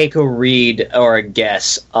 Take a read or a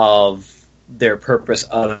guess of their purpose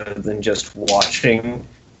other than just watching?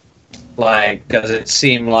 Like, does it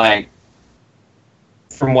seem like,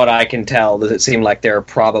 from what I can tell, does it seem like they're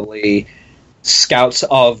probably scouts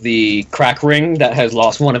of the crack ring that has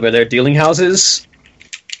lost one of their dealing houses,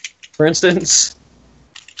 for instance?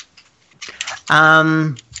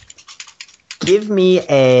 Give me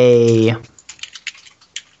a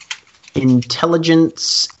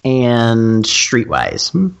intelligence and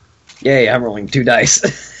streetwise. Yay, I'm rolling 2 dice.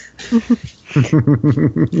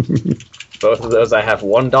 Both of those I have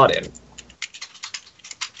 1 dot in.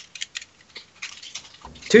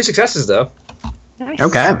 2 successes, though. Nice.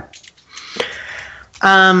 Okay.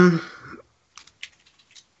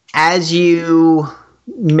 As you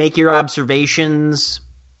make your observations,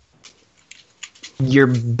 your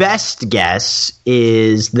best guess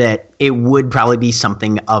is that it would probably be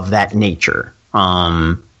something of that nature.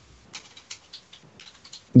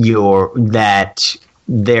 That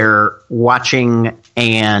they're watching,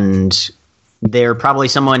 and they're probably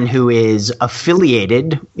someone who is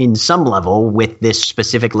affiliated in some level with this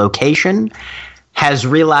specific location, has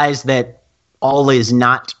realized that all is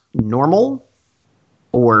not normal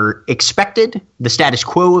or expected. The status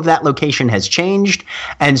quo of that location has changed,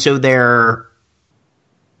 and so they're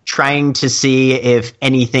trying to see if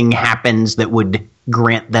anything happens that would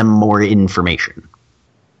grant them more information.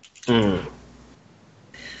 So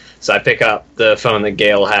I pick up the phone that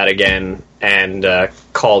Gale had again and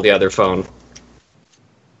call the other phone.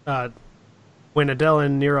 When Adele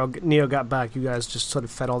and Neo got back, you guys just sort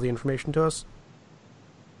of fed all the information to us?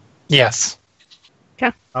 Yes.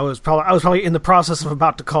 Okay. I was probably in the process of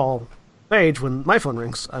about to call Phage when my phone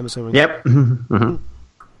rings, I'm assuming. Yep. Mm-hmm.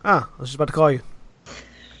 I was just about to call you.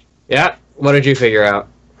 Yeah, what did you figure out?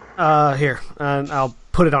 Here, and I'll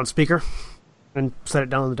put it on speaker and set it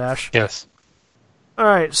down on the dash. Yes. All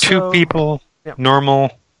right, so... 2 people, Yep.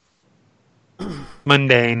 normal,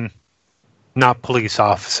 mundane, not police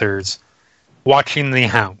officers, watching the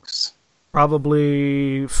house.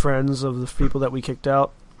 Probably friends of the people that we kicked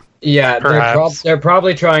out. Yeah, Perhaps. they're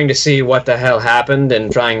probably trying to see what the hell happened and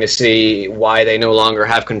trying to see why they no longer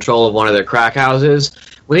have control of one of their crack houses.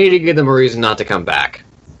 We need to give them a reason not to come back.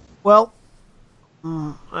 Well,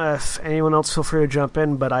 if anyone else, feel free to jump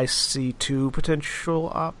in, but I see 3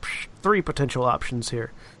 potential options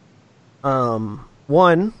here.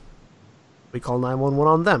 1, we call 911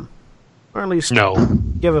 on them. Or at least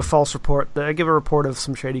give a false report, give a report of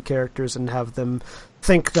some shady characters and have them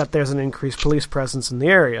think that there's an increased police presence in the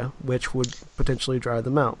area, which would potentially drive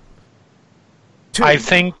them out. 2, I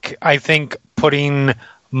think putting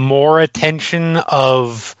more attention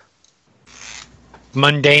of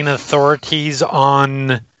mundane authorities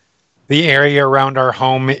on the area around our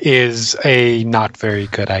home is a not very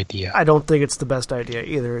good idea. I don't think it's the best idea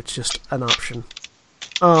either. It's just an option.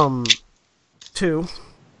 2,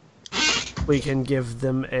 we can give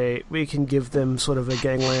them sort of a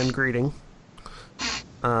gangland greeting.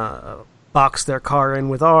 Box their car in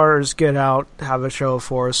with ours, get out, have a show of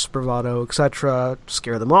force, bravado, etc.,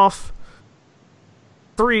 scare them off.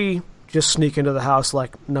 3, just sneak into the house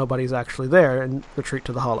like nobody's actually there and retreat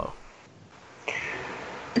to the hollow.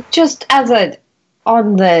 Just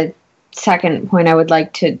on the second point, I would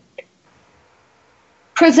like to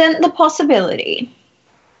present the possibility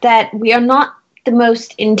that we are not the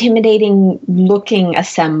most intimidating looking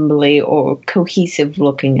assembly or cohesive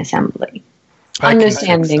looking assembly.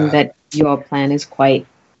 Understanding that your plan is quite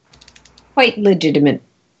legitimate.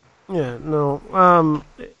 Yeah, no.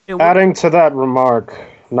 Adding to that remark,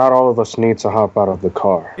 not all of us need to hop out of the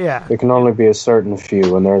car. Yeah. There can only be a certain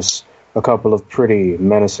few, and there's a couple of pretty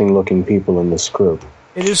menacing-looking people in this group.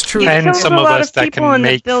 It is true. And some of us that can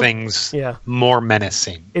make build- things more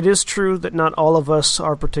menacing. It is true that not all of us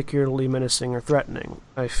are particularly menacing or threatening.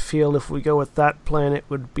 I feel if we go with that plan, it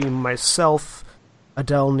would be myself,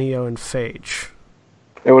 Adele, Neo, and Phage.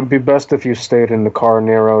 It would be best if you stayed in the car,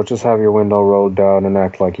 Nero. Just have your window rolled down and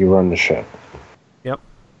act like you run the ship. Yep.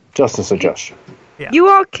 Just a suggestion. Yeah. You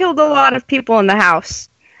all killed a lot of people in the house.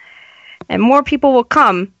 And more people will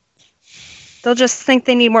come. They'll just think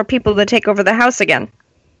they need more people to take over the house again.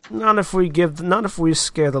 Not if we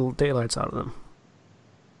scare the daylights out of them.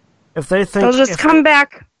 If they think They'll just come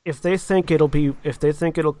back. If they think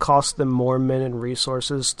it'll cost them more men and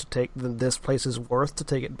resources to take than this place is worth to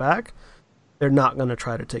take it back, they're not going to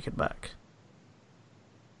try to take it back.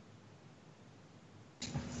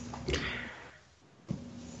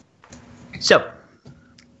 So,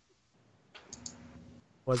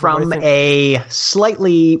 from a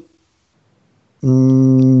slightly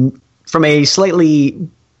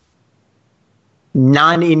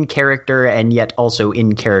non-in-character and yet also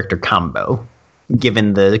in-character combo,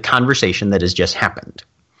 given the conversation that has just happened.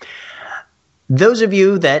 Those of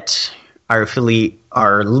you that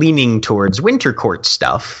are leaning towards Winter Court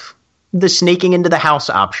stuff, the snaking into the house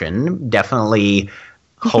option definitely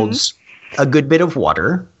holds a good bit of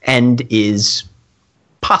water and is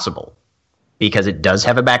possible because it does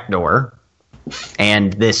have a back door,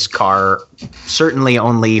 and this car certainly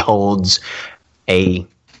only holds a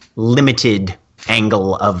limited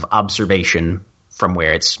angle of observation from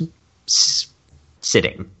where it's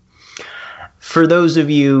sitting. For those of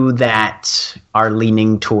you that are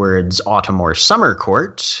leaning towards Autumn or Summer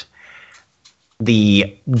Court,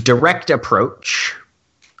 the direct approach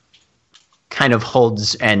kind of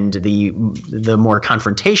holds, and the more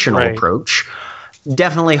confrontational approach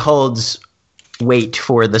definitely holds weight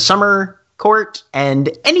for the Summer Court, and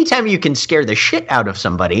anytime you can scare the shit out of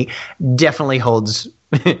somebody definitely holds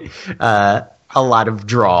a lot of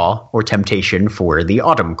draw or temptation for the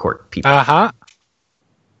Autumn Court people.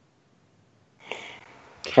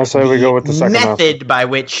 I say we go with the second method by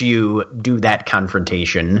which you do that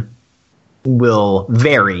confrontation will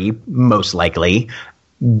vary, most likely,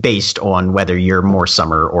 based on whether you're more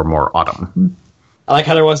summer or more autumn. I like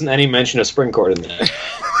how there wasn't any mention of Spring Court in there.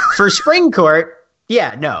 For Spring Court,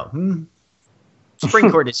 no. Spring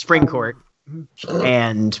Court is Spring Court,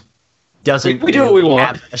 and doesn't we do what we want.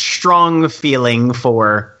 Have a strong feeling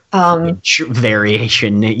for which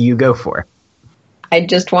variation you go for. I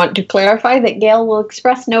just want to clarify that Gale will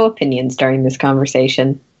express no opinions during this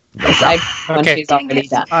conversation. Aside from when she's already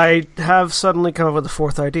done. I have suddenly come up with a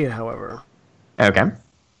fourth idea, however. Okay.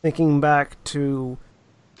 Thinking back to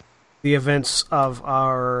the events of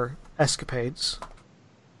our escapades,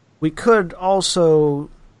 we could also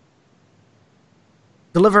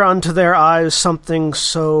deliver unto their eyes something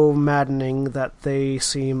so maddening that they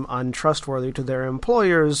seem untrustworthy to their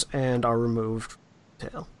employers and are removed from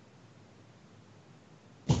tail.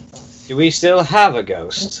 Do we still have a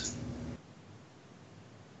ghost?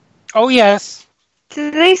 Oh, yes.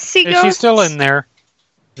 Do they see ghosts? She's still in there.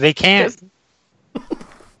 They can't.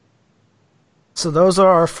 So those are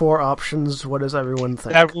our four options. What does everyone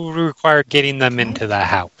think? That would require getting them into the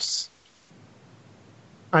house.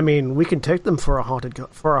 I mean, we can take them for a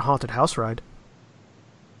haunted house ride.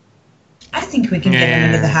 I think we can get them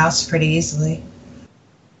into the house pretty easily.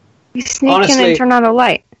 You sneak in and turn on a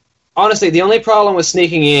light. Honestly, the only problem with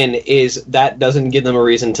sneaking in is that doesn't give them a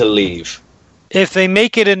reason to leave. If they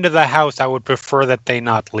make it into the house, I would prefer that they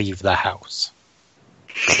not leave the house.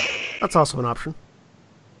 That's also an option.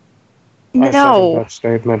 I second that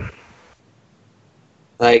statement.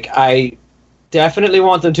 Like, I definitely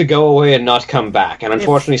want them to go away and not come back. And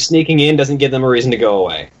unfortunately, sneaking in doesn't give them a reason to go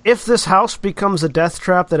away. If this house becomes a death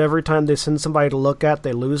trap that every time they send somebody to look at,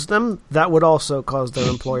 they lose them, that would also cause their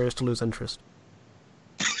employers to lose interest.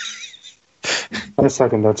 I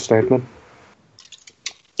second that statement.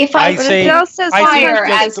 If Adele says fire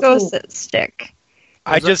as ghost stick.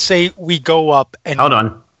 I just say we go up and... Hold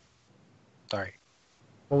on. Sorry.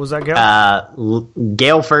 What was that, Gale?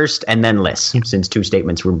 Gale first, and then LIss, since two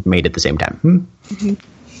statements were made at the same time.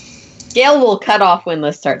 Gale will cut off when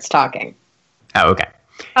LIss starts talking. Oh, okay.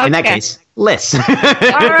 In that case, LIss. All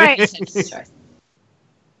right.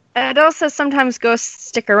 Adele says sometimes ghosts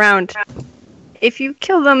stick around. If you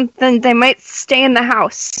kill them, then they might stay in the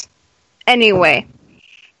house. anyway?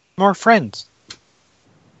 More friends.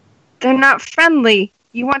 They're not friendly.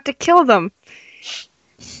 You want to kill them.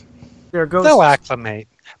 There goes. They'll acclimate.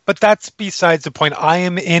 But that's besides the point. I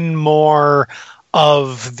am in more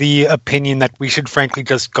of the opinion that we should frankly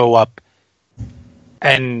just go up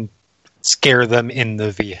and scare them in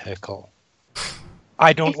the vehicle.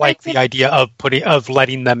 I don't like the idea of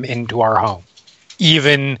letting them into our home,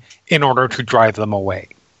 even in order to drive them away.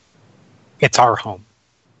 It's our home.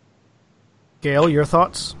 Gale, your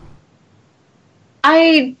thoughts?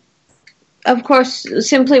 I, of course,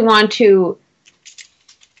 simply want to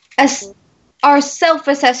our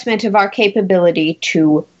self-assessment of our capability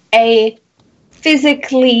to A,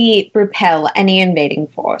 physically repel any invading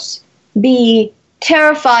force, B,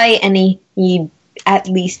 terrify at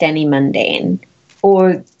least any mundane,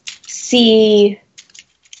 or C,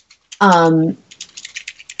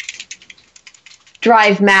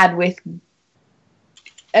 drive mad with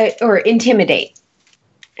or intimidate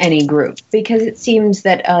any group, because it seems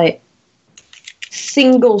that a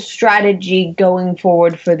single strategy going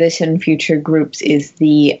forward for this and future groups is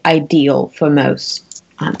the ideal for most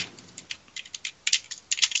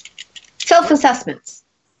self-assessments.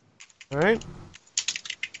 All right.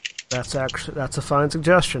 That's a fine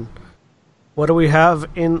suggestion. What do we have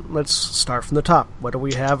in? Let's start from the top. What do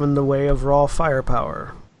we have in the way of raw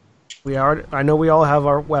firepower? I know we all have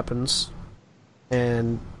our weapons,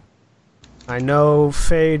 and I know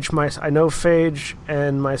Phage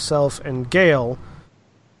and myself and Gale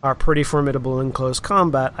are pretty formidable in close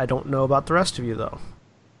combat. I don't know about the rest of you, though.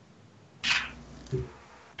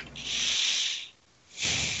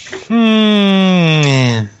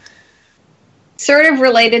 Sort of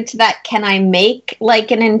related to that, can I make like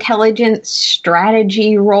an intelligence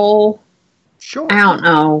strategy roll? Sure. I don't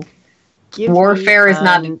know. Warfare is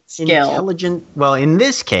not a skill. Intelligent. Well, in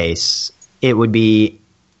this case, it would be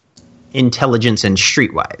intelligence and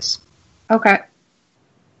streetwise. Okay.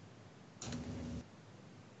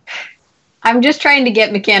 I'm just trying to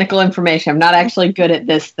get mechanical information. I'm not actually good at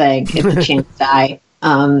this thing. It's a chance die.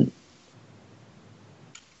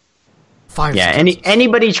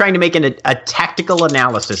 Anybody trying to make a tactical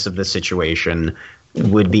analysis of the situation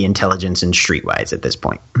would be intelligence and streetwise at this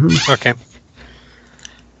point. Okay.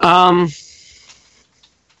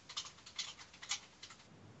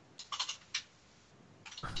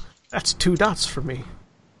 That's 2 dots for me.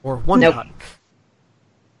 Or 1 Nope. dot.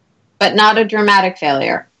 But not a dramatic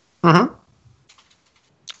failure. Mm-hmm.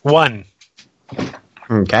 1.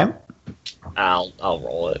 Okay. I'll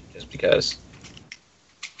roll it just because.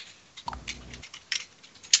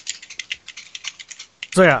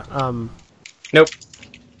 So yeah, Nope.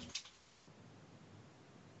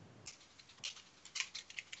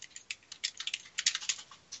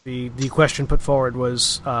 The question put forward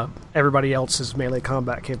was everybody else's melee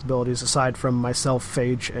combat capabilities aside from myself,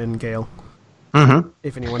 Phage, and Gale. Mm-hmm.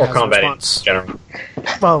 If anyone Or has a combat response. in general.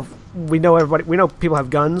 Well, we know people have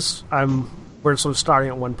guns. We're sort of starting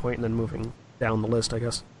at one point and then moving down the list, I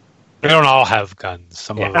guess. We don't all have guns.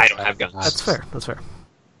 Some Yeah, of us I don't have guns. That's fair. That's fair.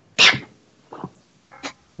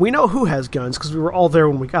 We know who has guns because we were all there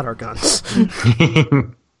when we got our guns.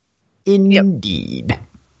 Indeed.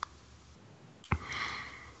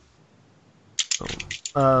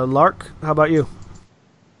 Lark, how about you?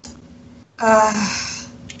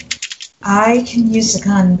 I can use a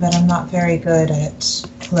gun, but I'm not very good at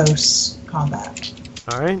close combat.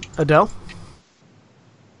 All right, Adele.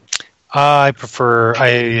 I prefer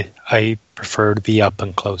to be up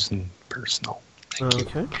and close and personal. Thank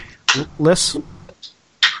you. Okay. LIss.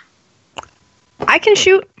 I can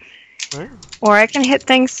shoot, All right. or I can hit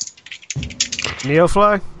things.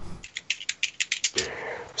 Neofly.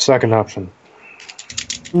 Second option.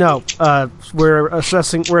 No, we're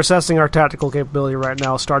assessing our tactical capability right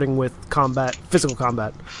now, starting with physical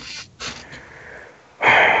combat.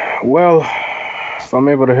 Well, if I'm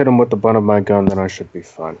able to hit him with the butt of my gun, then I should be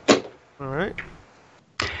fine. All right.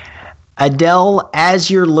 Adele, as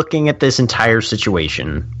you're looking at this entire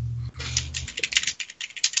situation,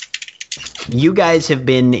 you guys have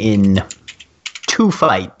been in 2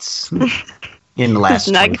 fights in the last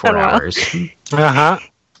 24 hours. Uh-huh.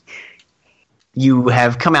 You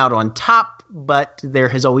have come out on top, but there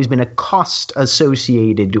has always been a cost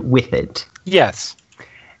associated with it. Yes.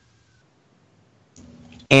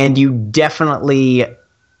 And you definitely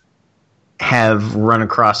have run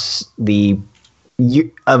across in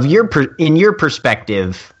your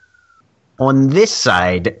perspective, on this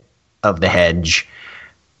side of the hedge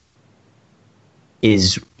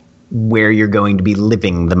is where you're going to be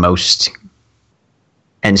living the most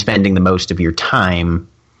and spending the most of your time.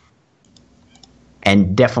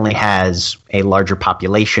 and definitely has a larger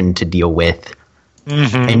population to deal with.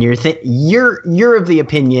 Mm-hmm. And you're of the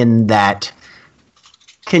opinion that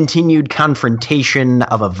continued confrontation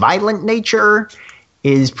of a violent nature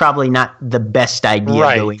is probably not the best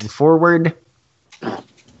idea going forward.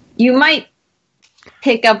 You might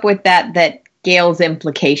pick up with that Gale's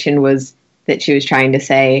implication was that she was trying to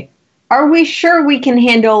say, are we sure we can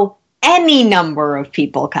handle any number of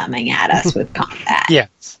people coming at us with combat?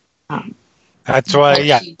 Yes. That's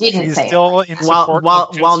why, she didn't she's say still in support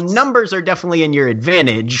while numbers are definitely in your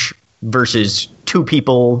advantage versus two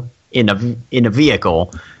people in a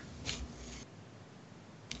vehicle,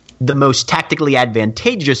 the most tactically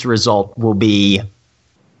advantageous result will be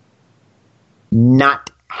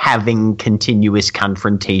not having continuous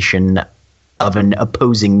confrontation of an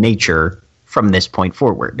opposing nature from this point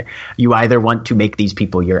forward. You either want to make these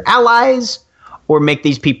people your allies or make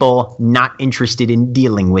these people not interested in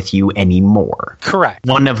dealing with you anymore. Correct.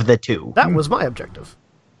 One of the two. That was my objective.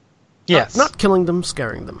 Yes. Not killing them,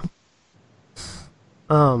 scaring them.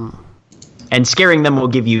 And scaring them will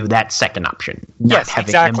give you that second option. Not Yes, having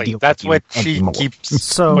exactly. Them deal That's with what you she anymore.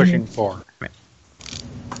 keeps pushing for.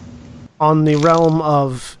 On the realm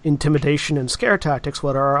of intimidation and scare tactics,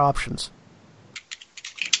 what are our options?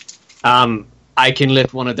 I can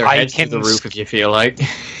lift one of their heads to the roof if you feel like.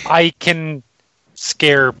 I can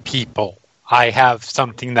scare people. I have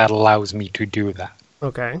something that allows me to do that.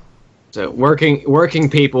 Okay. So working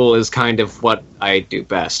people is kind of what I do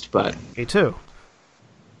best, but... Me too.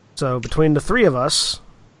 So between the three of us,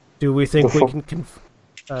 do we think we can...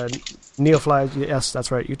 Neofly, yes,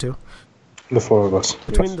 that's right, you two. The four of us.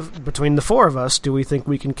 Between the four of us, do we think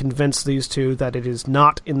we can convince these two that it is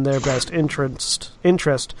not in their best interest?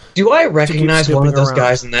 Do I recognize one of those around?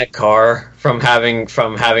 guys in that car from having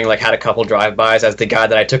like had a couple drive-bys as the guy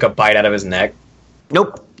that I took a bite out of his neck?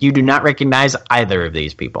 Nope, you do not recognize either of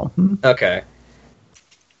these people. Okay.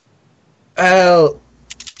 Well,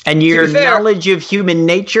 and your knowledge of human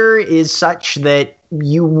nature is such that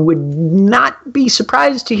you would not be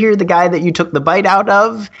surprised to hear the guy that you took the bite out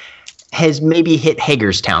of has maybe hit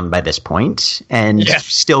Hagerstown by this point and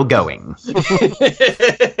still going.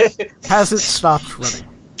 Has it stopped running?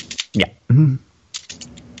 Yeah.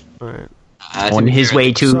 All right. On his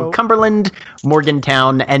way to Cumberland,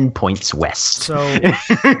 Morgantown, and points west. So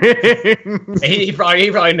he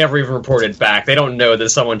probably never even reported back. They don't know that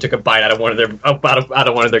someone took a bite out of one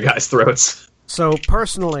of their guys' throats. So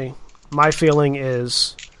personally, my feeling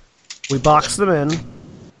is we box them in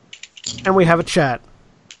and we have a chat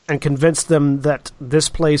and convince them that this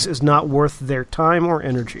place is not worth their time or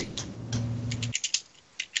energy.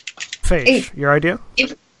 Phage, your idea?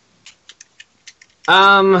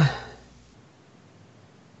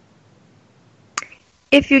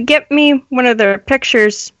 If you get me one of their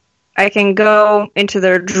pictures, I can go into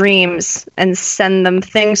their dreams and send them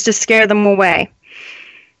things to scare them away.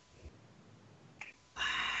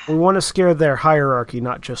 We want to scare their hierarchy,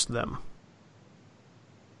 not just them.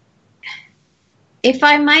 If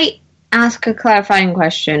I might ask a clarifying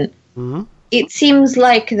question, Mm-hmm. It seems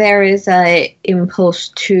like there is an impulse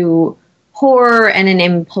to horror and an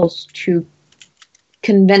impulse to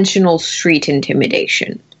conventional street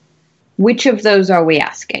intimidation. Which of those are we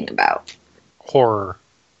asking about? Horror.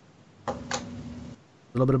 A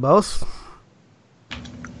little bit of both.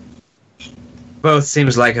 Both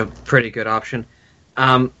seems like a pretty good option.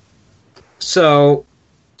 So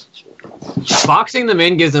boxing them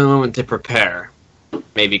in gives them a moment to prepare.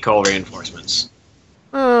 Maybe call reinforcements.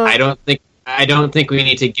 I don't think we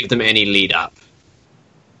need to give them any lead up.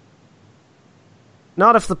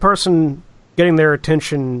 Not if the person getting their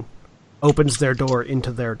attention opens their door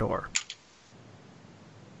into their door.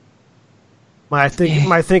 My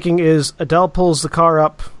thinking is Adele pulls the car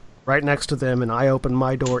up right next to them, and I open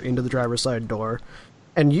my door into the driver's side door,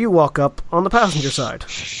 and you walk up on the passenger side.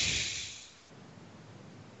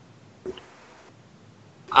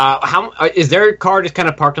 Is their car just kind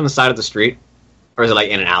of parked on the side of the street, or is it like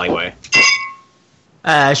in an alleyway?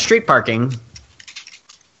 Street parking.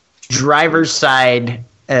 Driver's side,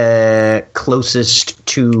 closest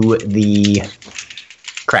to the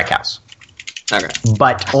crack house. Okay,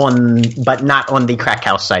 but not on the crack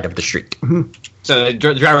house side of the street. So the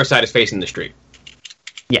driver's side is facing the street.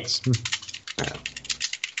 Yes. Okay.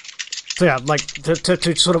 So yeah, like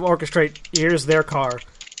to sort of orchestrate. Here's their car.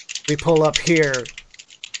 We pull up here.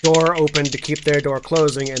 Door open to keep their door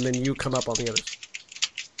closing, and then you come up on the others.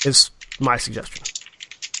 Is my suggestion.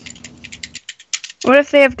 What if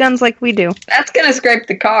they have guns like we do? That's gonna scrape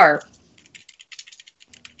the car.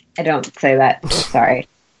 I don't say that. Sorry.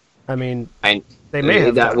 I mean, they may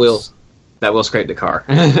have that guns. will. that will scrape the car.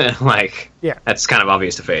 Yeah. That's kind of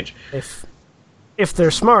obvious to Phage. If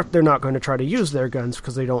they're smart, they're not going to try to use their guns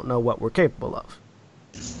because they don't know what we're capable of.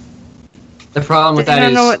 The problem with I that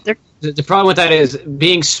don't know is what they're. the problem with that is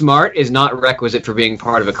being smart is not requisite for being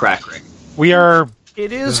part of a crack ring. We are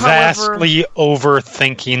It is, however, vastly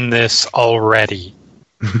overthinking this already.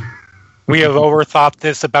 We have overthought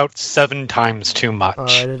this about 7 times too much. All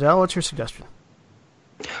right, Adele, what's your suggestion?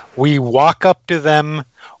 We walk up to them,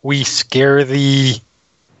 we scare the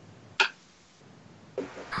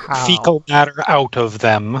How? fecal matter out of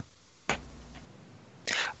them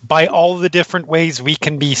by all the different ways we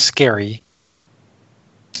can be scary.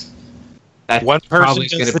 That's One person probably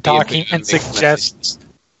does gonna the be a talking big and message. suggests.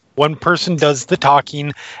 One person does the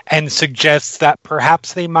talking and suggests that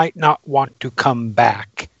perhaps they might not want to come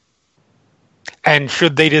back. And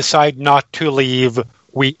should they decide not to leave,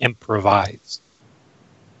 we improvise.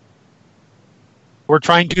 We're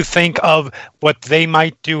trying to think of what they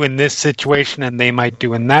might do in this situation and they might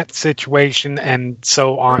do in that situation and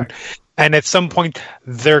so on. Right. And at some point,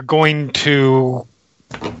 they're going to...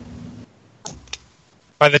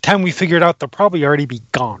 By the time we figure it out, they'll probably already be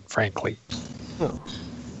gone, frankly.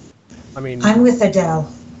 I mean, I'm with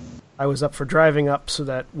Adele. I was up for driving up so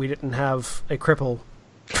that we didn't have a cripple.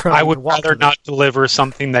 I would rather not deliver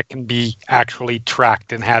something that can be actually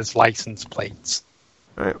tracked and has license plates.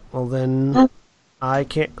 All right, well then, I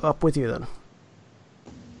can't go up with you then.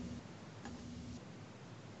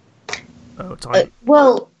 Oh, it's on,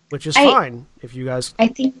 Well, which is I- fine if you guys I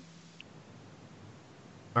think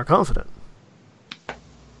are confident.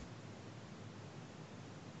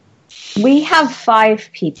 we have 5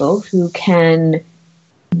 people who can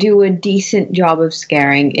do a decent job of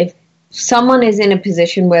scaring. If someone is in a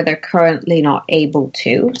position where they're currently not able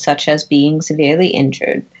to, such as being severely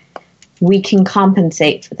injured, we can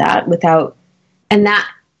compensate for that without... And that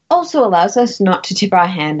also allows us not to tip our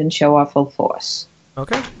hand and show our full force.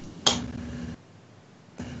 Okay.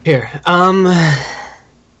 Here,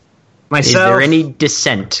 myself. Is there any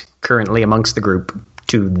dissent currently amongst the group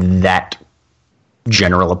to that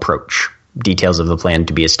general approach? Details of the plan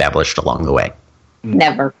to be established along the way.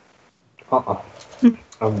 Never.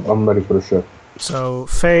 I'm ready for the ship. So,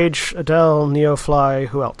 Phage, Adele, Neofly,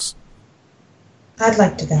 who else? I'd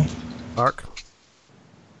like to go. Lark?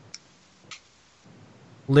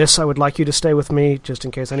 LIss, I would like you to stay with me, just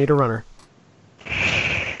in case I need a runner.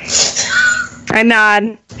 I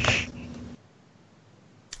nod.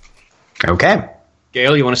 Okay.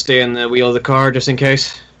 Gale, you want to stay in the wheel of the car just in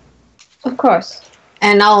case? Of course.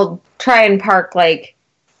 And I'll try and park, like...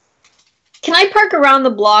 Can I park around the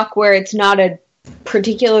block where it's not a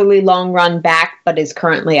particularly long run back, but is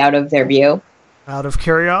currently out of their view? Out of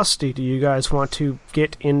curiosity, do you guys want to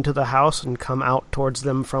get into the house and come out towards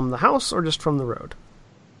them from the house, or just from the road?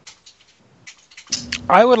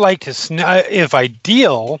 I would like to,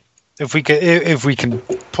 if we can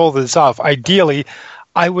pull this off, ideally,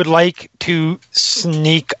 I would like to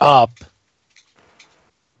sneak up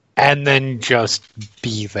and then just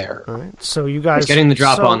be there. All right. So you guys Getting the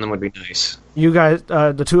drop on them would be nice. You guys,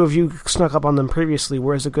 the two of you snuck up on them previously.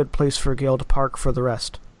 Where's a good place for Gale to park for the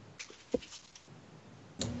rest?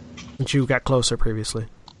 Since you got closer previously.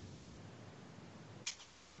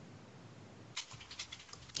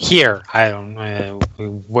 Here, I don't know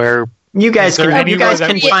where. You guys can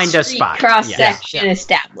can find a spot. Cross section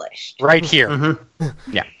established. Right here.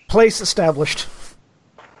 Mm-hmm. Yeah. Place established.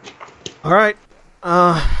 All right.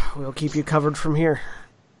 We'll keep you covered from here.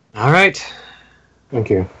 All right. Thank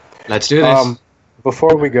you. Let's do this.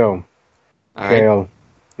 Before we go, All right. Gale,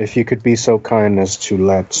 if you could be so kind as to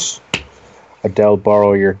let Adele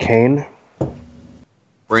borrow your cane.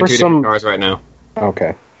 We're in for 2 different cars right now.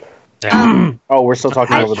 Okay. Yeah. Oh, we're still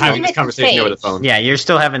talking over the Having phone. this conversation over the phone. Yeah, you're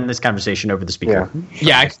still having this conversation over the speaker.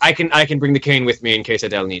 Yeah, I can bring the cane with me in case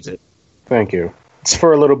Adele needs it. Thank you. It's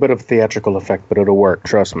for a little bit of theatrical effect, but it'll work.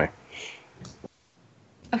 Trust me.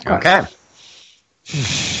 Okay.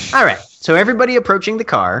 All right. So everybody approaching the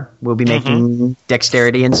car will be making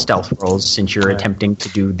dexterity and stealth rolls since you're attempting to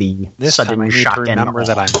do the This time sudden I need shock to and remember awe.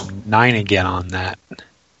 that I'm 9 again on that.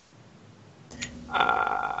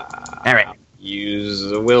 All right.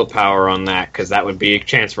 Use willpower on that because that would be a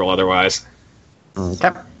chance roll otherwise.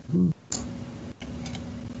 Okay.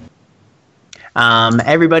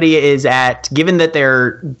 Everybody is given that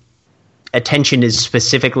their attention is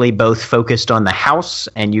specifically both focused on the house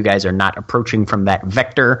and you guys are not approaching from that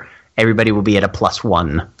vector, everybody will be at a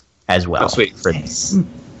 +1 as well. Oh, sweet. For, Nice.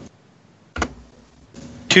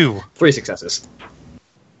 2. 3 successes.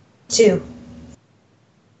 2.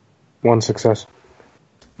 1 success.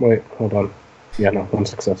 Wait, hold on. Yeah, no, 1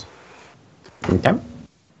 success. okay.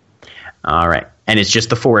 All right. And it's just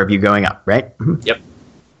the 4 of you going up, right? Yep.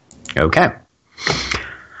 Okay.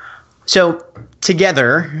 So,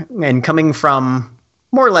 together, and coming from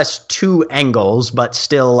more or less 2 angles, but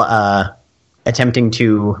still attempting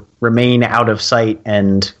to remain out of sight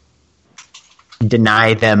and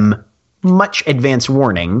deny them much advance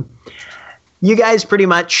warning, you guys pretty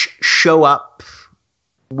much show up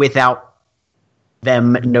without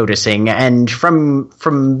them noticing. And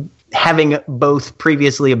from having both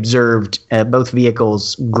previously observed, both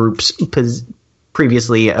vehicles groups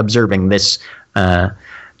previously observing this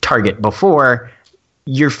target before,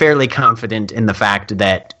 you're fairly confident in the fact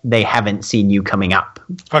that they haven't seen you coming up.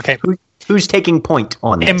 Okay. Who's taking point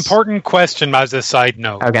on this? Important question as a side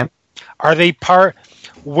note. Okay. Are they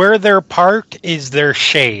where they're parked, is there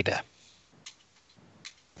shade?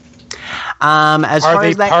 As Are far they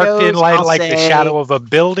as that parked goes, in I'll like say, the shadow of a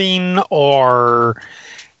building or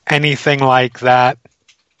anything like that?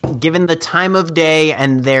 given the time of day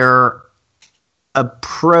and their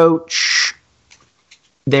approach,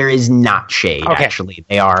 there is not shade. Okay. Actually,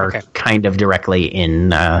 they are kind of directly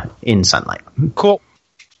in sunlight. Cool.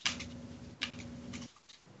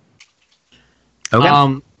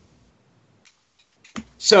 Okay.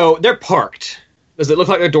 So they're parked. Does it look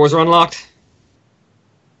like their doors are unlocked?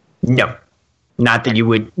 No, not that you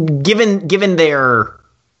would. Given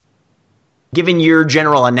your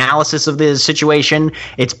general analysis of the situation,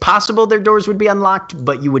 it's possible their doors would be unlocked,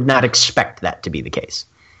 but you would not expect that to be the case.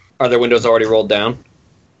 Are their windows already rolled down?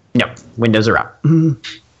 No, windows are out.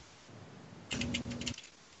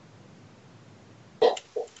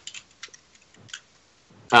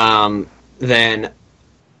 Then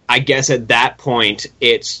I guess at that point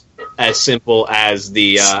it's as simple as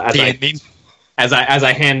the as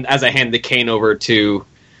I hand the cane over to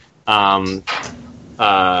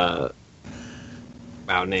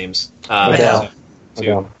names Adele.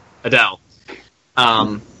 Adele.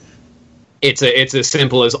 It's as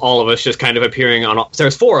simple as all of us just kind of appearing on.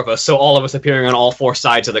 There's 4 of us, so all of us appearing on all 4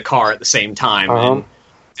 sides of the car at the same time. And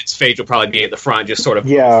its Phage will probably be at the front, just sort of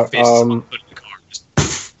fists on the hood of the car.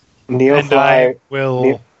 Neofly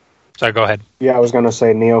will. Sorry, go ahead. Yeah, I was gonna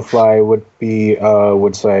say Neofly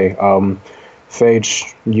would say,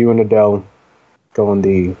 Phage, you and Adele go on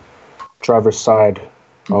the driver's side.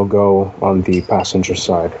 I'll go on the passenger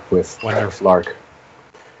side with Lark.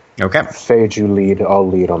 Okay. Phage, you lead. I'll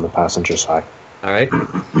lead on the passenger side. All right.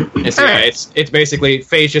 It's basically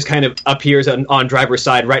Phage just kind of appears on driver's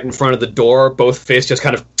side right in front of the door. Both fists just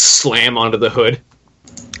kind of slam onto the hood.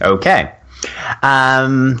 Okay.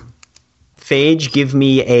 Phage, give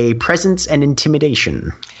me a presence and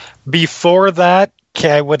intimidation. Before that,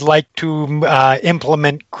 I would like to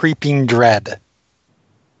implement Creeping Dread.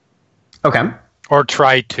 Okay. Or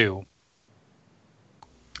try to.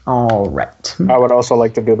 All right. I would also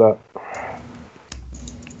like to do that.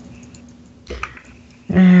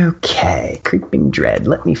 Okay. Creeping Dread.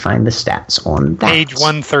 Let me find the stats on that. Page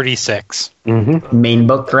 136. Mm-hmm. Main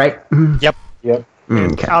book, right? Yep. Yep.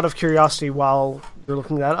 Okay. Out of curiosity, while you're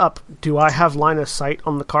looking that up, do I have line of sight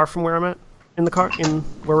on the car from where I'm at? In the car? In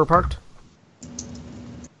where we're parked?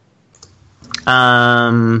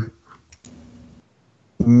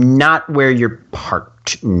 Not where you're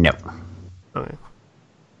parked, no. Okay.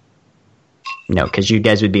 No, because you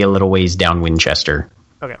guys would be a little ways down Winchester.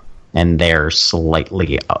 Okay. And they're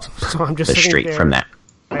slightly up So I'm just the sitting street there. from that.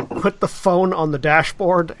 I put the phone on the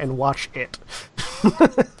dashboard and watch it.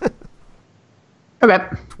 Okay.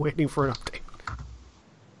 Waiting for an update.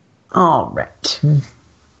 All right.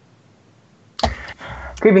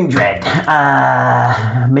 Creeping Dread.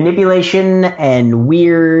 Manipulation and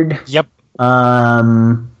weird. Yep.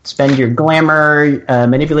 Spend your glamour,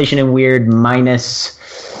 manipulation and weird minus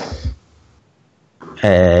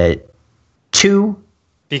 2.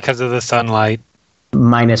 Because of the sunlight.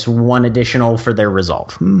 Minus 1 additional for their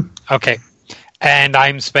resolve. Okay. And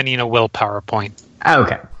I'm spending a willpower point.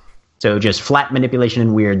 Okay. So just flat manipulation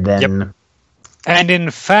and weird then. Yep. And in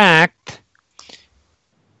fact,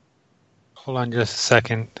 hold on just a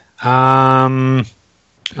second.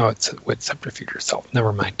 It's with subterfuge yourself.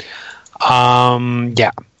 Never mind.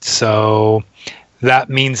 Yeah. So that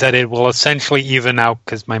means that it will essentially even out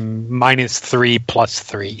because my -3 plus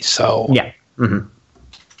 3. So yeah. Mm-hmm.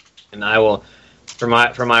 And I will, for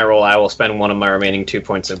my roll, I will spend one of my remaining 2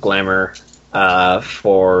 points of glamour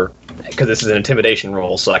because this is an intimidation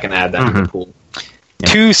roll, so I can add that to the pool.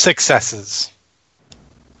 2 successes.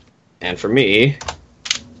 And for me,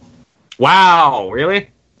 wow, really?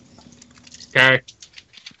 Okay,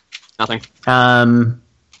 nothing.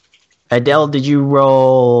 Adele, did you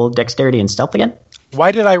roll dexterity and stealth again?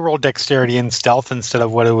 Why did I roll dexterity and stealth instead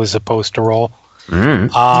of what it was supposed to roll?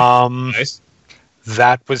 Nice.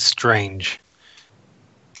 That was strange.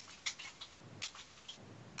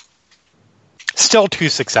 Still 2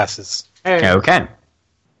 successes. Okay.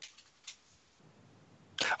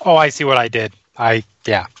 Oh, I see what I did.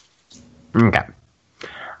 Yeah. Okay.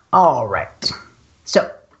 All right.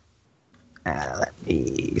 So, let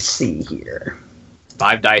me see here.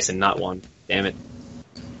 5 dice and not 1. Damn it.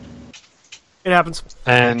 It happens.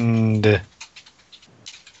 And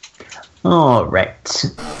All right.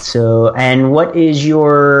 So, and what is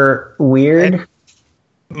your weird?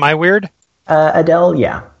 my weird? Adele?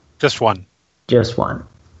 Yeah. Just 1. Just 1.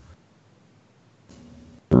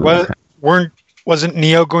 Wasn't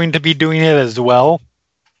Neo going to be doing it as well?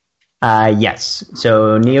 Yes.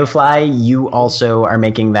 So, Neofly, you also are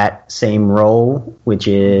making that same roll, which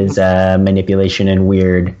is manipulation and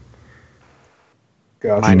weird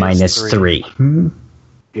Gotcha. minus 3.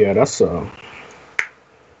 Yeah, that's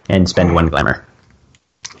And spend 1 glamour.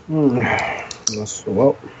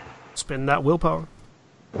 well. Spend that willpower.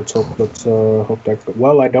 Let's hope that.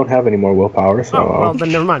 Well, I don't have any more willpower, so well,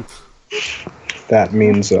 then never mind. that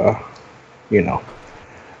means that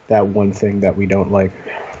one thing that we don't like.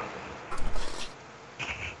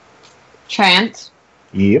 Chance.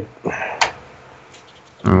 Yep.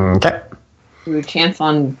 Okay. Ooh, chance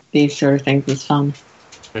on these sort of things is fun.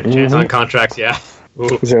 Chance on contracts, yeah.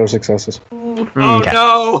 Ooh. 0 successes. Oh Okay.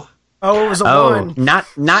 no! Oh, it was a Oh, 1. not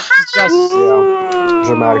just Yeah.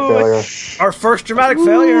 Dramatic failure. Our first dramatic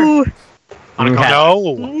failure. okay.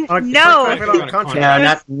 No.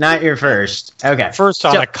 No, not your first. Okay. First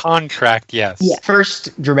on So- a contract, yes. Yeah.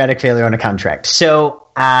 First dramatic failure on a contract. So,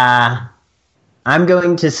 I'm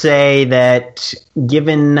going to say that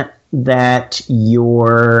given that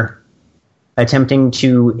you're attempting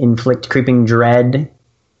to inflict creeping dread,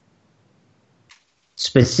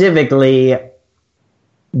 specifically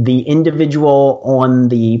the individual on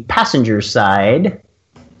the passenger side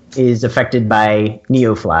is affected by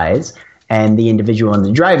neoflies, and the individual on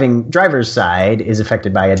the driver's side is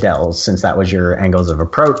affected by Adele's, since that was your angles of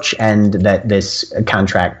approach, and that this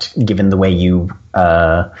contract, given the way you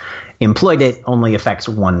employed it, only affects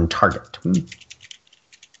 1 target.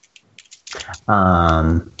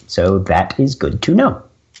 So that is good to know.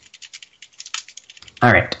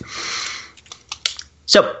 All right.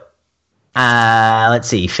 So, let's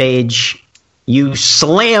see. Phage, you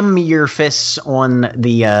slam your fists on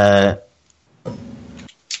the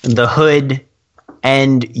hood,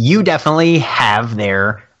 and you definitely have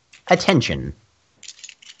their attention.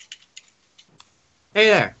 Hey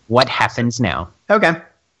there. What happens now? Okay.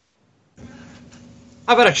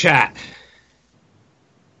 How about a chat?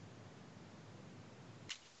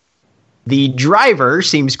 The driver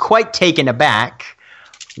seems quite taken aback,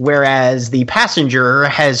 whereas the passenger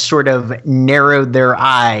has sort of narrowed their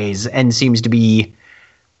eyes and seems to be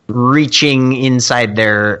reaching inside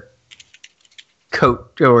their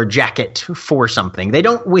coat or jacket for something. They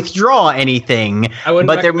don't withdraw anything,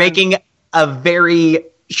 but they're making a very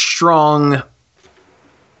strong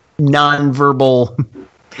nonverbal.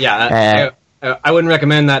 Yeah, I wouldn't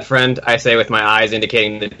recommend that, friend. I say with my eyes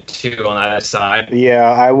indicating the 2 on that side. Yeah,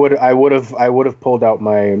 I would have pulled out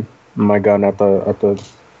my gun at the.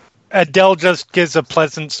 Adele just gives a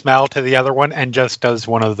pleasant smile to the other one and just does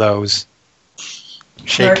one of those.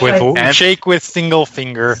 Shake with single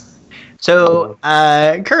finger. So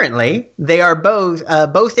currently, they are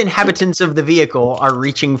both inhabitants of the vehicle are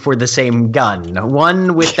reaching for the same gun.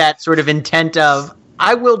 One with that sort of intent of,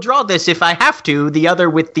 I will draw this if I have to. The other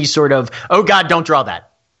with the sort of, oh God, don't draw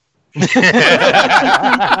that.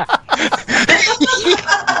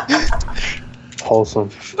 Wholesome.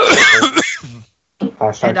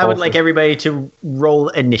 And I would like everybody to roll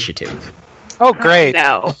initiative. Oh, great.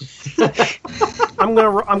 No. I'm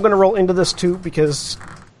gonna roll into this too because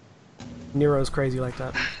Nero's crazy like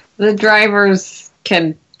that. The drivers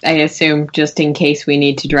can, I assume, just in case we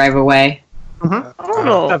need to drive away.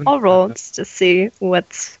 Mm-hmm. I'll roll just to see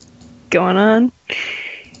what's going on.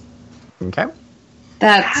 Okay.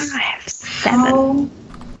 That's I have 7.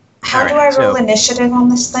 How do I roll initiative on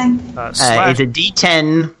this thing? It's a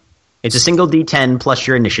D10. It's a single D10 plus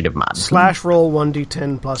your initiative mod. / roll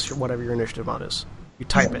 1d10 plus whatever your initiative mod is. You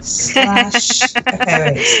type it. /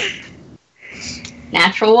 okay, wait.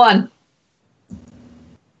 natural 1.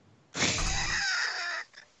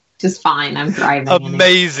 Just fine. I'm driving.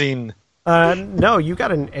 Amazing. No, you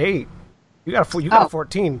got an 8. You got a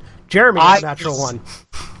 14. Jeremy got a natural 1.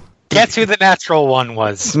 Guess who the natural one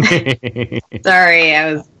was? Sorry,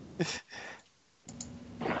 I was.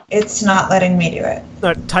 It's not letting me do it.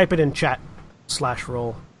 Type it in chat /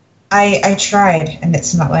 roll. I tried, and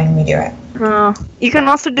it's not letting me do it. You can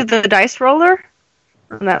also do the dice roller.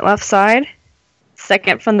 on that left side.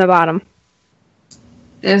 Second from the bottom.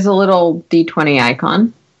 There's a little D20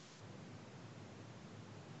 icon.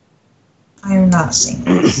 I am not seeing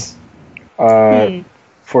this. 14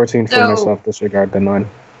 for So- myself, disregard the 9.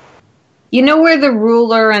 You know where the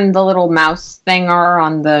ruler and the little mouse thing are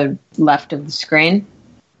on the left of the screen?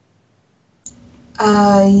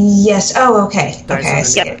 Yes. Oh, okay. Dice Okay, I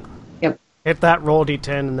see underneath it. Hit that, roll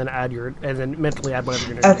d10, and then add your, and then mentally add whatever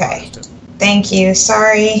your next Okay. is to. Thank you.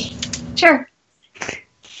 Sorry. Sure.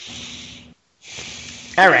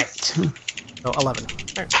 All right. So 11.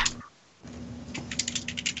 All right.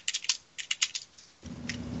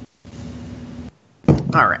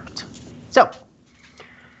 All right. So,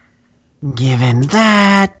 given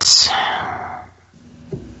that,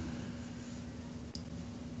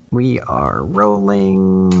 we are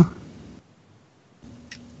rolling.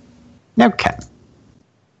 Okay.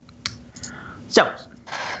 So,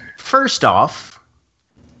 first off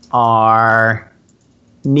are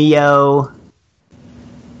Neo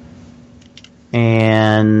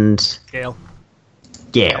and Gale.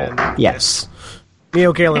 Gale. And Yes.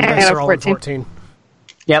 Neo, Gale, and Yeah, I Liss got are all at 14. 14.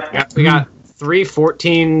 Yep. Yeah, we got 3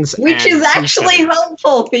 14s. Which and is 2 actually 7s.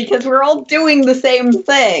 helpful because we're all doing the same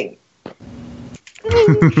thing.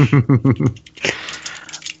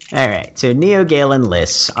 All right. So Neo, Gale, and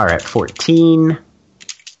Liss are at 14.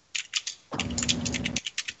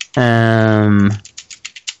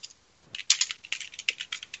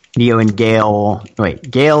 Neo and Gale.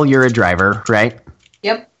 Wait, Gale, you're a driver, right?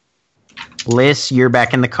 Yep. Liss, you're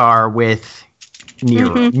back in the car with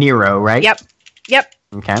Nero, Nero, right? Yep. Yep.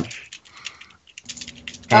 Okay.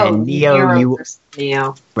 And Neo, Nero you versus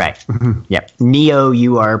Neo. right? Yep. Neo,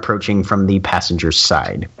 you are approaching from the passenger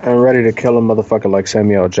side. I'm ready to kill a motherfucker like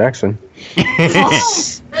Samuel Jackson.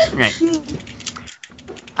 Right.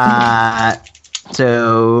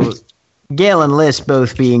 So Gale and Liss,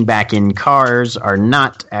 both being back in cars, are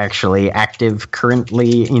not actually active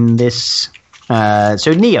currently in this.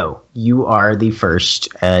 So Neo, you are the first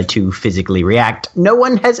to physically react. No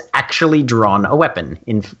one has actually drawn a weapon.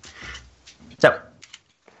 So,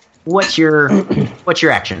 what's your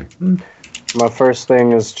action? My first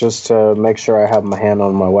thing is just to make sure I have my hand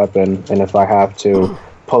on my weapon, and if I have to,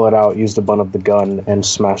 pull it out, use the butt of the gun, and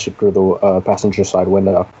smash it through the passenger side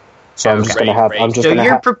window. So I'm just gonna have. I'm just So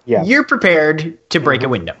gonna. you're prepared to break a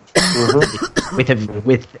window with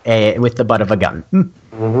the butt of a gun.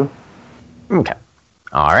 Okay.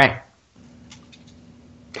 All right.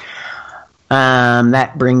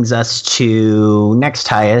 That brings us to next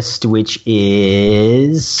highest, which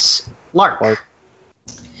is Lark.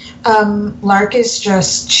 Lark is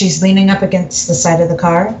she's leaning up against the side of the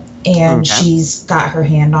car, and she's got her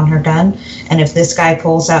hand on her gun. And if this guy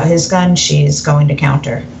pulls out his gun, she's going to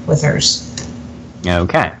counter with hers.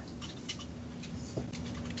 Okay.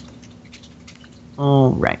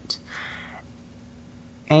 All right.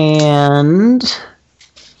 And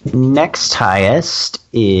next highest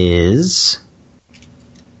is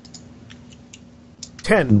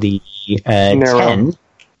 10. the Nero. 10,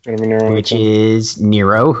 Nero, which is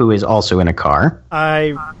Nero, who is also in a car.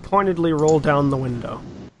 I pointedly roll down the window.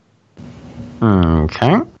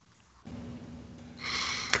 Okay.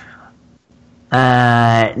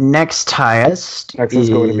 Next highest Next is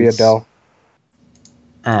going to be Adele.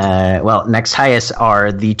 Well, next highest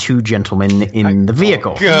are the two gentlemen in the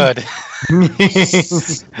vehicle. Good.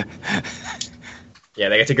 Yeah,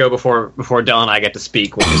 they get to go before Del and I get to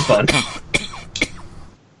speak, which is fun.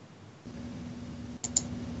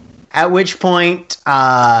 At which point,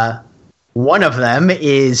 one of them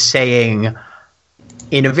is saying,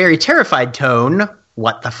 in a very terrified tone,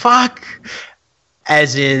 "What the fuck?"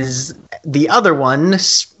 As is the other one,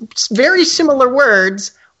 very similar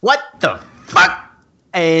words, "What the fuck?"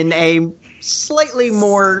 in a slightly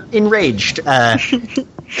more enraged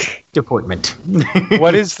deportment.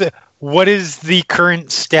 What is the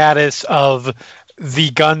current status of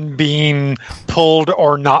the gun being pulled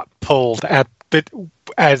or not pulled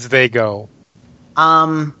as they go?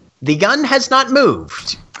 The gun has not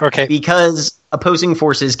moved. Okay. Because opposing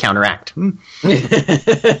forces counteract.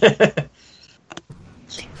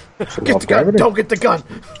 Get the gun! Don't get the gun!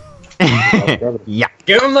 Yeah.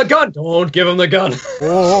 Give him the gun! Don't give him the gun!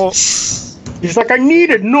 Oh. He's like, I need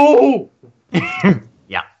it. No.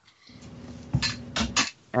 Yeah.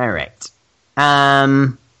 All right.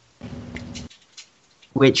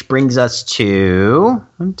 Which brings us to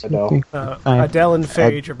Adele. Adele and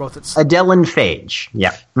Phage are both at... Adele and Phage.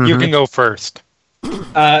 Yeah. You can go first.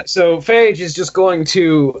 So Phage is just going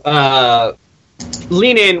to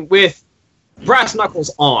lean in with brass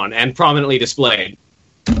knuckles on and prominently displayed.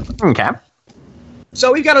 Okay.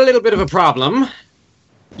 So we've got a little bit of a problem.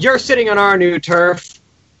 You're sitting on our new turf,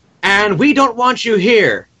 and we don't want you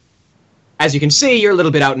here. As you can see, you're a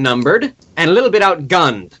little bit outnumbered and a little bit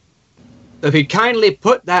outgunned. So if you'd kindly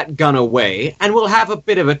put that gun away, and we'll have a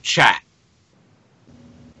bit of a chat.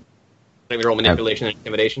 Let me roll manipulation and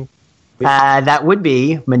intimidation. That would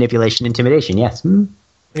be manipulation, intimidation, yes.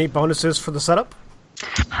 Any bonuses for the setup?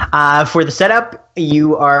 For the setup,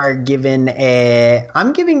 you are given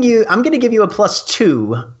I'm going to give you a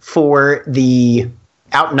 +2 for the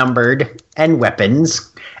outnumbered and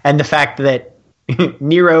weapons, and the fact that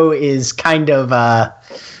Nero is kind of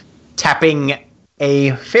tapping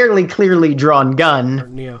a fairly clearly drawn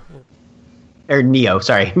gun. Or Neo,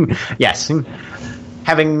 sorry. Yes.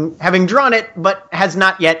 Having drawn it, but has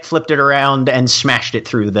not yet flipped it around and smashed it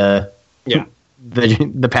through the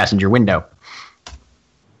passenger window.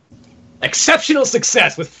 Exceptional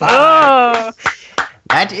success with 5. Oh.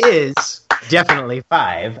 That is definitely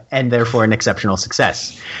 5, and therefore an exceptional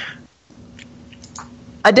success.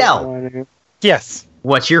 Adele. Yes.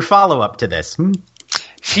 What's your follow-up to this?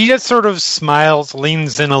 She just sort of smiles,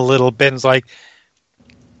 leans in a little bit, and is like,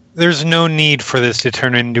 there's no need for this to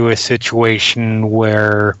turn into a situation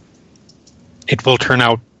where it will turn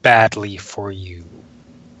out badly for you.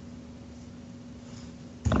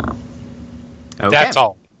 Okay. That's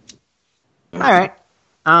all. All right.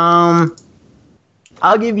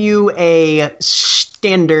 I'll give you a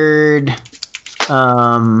standard.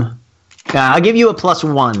 I'll give you a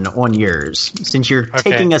 +1 on yours, since you're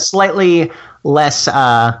taking a slightly less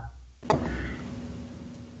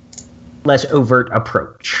overt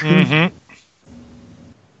approach. Mm-hmm.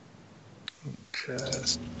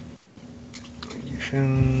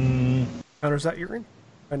 How is that, Erin?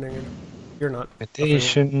 You're not.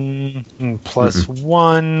 Intimidation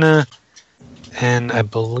 +1, and I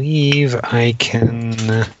believe I can.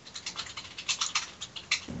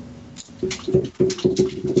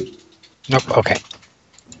 Nope. Okay.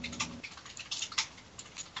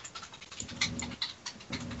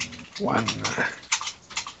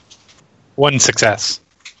 One success.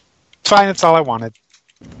 It's fine. That's all I wanted.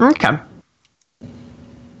 Okay.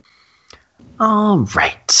 All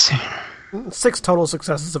right. 6 total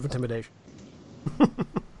successes of intimidation.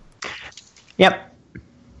 Yep.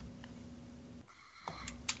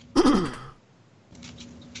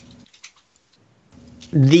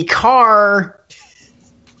 The car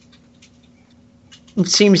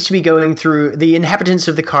seems to be going through. The inhabitants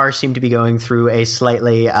of the car seem to be going through a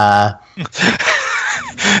slightly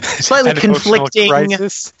conflicting.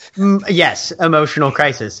 Crisis? Yes, emotional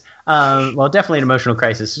crisis. Well, definitely an emotional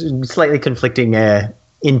crisis. Slightly conflicting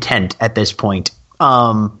intent at this point.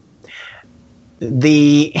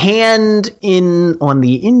 The hand on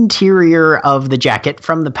the interior of the jacket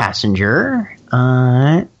from the passenger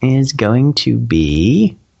is going to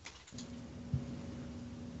be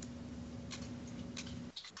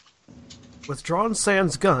withdrawn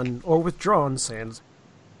sans gun or withdrawn sans.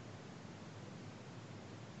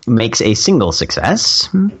 Makes a single success.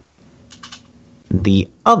 The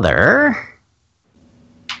other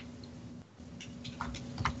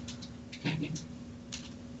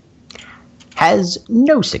has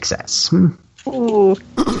no success. Ooh.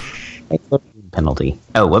 Penalty.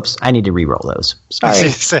 Oh, whoops. I need to re-roll those. Sorry.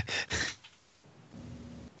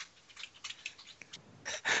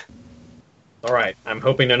 All right. I'm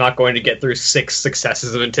hoping they're not going to get through 6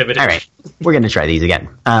 successes of intimidation. All right. We're going to try these again.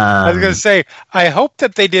 I was going to say, I hope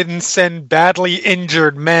that they didn't send badly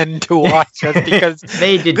injured men to watch us, because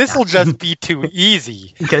this will just be too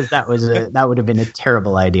easy. Because that would have been a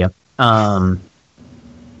terrible idea.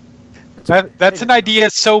 That's an idea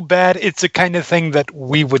so bad, it's the kind of thing that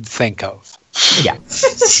we would think of. Yeah.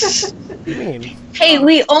 Hey,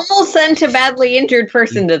 we almost sent a badly injured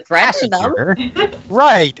person to thrash them.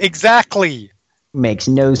 Right, exactly. Makes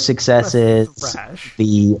no successes.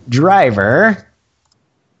 The driver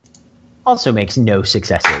also makes no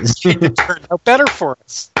successes. It turned out better for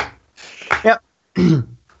us. Yep.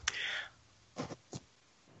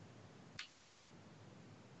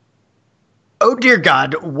 Oh dear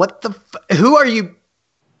God! What the? Who are you?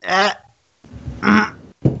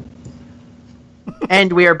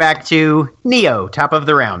 And we are back to Neo, top of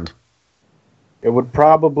the round. It would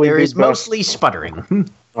probably there be is best... mostly sputtering.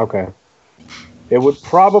 Okay. It would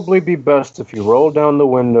probably be best if you roll down the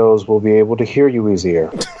windows. We'll be able to hear you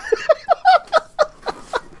easier.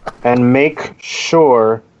 And make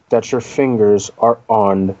sure that your fingers are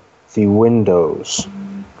on the windows.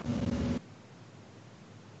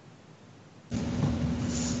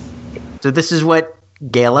 So this is what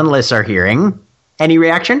Gale and LIss are hearing. Any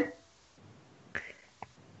reaction?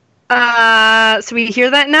 So we hear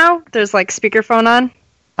that now? There's like speakerphone on?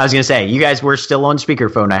 I was going to say, you guys were still on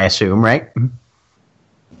speakerphone, I assume, right?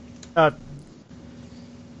 I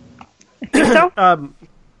think so.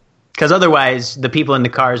 Because otherwise, the people in the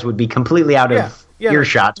cars would be completely out of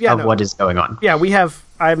earshot of what is going on. Yeah, we have.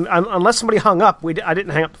 Unless somebody hung up, I didn't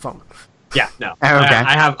hang up the phone. Yeah, no. Okay.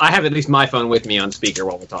 I have at least my phone with me on speaker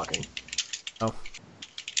while we're talking. Oh.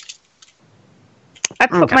 I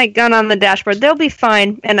put my gun on the dashboard. They'll be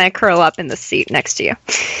fine, and I curl up in the seat next to you.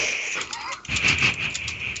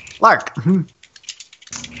 Lark.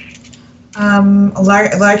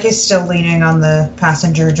 Lark is still leaning on the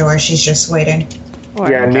passenger door. She's just waiting.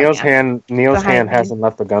 Neo's hand hasn't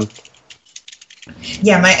left the gun.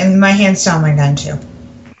 Yeah, my hand's still on my gun too.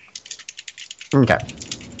 Okay.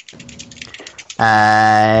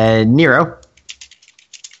 Nero.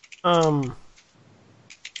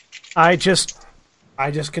 I just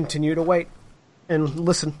continue to wait and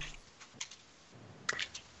listen.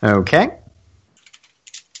 Okay.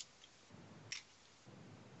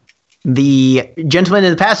 The gentleman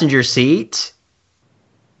in the passenger seat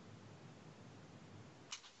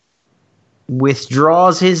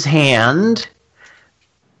withdraws his hand,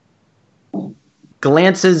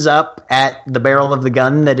 glances up at the barrel of the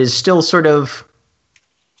gun that is still sort of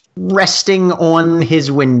resting on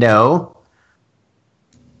his window.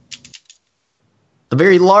 The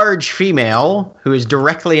very large female who is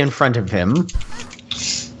directly in front of him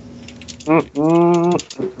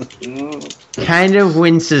kind of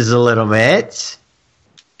winces a little bit.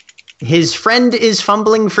 His friend is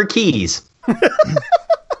fumbling for keys.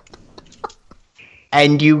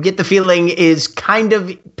 And you get the feeling is kind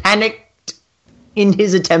of panicked in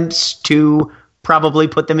his attempts to probably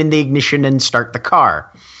put them in the ignition and start the car.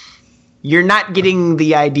 You're not getting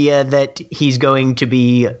the idea that he's going to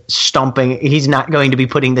be stomping. He's not going to be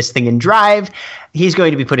putting this thing in drive. He's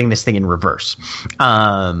going to be putting this thing in reverse.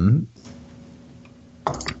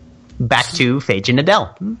 Back to Phage and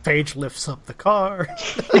Adele. Phage lifts up the car.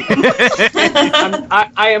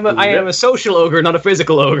 I am a social ogre, not a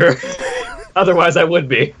physical ogre. Otherwise, I would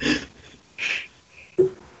be.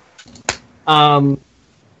 Go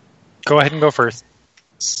ahead and go first.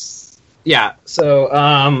 Yeah.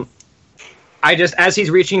 So, I just, as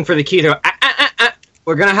he's reaching for the key, to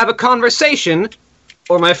we're gonna have a conversation,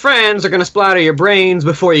 or my friends are gonna splatter your brains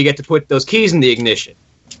before you get to put those keys in the ignition.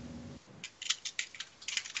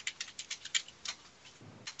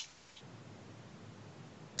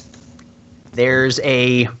 There's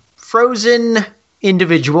a frozen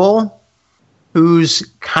individual who's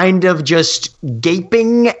kind of just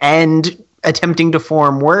gaping and attempting to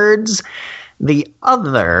form words. The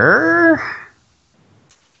other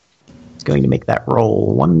is going to make that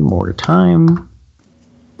roll one more time.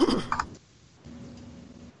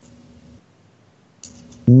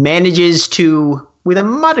 Manages to, with a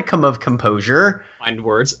modicum of composure, find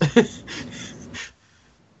words.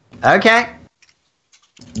 Okay.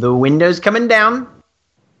 The window's coming down,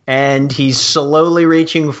 and he's slowly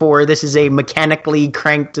reaching for, this is a mechanically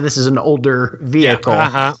cranked, this is an older vehicle. Yeah,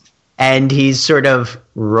 uh-huh. And he's sort of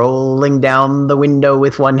rolling down the window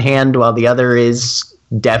with one hand while the other is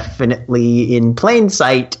definitely in plain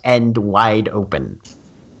sight and wide open.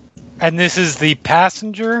 And this is the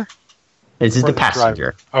passenger? This is or the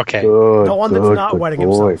passenger. Driver? Okay. Good, The one that's good, not good wetting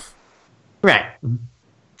boy. himself. Right.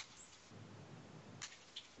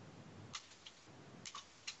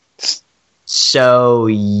 So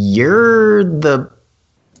you're the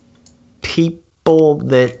people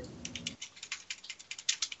that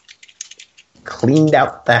cleaned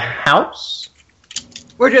out the house?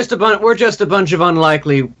 We're just a bunch of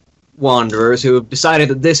unlikely wanderers who have decided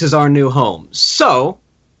that this is our new home. So,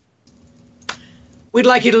 we'd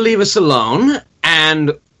like you to leave us alone,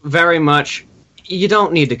 and very much, you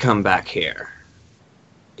don't need to come back here.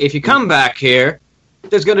 If you come back here,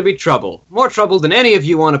 there's going to be trouble. More trouble than any of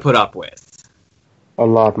you want to put up with. A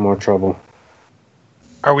lot more trouble.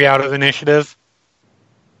 Are we out of initiative?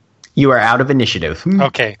 You are out of initiative.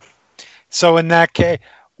 Okay. So in that case,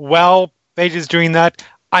 while Phage is doing that,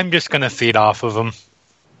 I'm just going to feed off of him.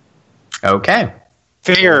 Okay.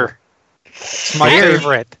 Fear. It's my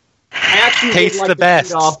favorite. I actually Tastes would like the to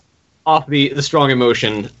best. feed off the strong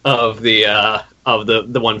emotion of the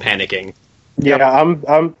one panicking. Yeah,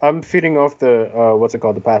 I'm feeding off the what's it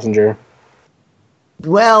called, the passenger.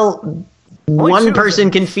 Well, Only one two person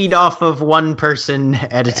of them. can feed off of one person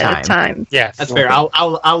at a time. At a time. Yes. That's fair.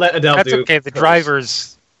 I'll let Adele That's do. okay. The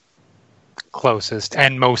driver's closest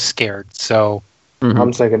and most scared. So Mhm.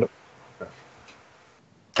 I'm second.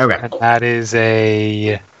 Okay. and that is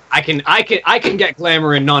a... I can get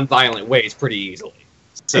glamour in non-violent ways pretty easily.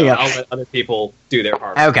 So Yeah. I'll let other people do their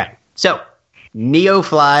part. Okay. So,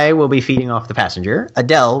 Neofly will be feeding off the passenger.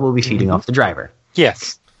 Adele will be feeding off the driver.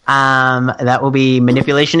 Yes. That will be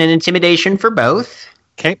manipulation and intimidation for both.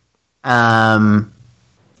 Okay.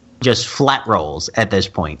 Just flat rolls at this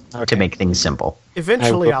point to make things simple.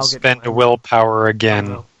 Eventually, I'll spend a willpower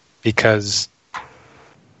again because.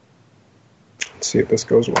 Let's see if this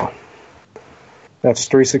goes well. That's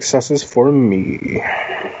 3 successes for me.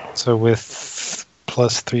 So with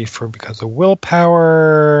 +3 because of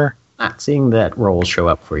willpower. Not seeing that roll show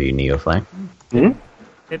up for you, Neofly. Hmm?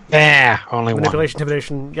 Only Manipulation, one.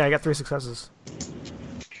 intimidation. Yeah, I got 3 successes.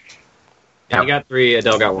 Yeah, you got 3,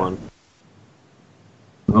 Adele got 1.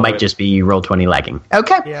 Might just be roll 20 lagging.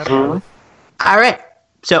 Okay. Yeah, probably. All right.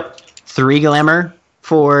 So 3 glamour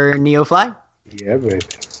for Neofly. Yeah, baby.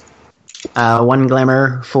 1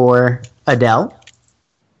 glamour for Adele.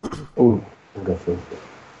 Ooh, I'll go for it.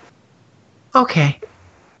 Okay.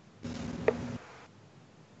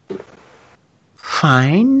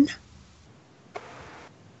 Fine.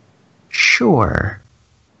 Sure.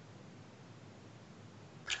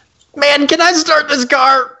 Man, can I start this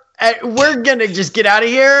car? We're gonna just get out of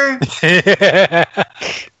here.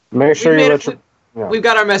 Make sure you let your... Yeah. We've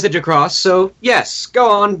got our message across, so yes, go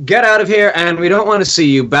on, get out of here, and we don't want to see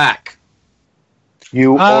you back.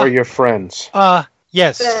 You or your friends.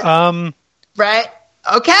 Yes. Right.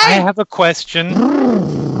 Okay. I have a question.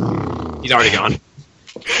 He's already gone.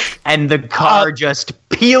 And the car just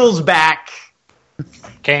peels back.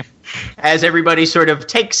 Okay. As everybody sort of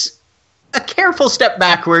takes a careful step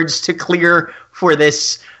backwards to clear for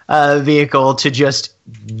this vehicle to just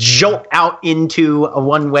jolt out into a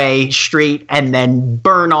one-way street and then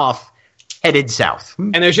burn off, headed south.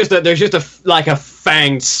 And there's just a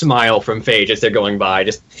fanged smile from Phage as they're going by.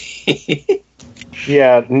 Just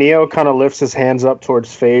Yeah, Neo kind of lifts his hands up towards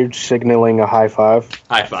Phage, signaling a high five.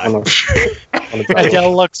 High five.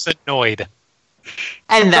 Adele looks annoyed.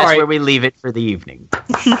 And that's where we leave it for the evening.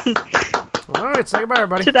 All right, say goodbye,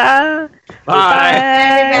 everybody. Ta-da! Bye.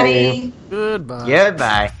 Everybody. Goodbye.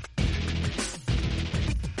 Goodbye.